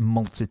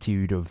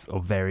multitude of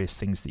various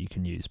things that you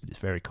can use. But it's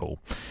very cool.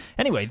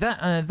 Anyway,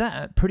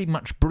 that pretty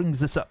much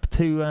brings us up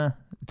to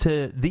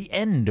the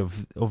end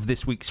of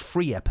this week's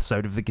free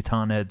episode of the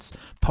Guitar Nerds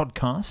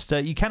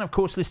podcast. You can, of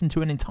course, listen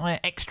to an entire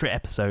extra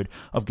episode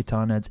of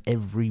Guitar Nerds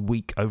every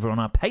week over on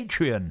our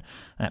Patreon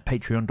at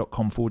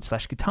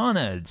patreon.com/Guitar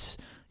Nerds.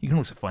 You can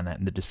also find that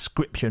in the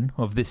description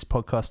of this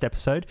podcast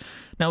episode.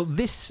 Now,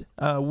 this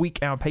week,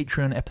 our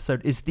Patreon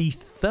episode is the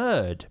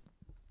third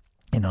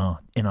in our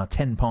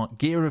 10-part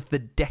Gear of the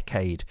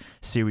Decade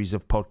series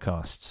of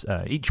podcasts.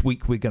 Each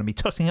week we're going to be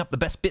tossing up the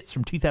best bits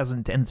from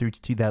 2010 through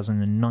to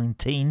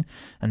 2019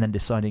 and then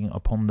deciding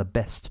upon the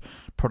best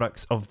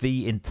products of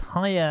the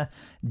entire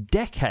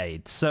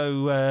decade.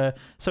 So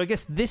I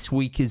guess this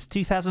week is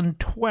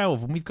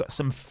 2012, and we've got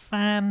some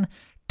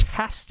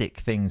fantastic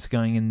things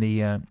going in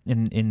the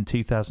in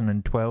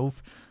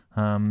 2012.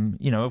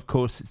 Of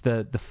course, it's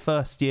the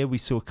first year we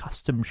saw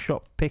custom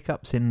shop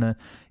pickups in the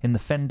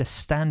Fender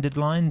Standard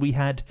line. We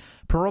had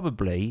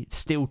probably,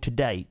 still to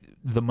date,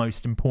 the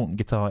most important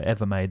guitar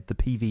ever made, the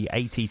PV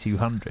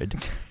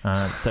 8200.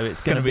 So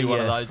it's going to be one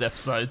of those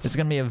episodes. It's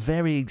going to be a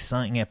very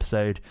exciting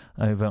episode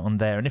over on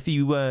there. And if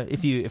you want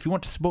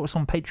to support us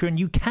on Patreon,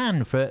 you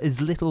can for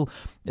as little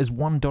as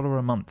 $1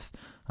 a month.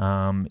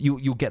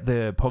 You'll get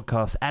the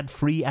podcast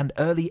ad-free and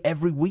early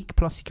every week,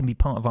 plus you can be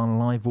part of our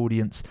live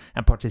audience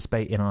and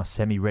participate in our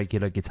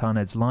semi-regular Guitar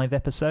Nerds live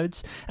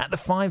episodes. At the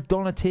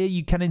 $5 tier,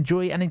 you can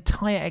enjoy an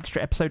entire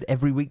extra episode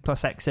every week,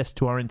 plus access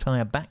to our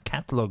entire back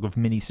catalogue of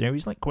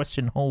mini-series like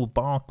Question Hole,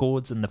 Bar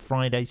Chords, and the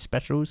Friday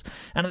specials.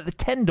 And at the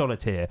 $10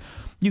 tier,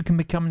 you can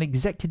become an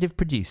executive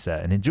producer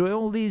and enjoy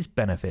all these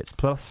benefits,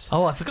 plus...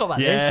 Oh, I forgot about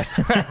this.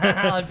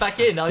 I'm back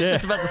in. I was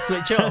just about to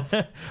switch off.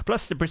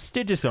 Plus the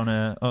prestigious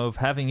honour of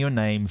having your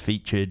name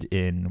featured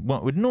in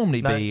what would normally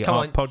be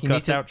our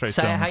podcast outro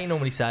say song. It how you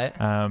normally say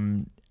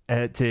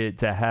it.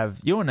 To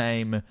have your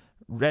name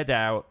read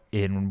out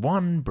in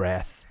one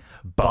breath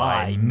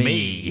by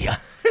me.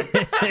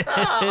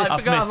 I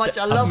forgot how much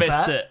I love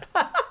missed that.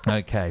 It.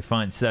 Okay,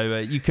 fine. So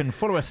you can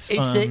follow us.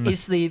 It's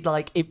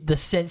the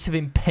sense of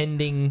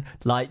impending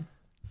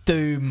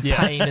doom,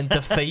 pain, and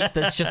defeat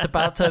that's just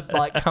about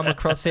to come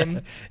across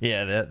him.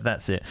 Yeah,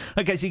 that's it.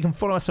 Okay, so you can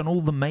follow us on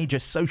all the major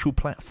social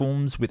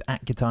platforms with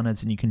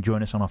 @GuitarNerds, and you can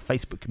join us on our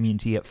Facebook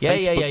community at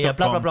Facebook.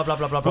 Blah blah blah blah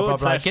blah blah blah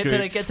blah. Get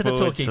to the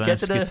talking. Get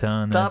to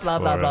the blah blah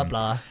blah blah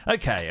blah.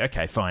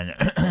 Okay, fine.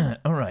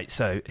 All right,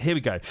 so here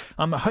we go.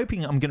 I'm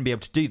hoping I'm going to be able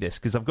to do this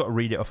because I've got to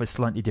read it off a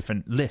slightly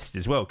different list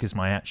as well because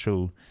my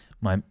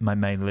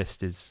main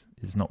list is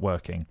not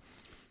working.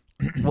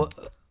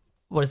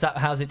 What is that?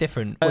 How's it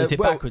different? Is it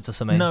backwards or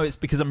something? No, it's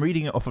because I'm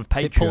reading it off of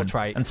Patreon.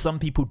 Portrait? And some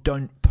people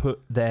don't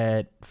put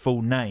their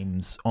full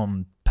names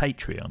on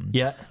Patreon.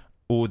 Yeah.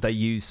 Or they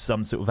use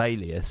some sort of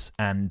alias.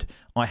 And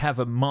I have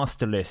a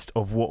master list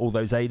of what all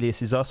those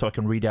aliases are so I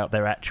can read out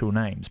their actual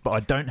names. But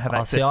I don't have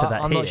access to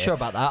that I'm here. not sure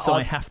about that. So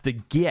I have to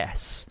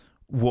guess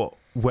what...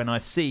 When I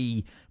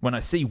see one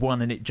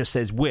and it just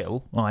says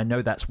Will, I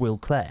know that's Will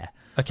Clare.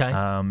 Okay.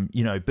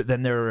 But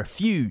then there are a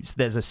few...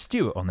 There's a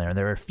Stuart on there and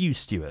there are a few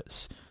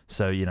Stuarts.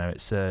 So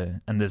it's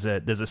and there's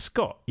a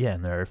Scott,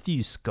 and there are a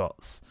few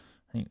Scotts.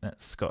 I think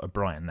that's Scott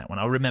O'Brien. That one,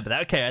 I'll remember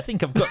that. Okay, I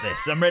think I've got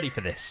this. I'm ready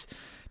for this.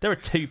 There are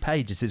 2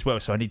 pages as well,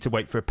 so I need to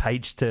wait for a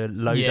page to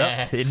load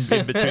up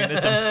in between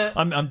this.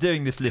 I'm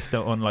doing this list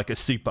on a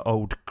super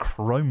old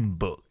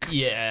Chromebook.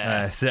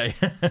 Yeah. So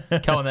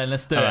come on then,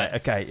 let's do it. Right,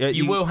 okay.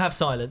 You will have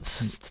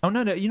silence. Oh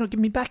no, you're not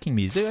giving me backing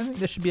music. I think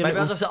there should be. Maybe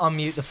I'll just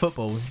unmute the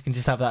football. You can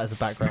just have that as a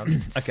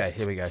background. Okay,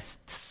 here we go.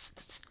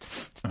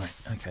 All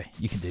right, okay,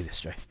 you can do this,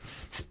 Joe.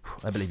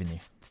 I believe in you.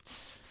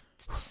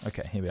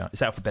 Okay, here we are.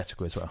 It's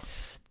alphabetical as well.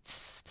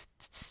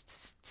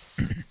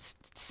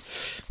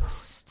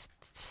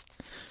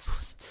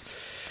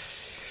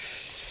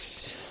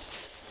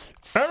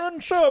 Alan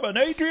Sherman,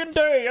 Adrian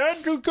Day,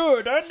 Andrew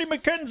Good, Andy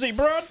McKenzie,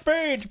 Brad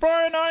Page,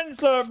 Brian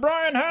Einsler,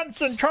 Brian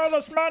Hansen,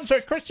 Carlos Manta,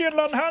 Christian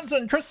Lund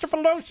Hansen, Christopher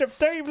Losif,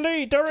 Dave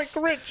Lee, Derek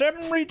Rich,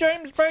 Emery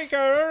James Baker,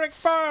 Eric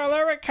File,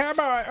 Eric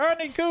Hammer,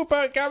 Ernie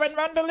Cooper, Gavin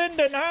van der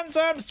Linden, Hans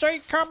Ams,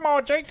 Jake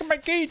Cudmore, Jacob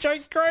McGee,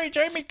 Jake Gray,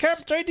 Jamie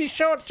Kemp, JD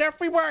Short,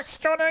 Jeffrey Wax,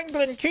 John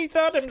England, Keith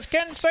Adams,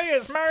 Ken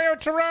Sayers, Mario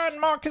Turan,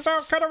 Marcus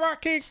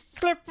Alcataraki,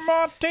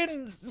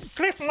 Martin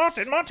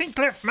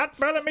Cliff, Matt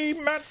Bellamy,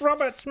 Matt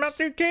Roberts,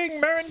 Matthew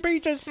King, Marin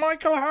Peters,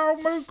 Michael Howe,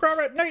 Moo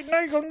Gravitt, Nate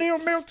Nagel, Neil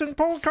Milton,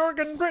 Paul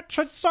Corrigan,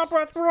 Richard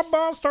Sudworth, Rob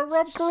Master,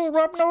 Rob Cruel,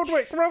 Rob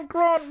Nordwick, Rob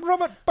Grant,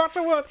 Robert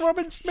Butterworth,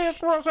 Robin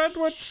Smith, Ross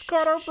Edwards,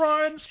 Scott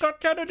O'Brien,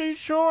 Scott Kennedy,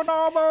 Sean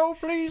Armo,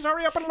 please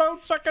hurry up and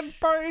load second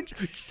page,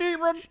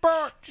 Stephen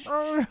Buck.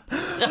 Oh,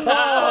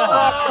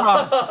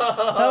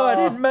 I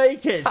didn't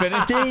make it.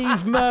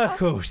 Steve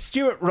Merkel,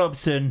 Stuart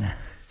Robson,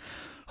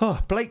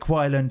 Blake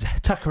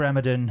Wyland, Tucker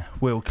Amadon,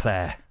 Will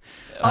Clare.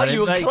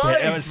 You were close.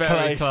 It was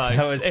very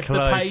close. If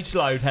the page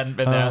load hadn't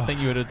been there, I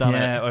think you would have done it.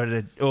 Yeah, I would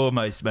have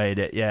almost made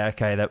it. Yeah,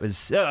 okay, that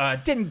was... I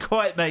didn't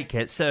quite make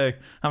it, so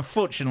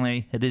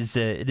unfortunately, it is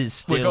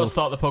still... We've got to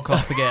start the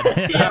podcast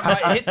again. Yeah,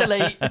 right, hit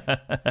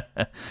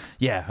delete.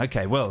 Yeah,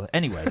 okay, well,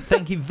 anyway,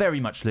 thank you very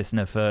much,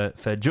 listener,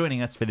 for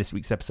joining us for this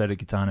week's episode of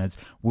Guitar Nerds.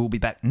 We'll be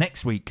back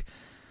next week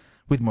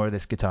with more of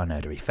this guitar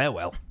nerdery.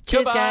 Farewell.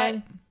 Cheers,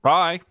 gang.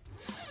 Bye.